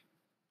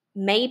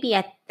maybe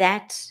at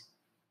that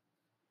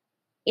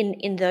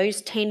in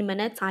those 10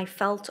 minutes I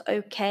felt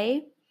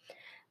okay.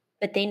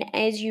 But then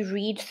as you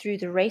read through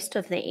the rest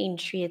of the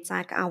entry, it's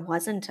like I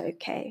wasn't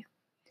okay.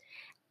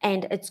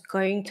 And it's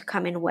going to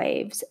come in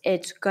waves.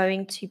 It's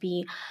going to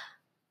be,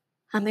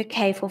 I'm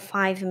okay for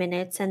 5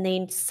 minutes, and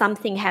then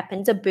something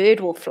happens. A bird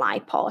will fly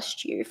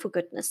past you, for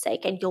goodness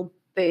sake, and you'll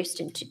burst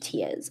into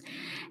tears.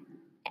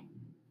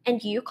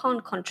 And you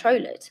can't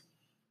control it.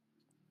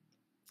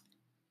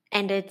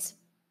 And it's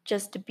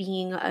just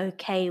being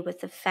okay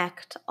with the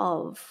fact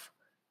of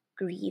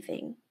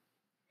grieving.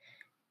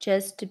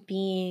 Just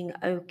being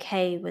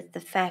okay with the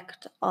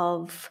fact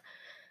of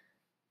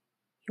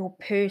your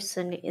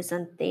person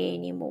isn't there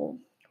anymore.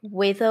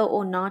 Whether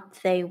or not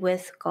they're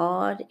with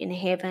God in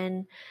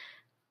heaven,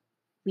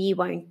 we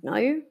won't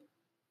know.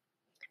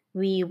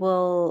 We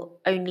will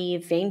only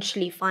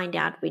eventually find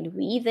out when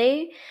we're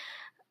there,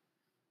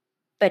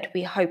 but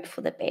we hope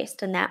for the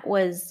best. And that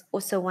was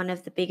also one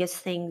of the biggest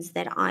things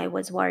that I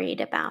was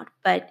worried about.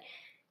 But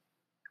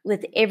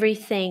with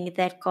everything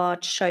that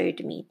God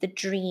showed me, the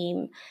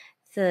dream,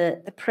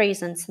 the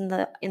presence in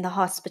the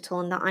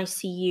hospital, in the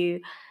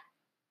ICU,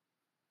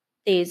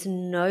 there's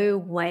no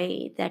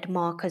way that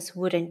Marcus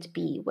wouldn't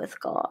be with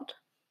God.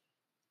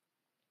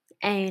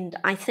 And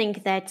I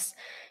think that's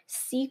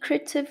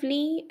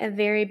secretively a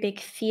very big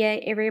fear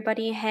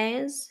everybody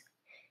has,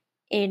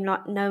 in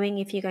not knowing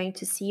if you're going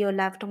to see your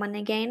loved one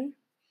again.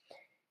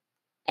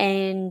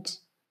 And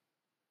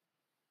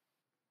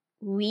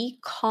we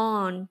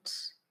can't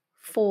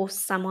force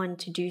someone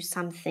to do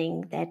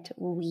something that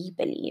we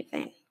believe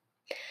in.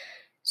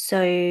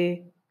 So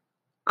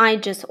I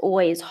just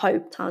always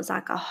hoped, I was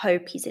like, I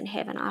hope he's in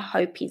heaven. I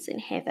hope he's in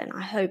heaven.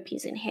 I hope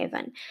he's in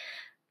heaven.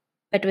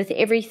 But with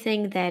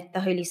everything that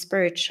the Holy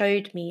Spirit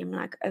showed me, I'm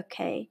like,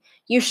 okay,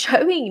 you're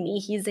showing me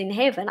he's in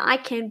heaven. I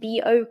can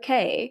be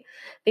okay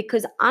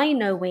because I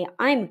know where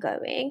I'm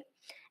going.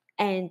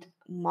 And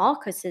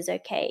Marcus is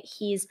okay.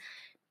 He's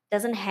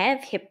doesn't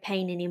have hip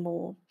pain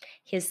anymore.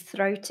 His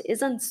throat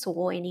isn't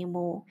sore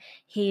anymore.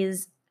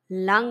 His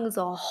lungs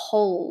are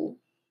whole.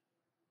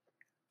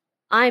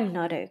 I'm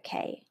not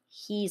okay.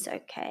 He's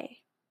okay.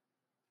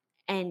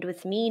 And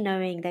with me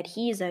knowing that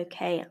he's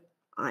okay,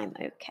 I'm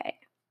okay.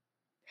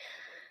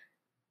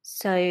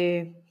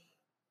 So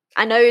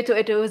I know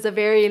it was a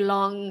very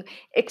long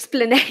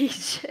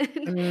explanation,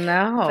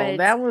 No, but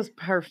that was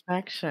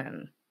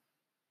perfection.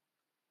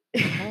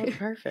 That was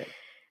perfect.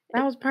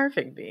 That was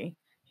perfect, B.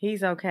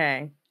 He's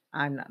okay.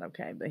 I'm not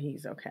okay, but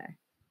he's okay.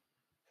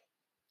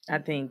 I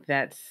think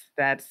that's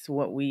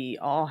what we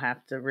all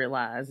have to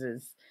realize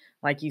is,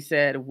 like you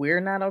said, we're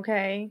not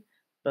okay,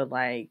 but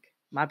like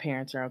my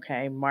parents are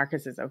okay,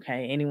 Marcus is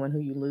okay, anyone who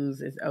you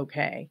lose is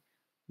okay.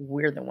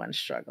 We're the ones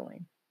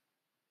struggling.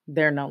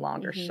 They're no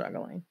longer Mhm,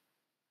 struggling. mhm.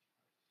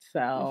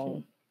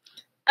 So,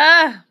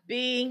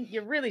 B,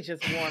 you really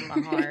just warmed my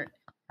heart.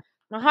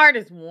 My heart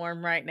is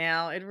warm right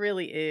now. It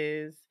really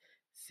is.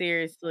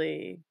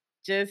 Seriously.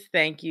 Just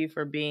thank you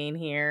for being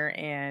here.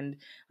 And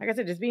like I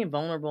said, just being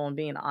vulnerable and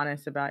being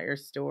honest about your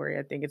story.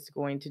 I think it's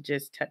going to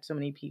just touch so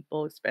many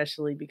people,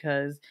 especially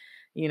because,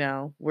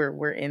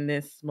 we're in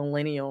this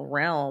millennial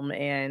realm.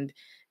 And,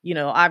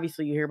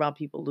 obviously you hear about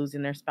people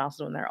losing their spouse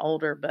when they're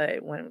older,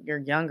 but when you're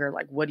younger,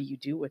 like what do you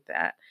do with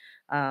that?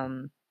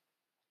 Um,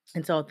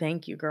 and so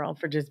thank you, girl,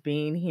 for just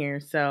being here.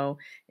 So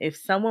if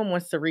someone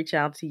wants to reach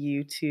out to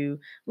you to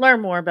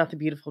learn more about the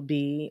beautiful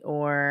bee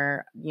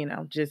or,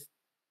 just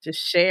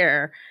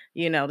share,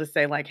 to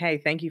say like, hey,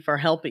 thank you for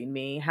helping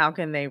me. How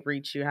can they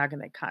reach you? How can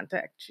they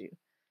contact you?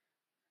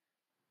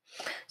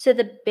 So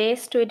the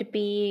best would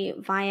be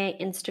via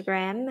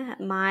Instagram.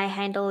 My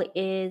handle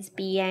is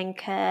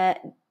Bianca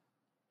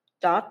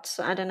dot,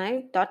 I don't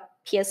know, dot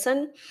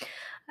Pearson,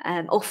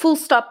 or full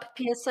stop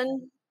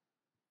Pearson.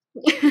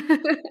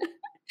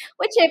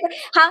 Whichever,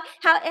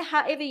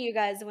 however you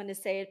guys want to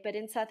say it, but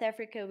in South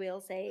Africa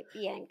we'll say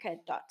Bianca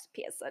dot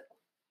Pearson.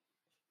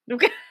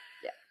 Okay.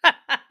 Yeah.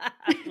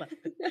 I love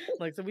it.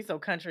 Look, so we so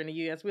country in the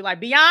US. We like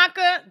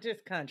Bianca,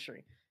 just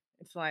country.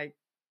 It's like,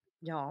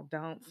 y'all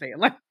don't say it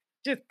like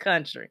just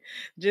country.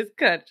 Just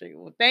country.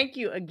 Well, thank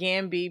you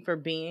again, B, for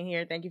being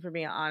here. Thank you for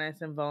being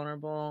honest and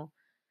vulnerable.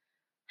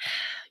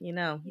 You're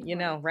Right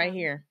welcome.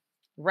 here.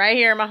 Right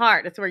here in my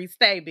heart. That's where you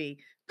stay, B.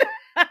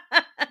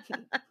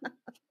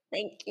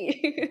 Thank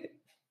you.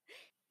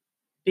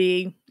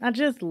 B, I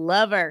just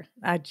love her.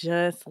 I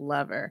just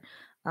love her.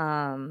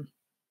 Um,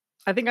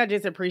 I think I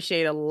just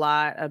appreciate a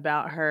lot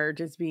about her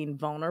just being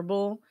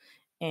vulnerable.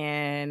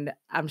 And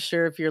I'm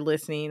sure if you're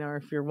listening or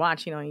if you're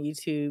watching on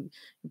YouTube,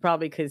 you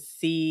probably could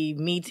see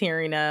me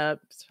tearing up.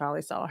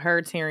 Probably saw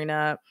her tearing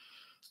up,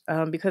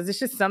 because it's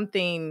just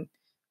something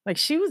like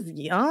she was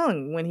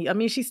young I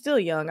mean, she's still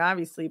young,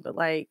 obviously, but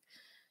like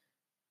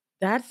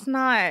that's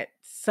not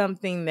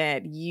something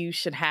that you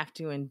should have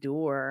to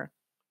endure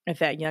at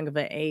that young of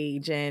an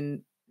age.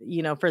 And,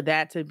 for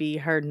that to be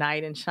her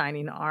knight in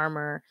shining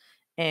armor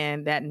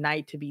and that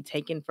knight to be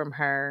taken from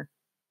her,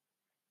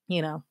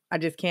 I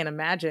just can't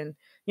imagine.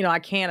 I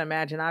can't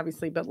imagine,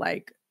 obviously, but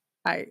like,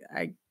 I,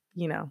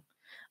 you know,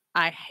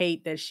 I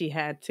hate that she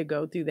had to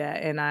go through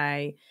that. And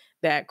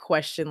that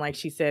question, like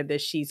she said,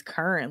 that she's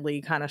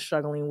currently kind of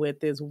struggling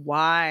with is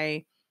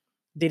why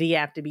did he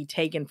have to be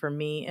taken from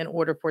me in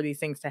order for these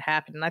things to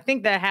happen? And I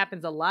think that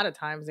happens a lot of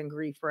times in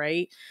grief,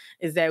 right?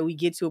 Is that we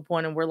get to a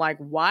point and we're like,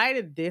 why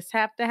did this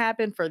have to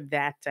happen for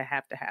that to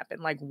have to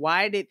happen? Like,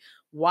 why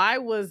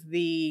was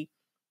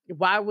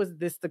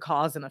this the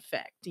cause and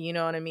effect? You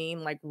know what I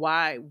mean? Like,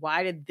 why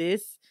did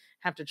this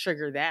have to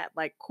trigger that?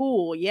 Like,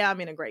 cool, yeah,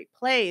 I'm in a great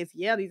place.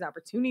 Yeah, these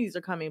opportunities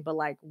are coming, but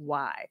like,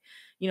 why?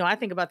 I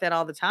think about that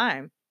all the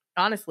time.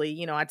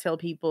 Honestly, I tell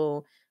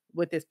people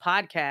with this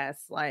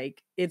podcast,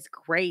 like it's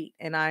great.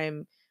 And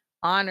I'm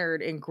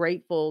honored and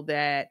grateful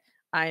that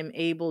I'm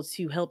able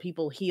to help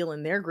people heal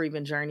in their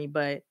grieving journey.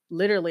 But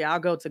literally, I'll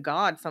go to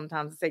God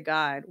sometimes and say,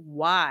 God,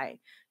 why?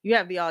 You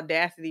have the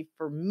audacity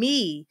for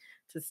me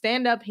to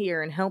stand up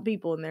here and help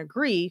people in their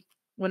grief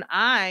when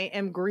I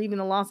am grieving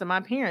the loss of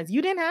my parents.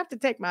 You didn't have to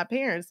take my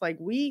parents. Like,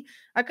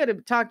 I could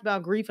have talked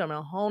about grief from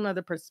a whole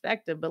nother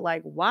perspective, but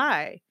like,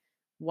 why?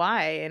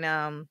 Why?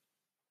 And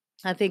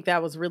I think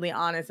that was really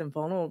honest and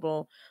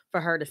vulnerable for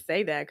her to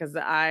say that because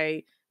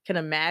I can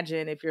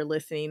imagine if you're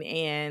listening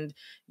and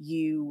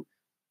you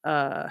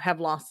have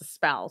lost a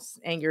spouse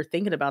and you're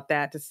thinking about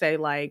that, to say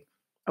like,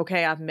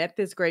 okay, I've met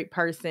this great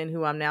person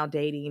who I'm now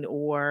dating,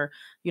 or,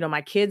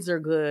 my kids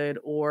are good,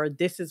 or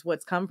this is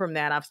what's come from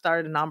that. I've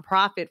started a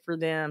nonprofit for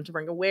them to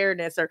bring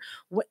awareness, or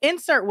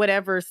insert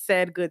whatever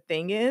said good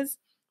thing is.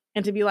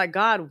 And to be like,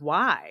 God,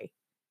 why?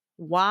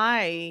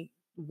 Why?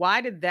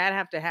 Why did that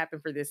have to happen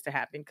for this to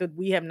happen? Could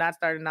we have not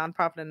started a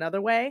nonprofit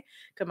another way?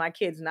 Could my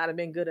kids not have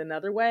been good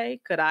another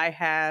way? Could I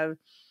have,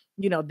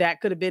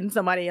 that could have been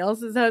somebody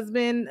else's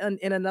husband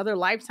in another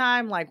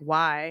lifetime? Like,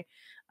 why?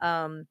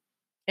 Um,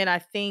 and I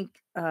think,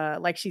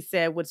 like she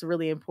said, what's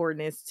really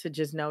important is to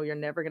just know you're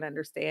never going to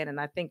understand.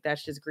 And I think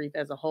that's just grief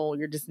as a whole.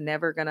 You're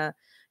never going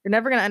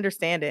to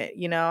understand it,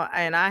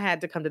 and I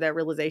had to come to that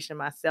realization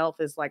myself,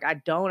 is like, I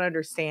don't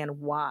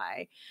understand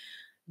why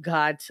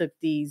God took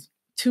these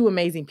two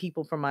amazing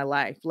people from my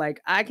life.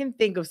 Like, I can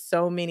think of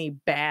so many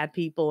bad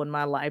people in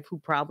my life who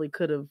probably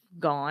could have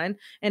gone,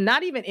 and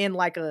not even in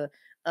like a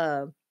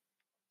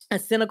a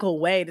cynical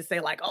way to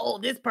say like, oh,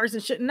 this person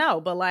shouldn't know,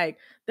 but like,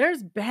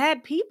 there's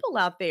bad people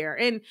out there.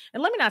 And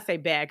let me not say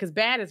bad, because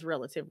bad is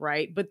relative,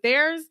 right? But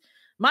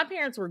my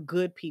parents were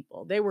good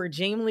people. They were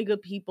genuinely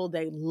good people.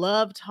 They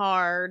loved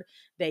hard.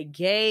 They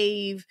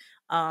gave.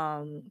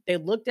 They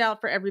looked out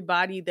for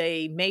everybody.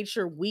 They made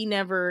sure we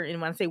never, and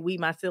when I say we,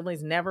 my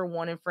siblings never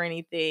wanted for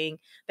anything.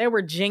 They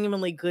were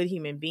genuinely good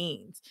human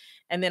beings.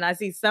 And then I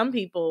see some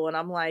people and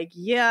I'm like,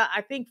 yeah,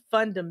 I think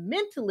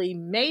fundamentally,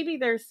 maybe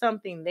there's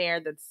something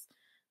there that's,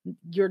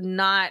 you're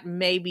not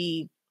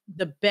maybe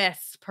the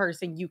best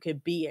person you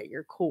could be at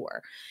your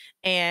core.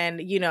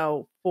 And,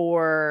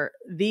 for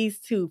these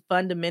two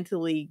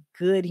fundamentally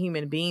good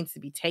human beings to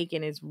be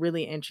taken is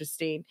really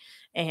interesting.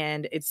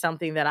 And it's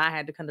something that I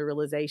had to come to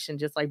realization,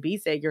 just like B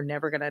said, you're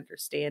never going to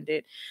understand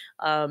it.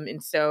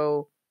 And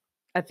so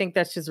I think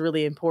that's just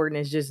really important,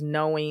 is just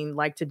knowing,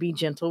 like, to be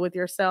gentle with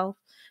yourself,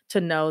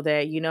 to know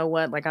that, you know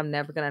what, like, I'm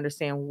never going to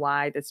understand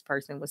why this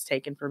person was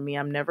taken from me.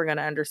 I'm never going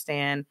to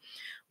understand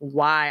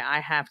why I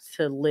have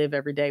to live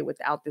every day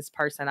without this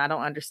person. I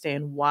don't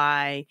understand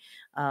why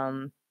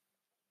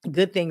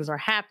good things are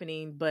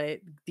happening, but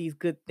these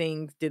good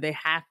things, did this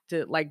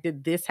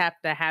have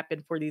to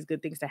happen for these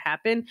good things to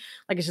happen?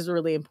 Like, it's just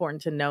really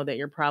important to know that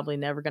you're probably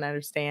never going to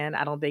understand.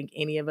 I don't think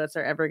any of us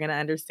are ever going to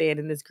understand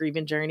in this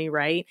grieving journey,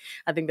 right?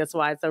 I think that's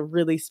why it's a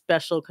really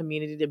special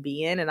community to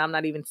be in. And I'm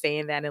not even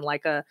saying that in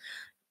like a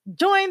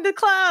join the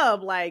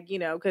club, like,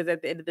 because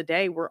at the end of the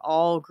day, we're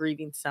all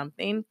grieving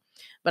something.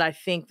 But I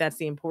think that's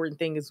the important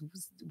thing, is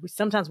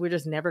sometimes we're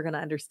just never going to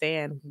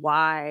understand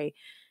why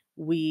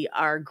we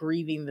are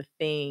grieving the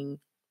thing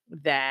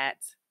that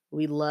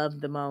we loved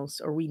the most,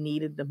 or we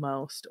needed the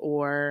most,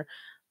 or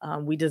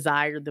we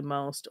desired the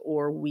most,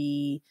 or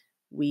we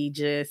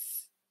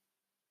just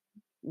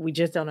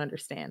don't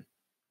understand.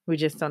 We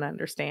just don't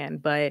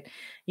understand. But,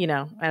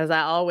 as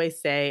I always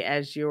say,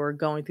 as you're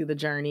going through the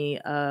journey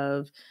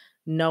of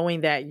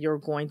knowing that you're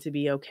going to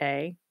be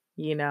okay,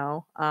 you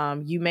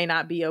may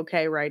not be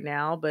okay right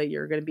now, but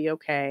you're going to be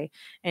okay.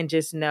 And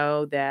just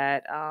know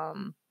that,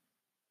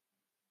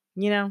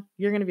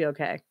 you're going to be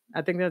okay.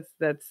 I think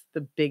that's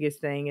the biggest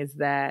thing, is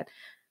that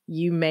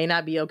you may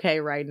not be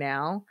okay right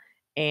now,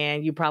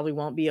 and you probably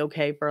won't be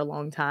okay for a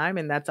long time.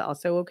 And that's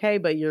also okay,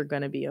 but you're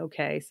going to be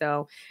okay.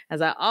 So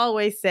as I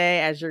always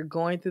say, as you're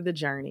going through the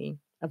journey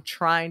of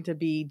trying to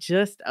be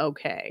just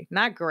okay,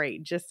 not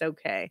great, just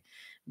okay,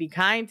 be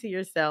kind to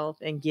yourself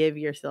and give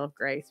yourself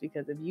grace,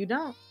 because if you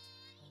don't,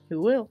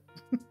 who will?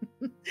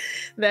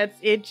 That's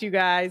it, you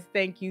guys.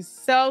 Thank you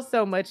so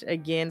much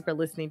again for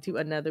listening to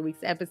another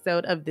week's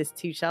episode of This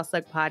Too Shall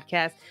Suck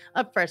podcast,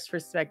 a fresh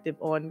perspective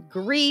on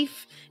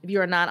grief. If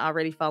you are not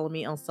already, follow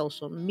me on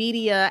social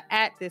media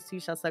at This Too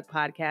Shall Suck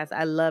podcast.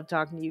 I love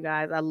talking to you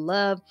guys. I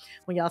love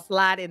when y'all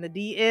slide in the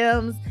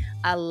DMs.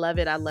 I love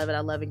it. I love it.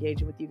 I love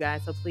engaging with you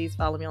guys. So please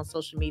follow me on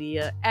social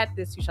media at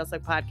This Too Shall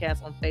Suck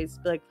podcast on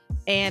Facebook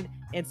and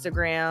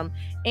Instagram.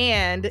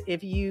 And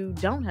if you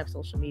don't have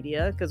social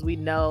media, because we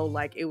know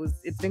like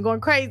it's been going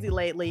crazy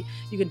lately,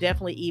 you can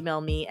definitely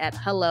email me at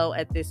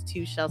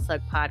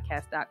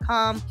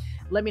hello@this2shallsuckpodcast.com.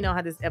 Let me know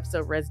how this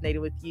episode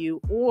resonated with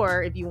you,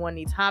 or if you want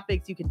any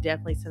topics, you can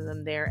definitely send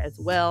them there as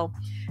well.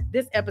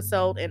 This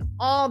episode and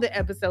all the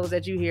episodes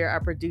that you hear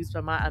are produced by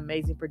my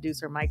amazing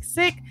producer, Mike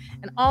Sick,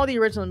 and all the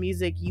original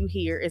music you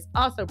hear is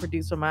also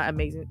produced by my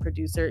amazing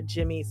producer,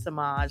 Jimmy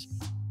Samaj.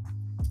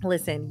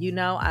 Listen,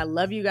 I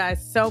love you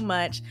guys so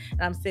much,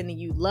 and I'm sending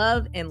you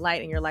love and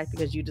light in your life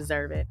because you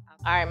deserve it.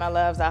 All right, my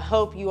loves, I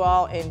hope you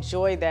all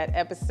enjoyed that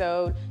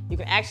episode. You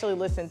can actually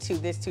listen to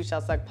This Too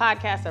Shall Suck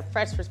podcast, a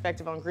fresh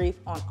perspective on grief,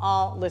 on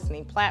all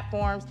listening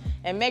platforms.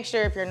 And make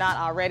sure, if you're not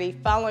already,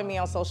 following me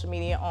on social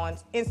media on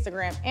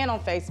Instagram and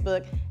on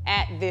Facebook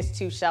at This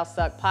Too Shall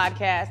Suck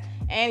podcast.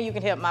 And you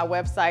can hit my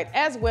website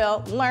as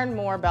well, learn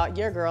more about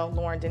your girl,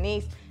 Loryn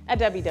Denise, at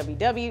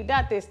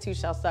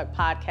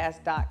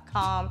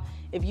www.this2shallsuckpodcast.com.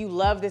 If you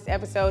love this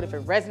episode, if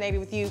it resonated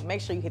with you,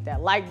 make sure you hit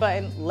that like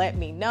button. Let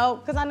me know,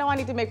 because I know I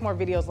need to make more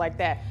videos like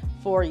that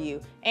for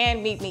you.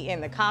 And meet me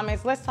in the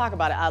comments. Let's talk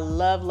about it. I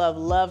love, love,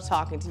 love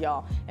talking to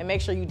y'all. And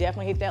make sure you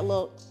definitely hit that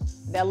little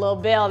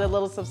bell, that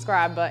little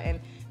subscribe button.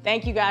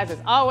 Thank you guys as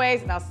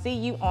always, and I'll see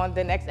you on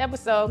the next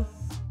episode.